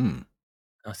now.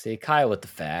 I'll see Kyle with the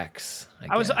facts.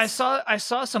 I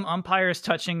saw some umpires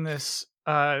touching this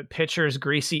pitcher's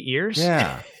greasy ears.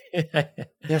 Yeah.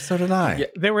 Yeah, so did I. Yeah,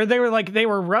 they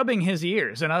were rubbing his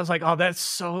ears, and I was like, "Oh, that's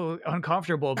so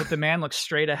uncomfortable." But the man looked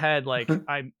straight ahead,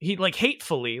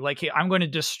 hatefully, I'm going to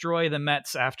destroy the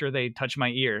Mets after they touch my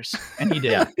ears, and he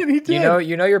did. Yeah. And he did.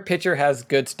 You know, your pitcher has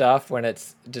good stuff when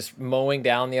it's just mowing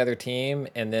down the other team,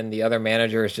 and then the other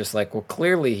manager is just like, "Well,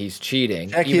 clearly he's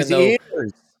cheating." Check his ears.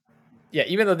 Yeah,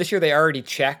 even though this year they already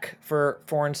check for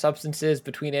foreign substances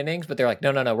between innings, but they're like,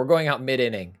 no, we're going out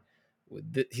mid-inning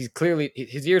He's clearly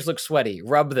his ears look sweaty.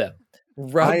 Rub them.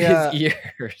 Rub I, his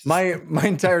ears. My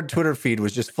entire Twitter feed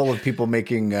was just full of people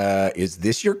making "Is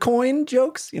this your coin?"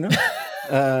 jokes. You know,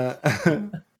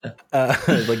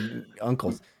 like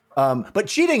uncles. But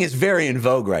cheating is very in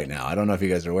vogue right now. I don't know if you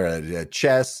guys are aware of that.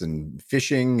 Chess and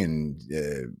fishing and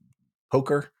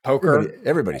poker.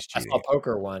 Everybody's I cheating. saw a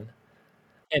poker one.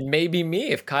 And maybe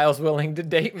me if Kyle's willing to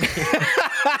date me.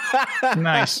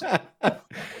 Nice.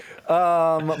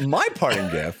 My parting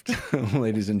gift,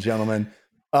 ladies and gentlemen,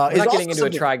 I'm is not also getting into a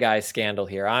try guy scandal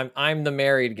here. I'm the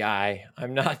married guy.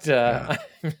 I'm not. Yeah,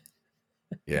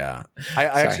 I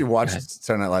actually watched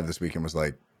Saturday Night Live this week and was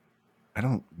like, I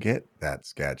don't get that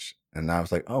sketch, and I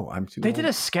was like, oh, I'm too. They did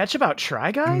a sketch about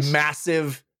Try Guys?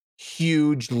 Massive,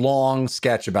 huge, long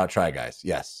sketch about Try Guys.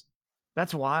 Yes.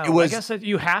 That's wild. It was- I guess that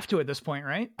you have to at this point,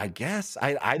 right? I guess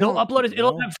I They'll don't upload it.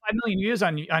 It'll know. have 5 million views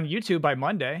on YouTube by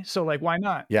Monday. So like, why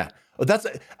not? Yeah. Well, that's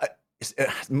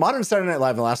modern Saturday Night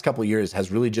Live in the last couple of years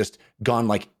has really just gone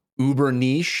like uber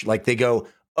niche. Like they go,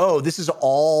 oh, this is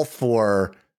all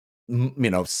for,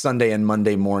 Sunday and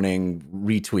Monday morning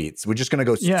retweets. We're just going to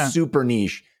go super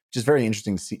niche, which is very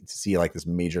interesting to see like this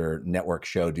major network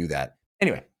show do that.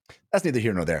 Anyway, that's neither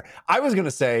here nor there. I was going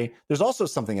to say there's also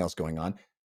something else going on.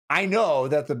 I know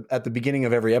that at the beginning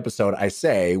of every episode, I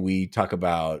say we talk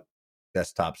about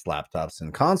desktops, laptops,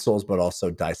 and consoles, but also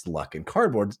dice, luck, and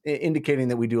cardboards, indicating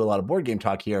that we do a lot of board game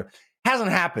talk here. Hasn't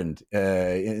happened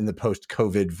in the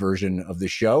post-COVID version of the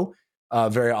show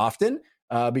very often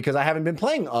because I haven't been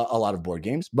playing a lot of board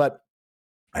games, but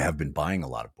I have been buying a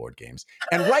lot of board games.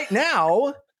 And right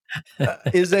now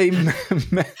is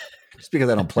just because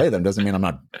I don't play them doesn't mean I'm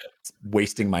not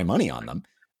wasting my money on them.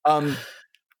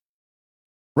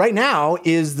 Right now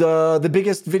is the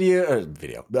biggest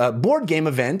board game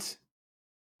event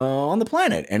on the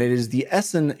planet, and it is the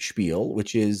Essen Spiel,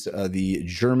 which is the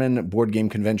German board game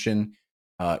convention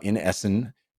in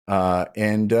Essen,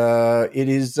 and it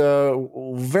is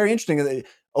very interesting.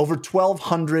 Over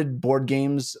 1,200 board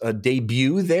games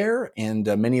debut there, and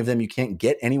many of them you can't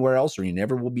get anywhere else, or you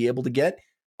never will be able to get.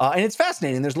 And it's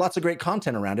fascinating. There's lots of great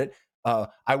content around it.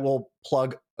 I will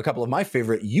plug a couple of my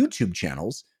favorite YouTube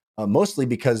channels. Mostly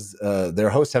because their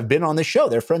hosts have been on this show.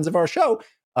 They're friends of our show.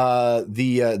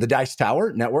 The Dice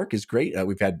Tower Network is great.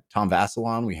 We've had Tom Vassell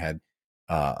on. We had,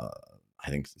 I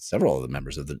think, several of the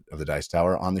members of the Dice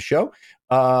Tower on the show.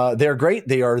 They're great.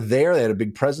 They are there. They had a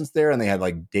big presence there, and they had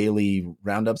like daily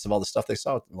roundups of all the stuff they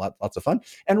saw. Lots of fun.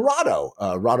 And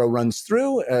Rado runs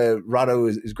through. Rado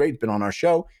is great. Been on our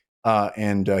show,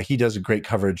 and he does a great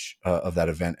coverage of that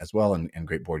event as well, and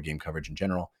great board game coverage in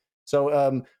general.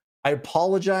 So. I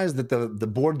apologize that the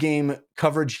board game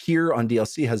coverage here on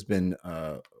DLC has been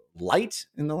light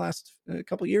in the last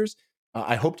couple of years.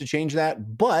 I hope to change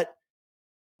that, but I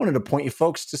wanted to point you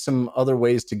folks to some other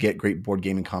ways to get great board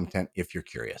gaming content if you're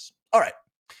curious. All right.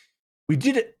 We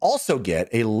did also get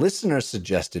a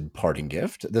listener-suggested parting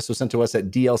gift. This was sent to us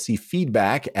at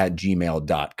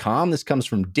dlcfeedback@gmail.com. This comes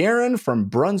from Darren from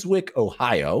Brunswick,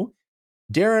 Ohio.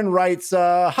 Darren writes,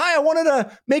 hi, I wanted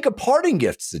to make a parting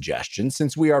gift suggestion.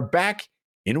 Since we are back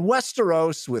in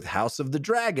Westeros with House of the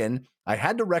Dragon, I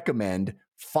had to recommend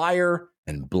Fire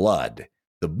and Blood,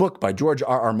 the book by George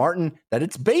R.R. Martin that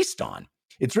it's based on.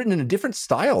 It's written in a different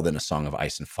style than A Song of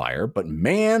Ice and Fire, but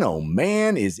man, oh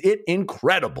man, is it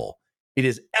incredible. It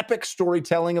is epic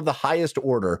storytelling of the highest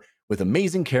order with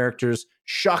amazing characters,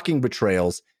 shocking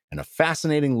betrayals, and a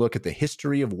fascinating look at the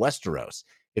history of Westeros.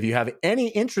 If you have any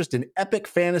interest in epic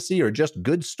fantasy or just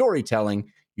good storytelling,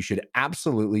 you should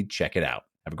absolutely check it out.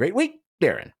 Have a great week,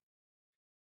 Darren.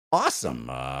 Awesome.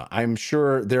 I'm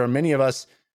sure there are many of us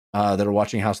that are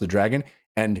watching House of the Dragon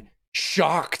and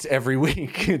shocked every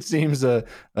week. It seems, that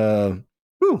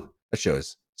show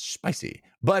is spicy.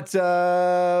 But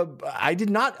I did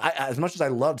not, as much as I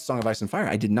loved Song of Ice and Fire,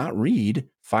 I did not read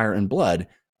Fire and Blood.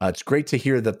 It's great to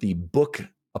hear that the book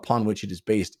upon which it is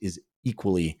based is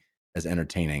equally as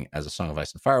entertaining as A Song of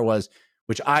Ice and Fire was,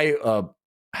 which I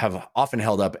have often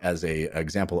held up as a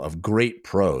example of great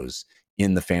prose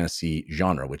in the fantasy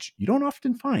genre, which you don't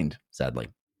often find, sadly.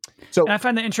 So And I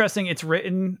find that interesting. It's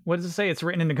written, what does it say? It's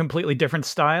written in a completely different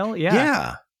style. Yeah.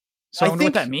 yeah, So I wonder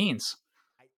what think- that means.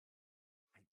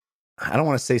 I don't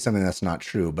want to say something that's not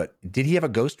true, but did he have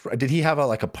did he have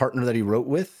a partner that he wrote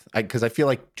with? Because I feel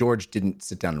like George didn't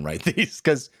sit down and write these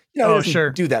because he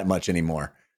doesn't do that much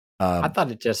anymore. I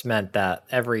thought it just meant that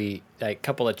every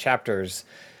couple of chapters,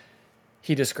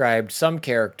 he described some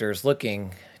characters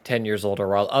looking 10 years older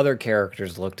while other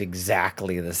characters looked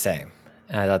exactly the same.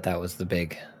 And I thought that was the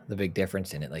big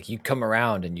difference in it. Like you come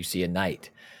around and you see a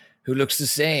knight who looks the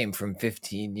same from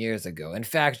 15 years ago. In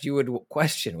fact, you would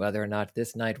question whether or not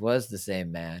this knight was the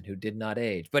same man who did not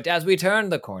age. But as we turn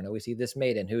the corner, we see this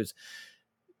maiden who's,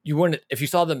 you wouldn't, if you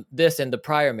saw this and the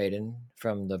prior maiden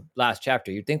from the last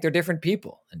chapter, you'd think they're different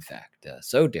people. In fact,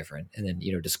 so different. And then,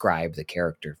 describe the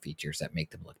character features that make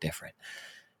them look different.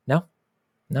 No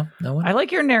one. I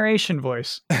like your narration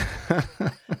voice.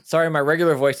 Sorry, my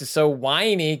regular voice is so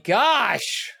whiny.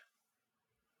 Gosh.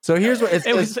 So here's what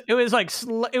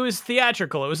It was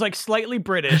theatrical. It was like slightly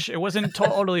British. It wasn't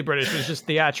totally British. It was just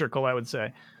theatrical, I would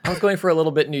say. I was going for a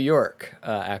little bit New York,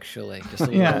 actually. Just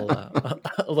a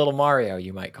little Mario,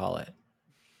 you might call it.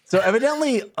 So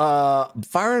evidently,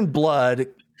 Fire and Blood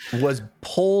was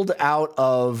pulled out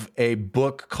of a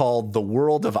book called The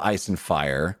World of Ice and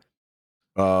Fire,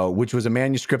 which was a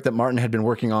manuscript that Martin had been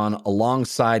working on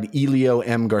alongside Elio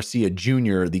M. Garcia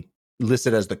Jr.,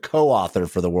 listed as the co-author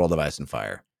for The World of Ice and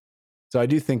Fire. So I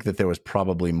do think that there was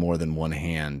probably more than one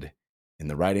hand in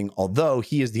the writing, although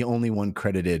he is the only one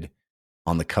credited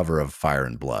on the cover of Fire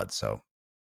and Blood. So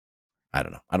I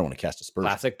don't know. I don't want to cast aspersions.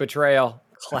 Classic betrayal.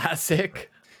 Classic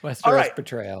Westeros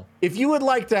betrayal. If you would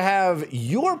like to have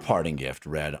your parting gift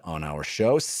read on our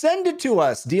show, send it to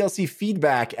us.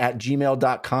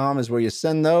 dlcfeedback@gmail.com is where you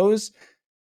send those.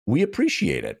 We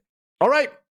appreciate it. All right.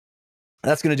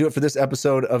 That's going to do it for this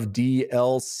episode of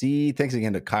DLC. Thanks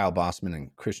again to Kyle Bosman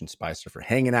and Christian Spicer for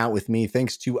hanging out with me.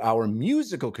 Thanks to our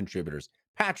musical contributors,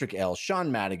 Patrick L.,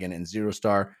 Sean Madigan, and Zero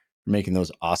Star, for making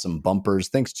those awesome bumpers.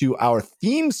 Thanks to our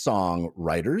theme song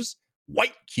writers,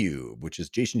 White Cube, which is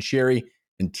Jason Sherry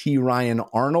and T. Ryan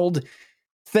Arnold.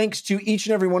 Thanks to each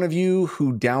and every one of you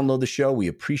who download the show. We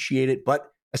appreciate it,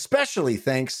 but especially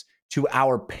thanks to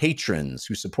our patrons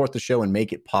who support the show and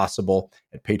make it possible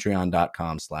at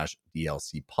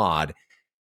patreon.com/DLCpod.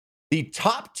 The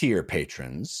top tier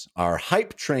patrons, our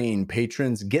Hype Train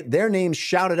patrons, get their names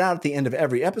shouted out at the end of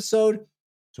every episode.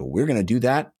 So we're going to do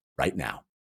that right now.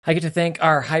 I get to thank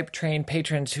our Hype Train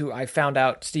patrons who I found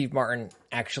out Steve Martin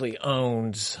actually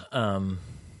owns,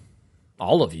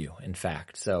 all of you, in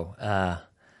fact. So,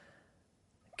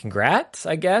 congrats,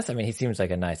 I guess. I mean, he seems like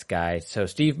a nice guy. So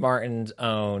Steve Martin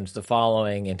owns the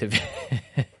following individuals: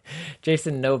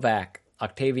 Jason Novak,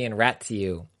 Octavian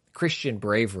Ratziu, Christian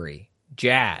Bravery,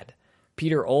 Jad,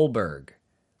 Peter Olberg,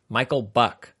 Michael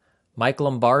Buck, Mike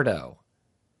Lombardo,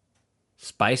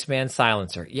 Spiceman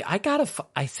Silencer. Yeah,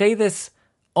 I say this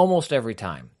almost every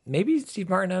time. Maybe Steve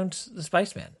Martin owns the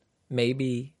Spiceman.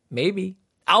 Maybe.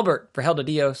 Albert for Hell to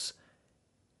Dios,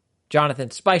 Jonathan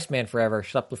Spiceman Forever,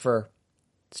 Schlepplefer,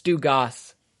 Stu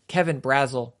Goss, Kevin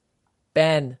Brazel,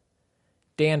 Ben,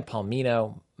 Dan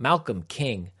Palmino, Malcolm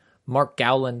King, Mark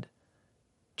Gowland,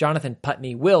 Jonathan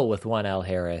Putney, Will with 1L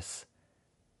Harris,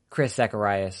 Chris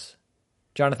Zacharias,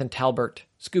 Jonathan Talbert,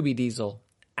 Scooby Diesel,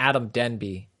 Adam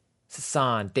Denby,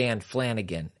 Sasan, Dan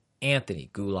Flanagan, Anthony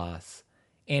Gulas,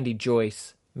 Andy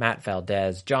Joyce, Matt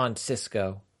Valdez, John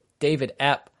Cisco, David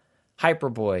Epp,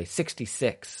 Hyperboy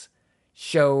 66,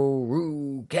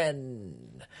 Shoruken.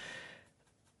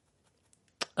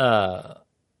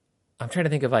 I'm trying to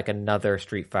think of like another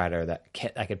Street Fighter that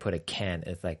I could put a Ken.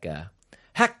 It's like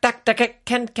hack dak dak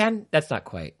Ken. That's not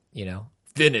quite,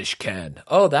 Finish Ken.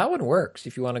 Oh, that one works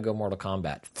if you want to go Mortal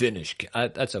Kombat. Finish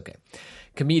Ken. That's okay.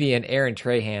 Comedian Aaron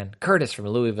Trahan, Curtis from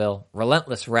Louisville,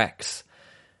 Relentless Rex.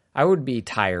 I would be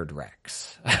Tired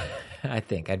Rex. I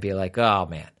think I'd be like, oh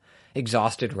man,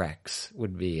 Exhausted Rex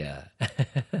would be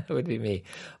would be me.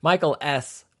 Michael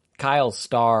S., Kyle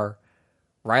Starr,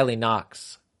 Riley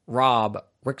Knox, Rob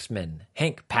Rixman,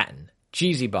 Hank Patton,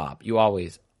 Cheesy Bob. You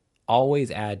always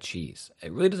add cheese.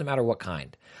 It really doesn't matter what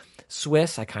kind.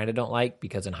 Swiss, I kind of don't like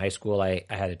because in high school I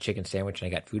had a chicken sandwich and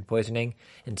I got food poisoning,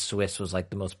 and Swiss was like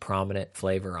the most prominent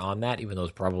flavor on that, even though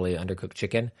it's probably undercooked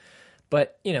chicken.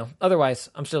 But, otherwise,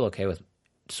 I'm still okay with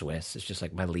Swiss. It's just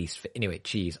like my least. Anyway,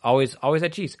 cheese. Always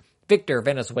add cheese. Victor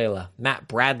Venezuela, Matt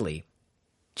Bradley,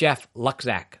 Jeff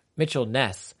Luxack, Mitchell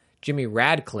Ness, Jimmy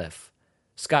Radcliffe,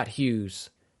 Scott Hughes,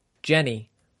 Jenny,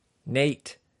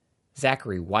 Nate,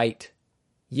 Zachary White,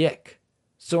 Yick,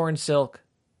 Soren Silk,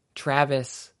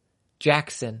 Travis,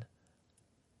 Jackson,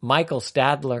 Michael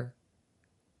Stadler,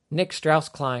 Nick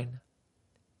Strauss-Klein,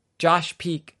 Josh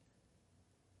Peak,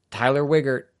 Tyler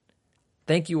Wiggert.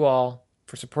 Thank you all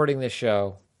for supporting this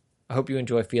show. I hope you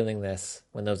enjoy feeling this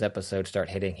when those episodes start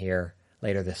hitting here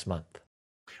later this month.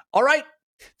 All right.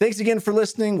 Thanks again for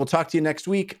listening. We'll talk to you next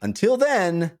week. Until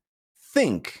then,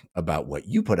 think about what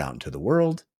you put out into the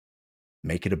world.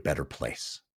 Make it a better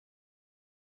place.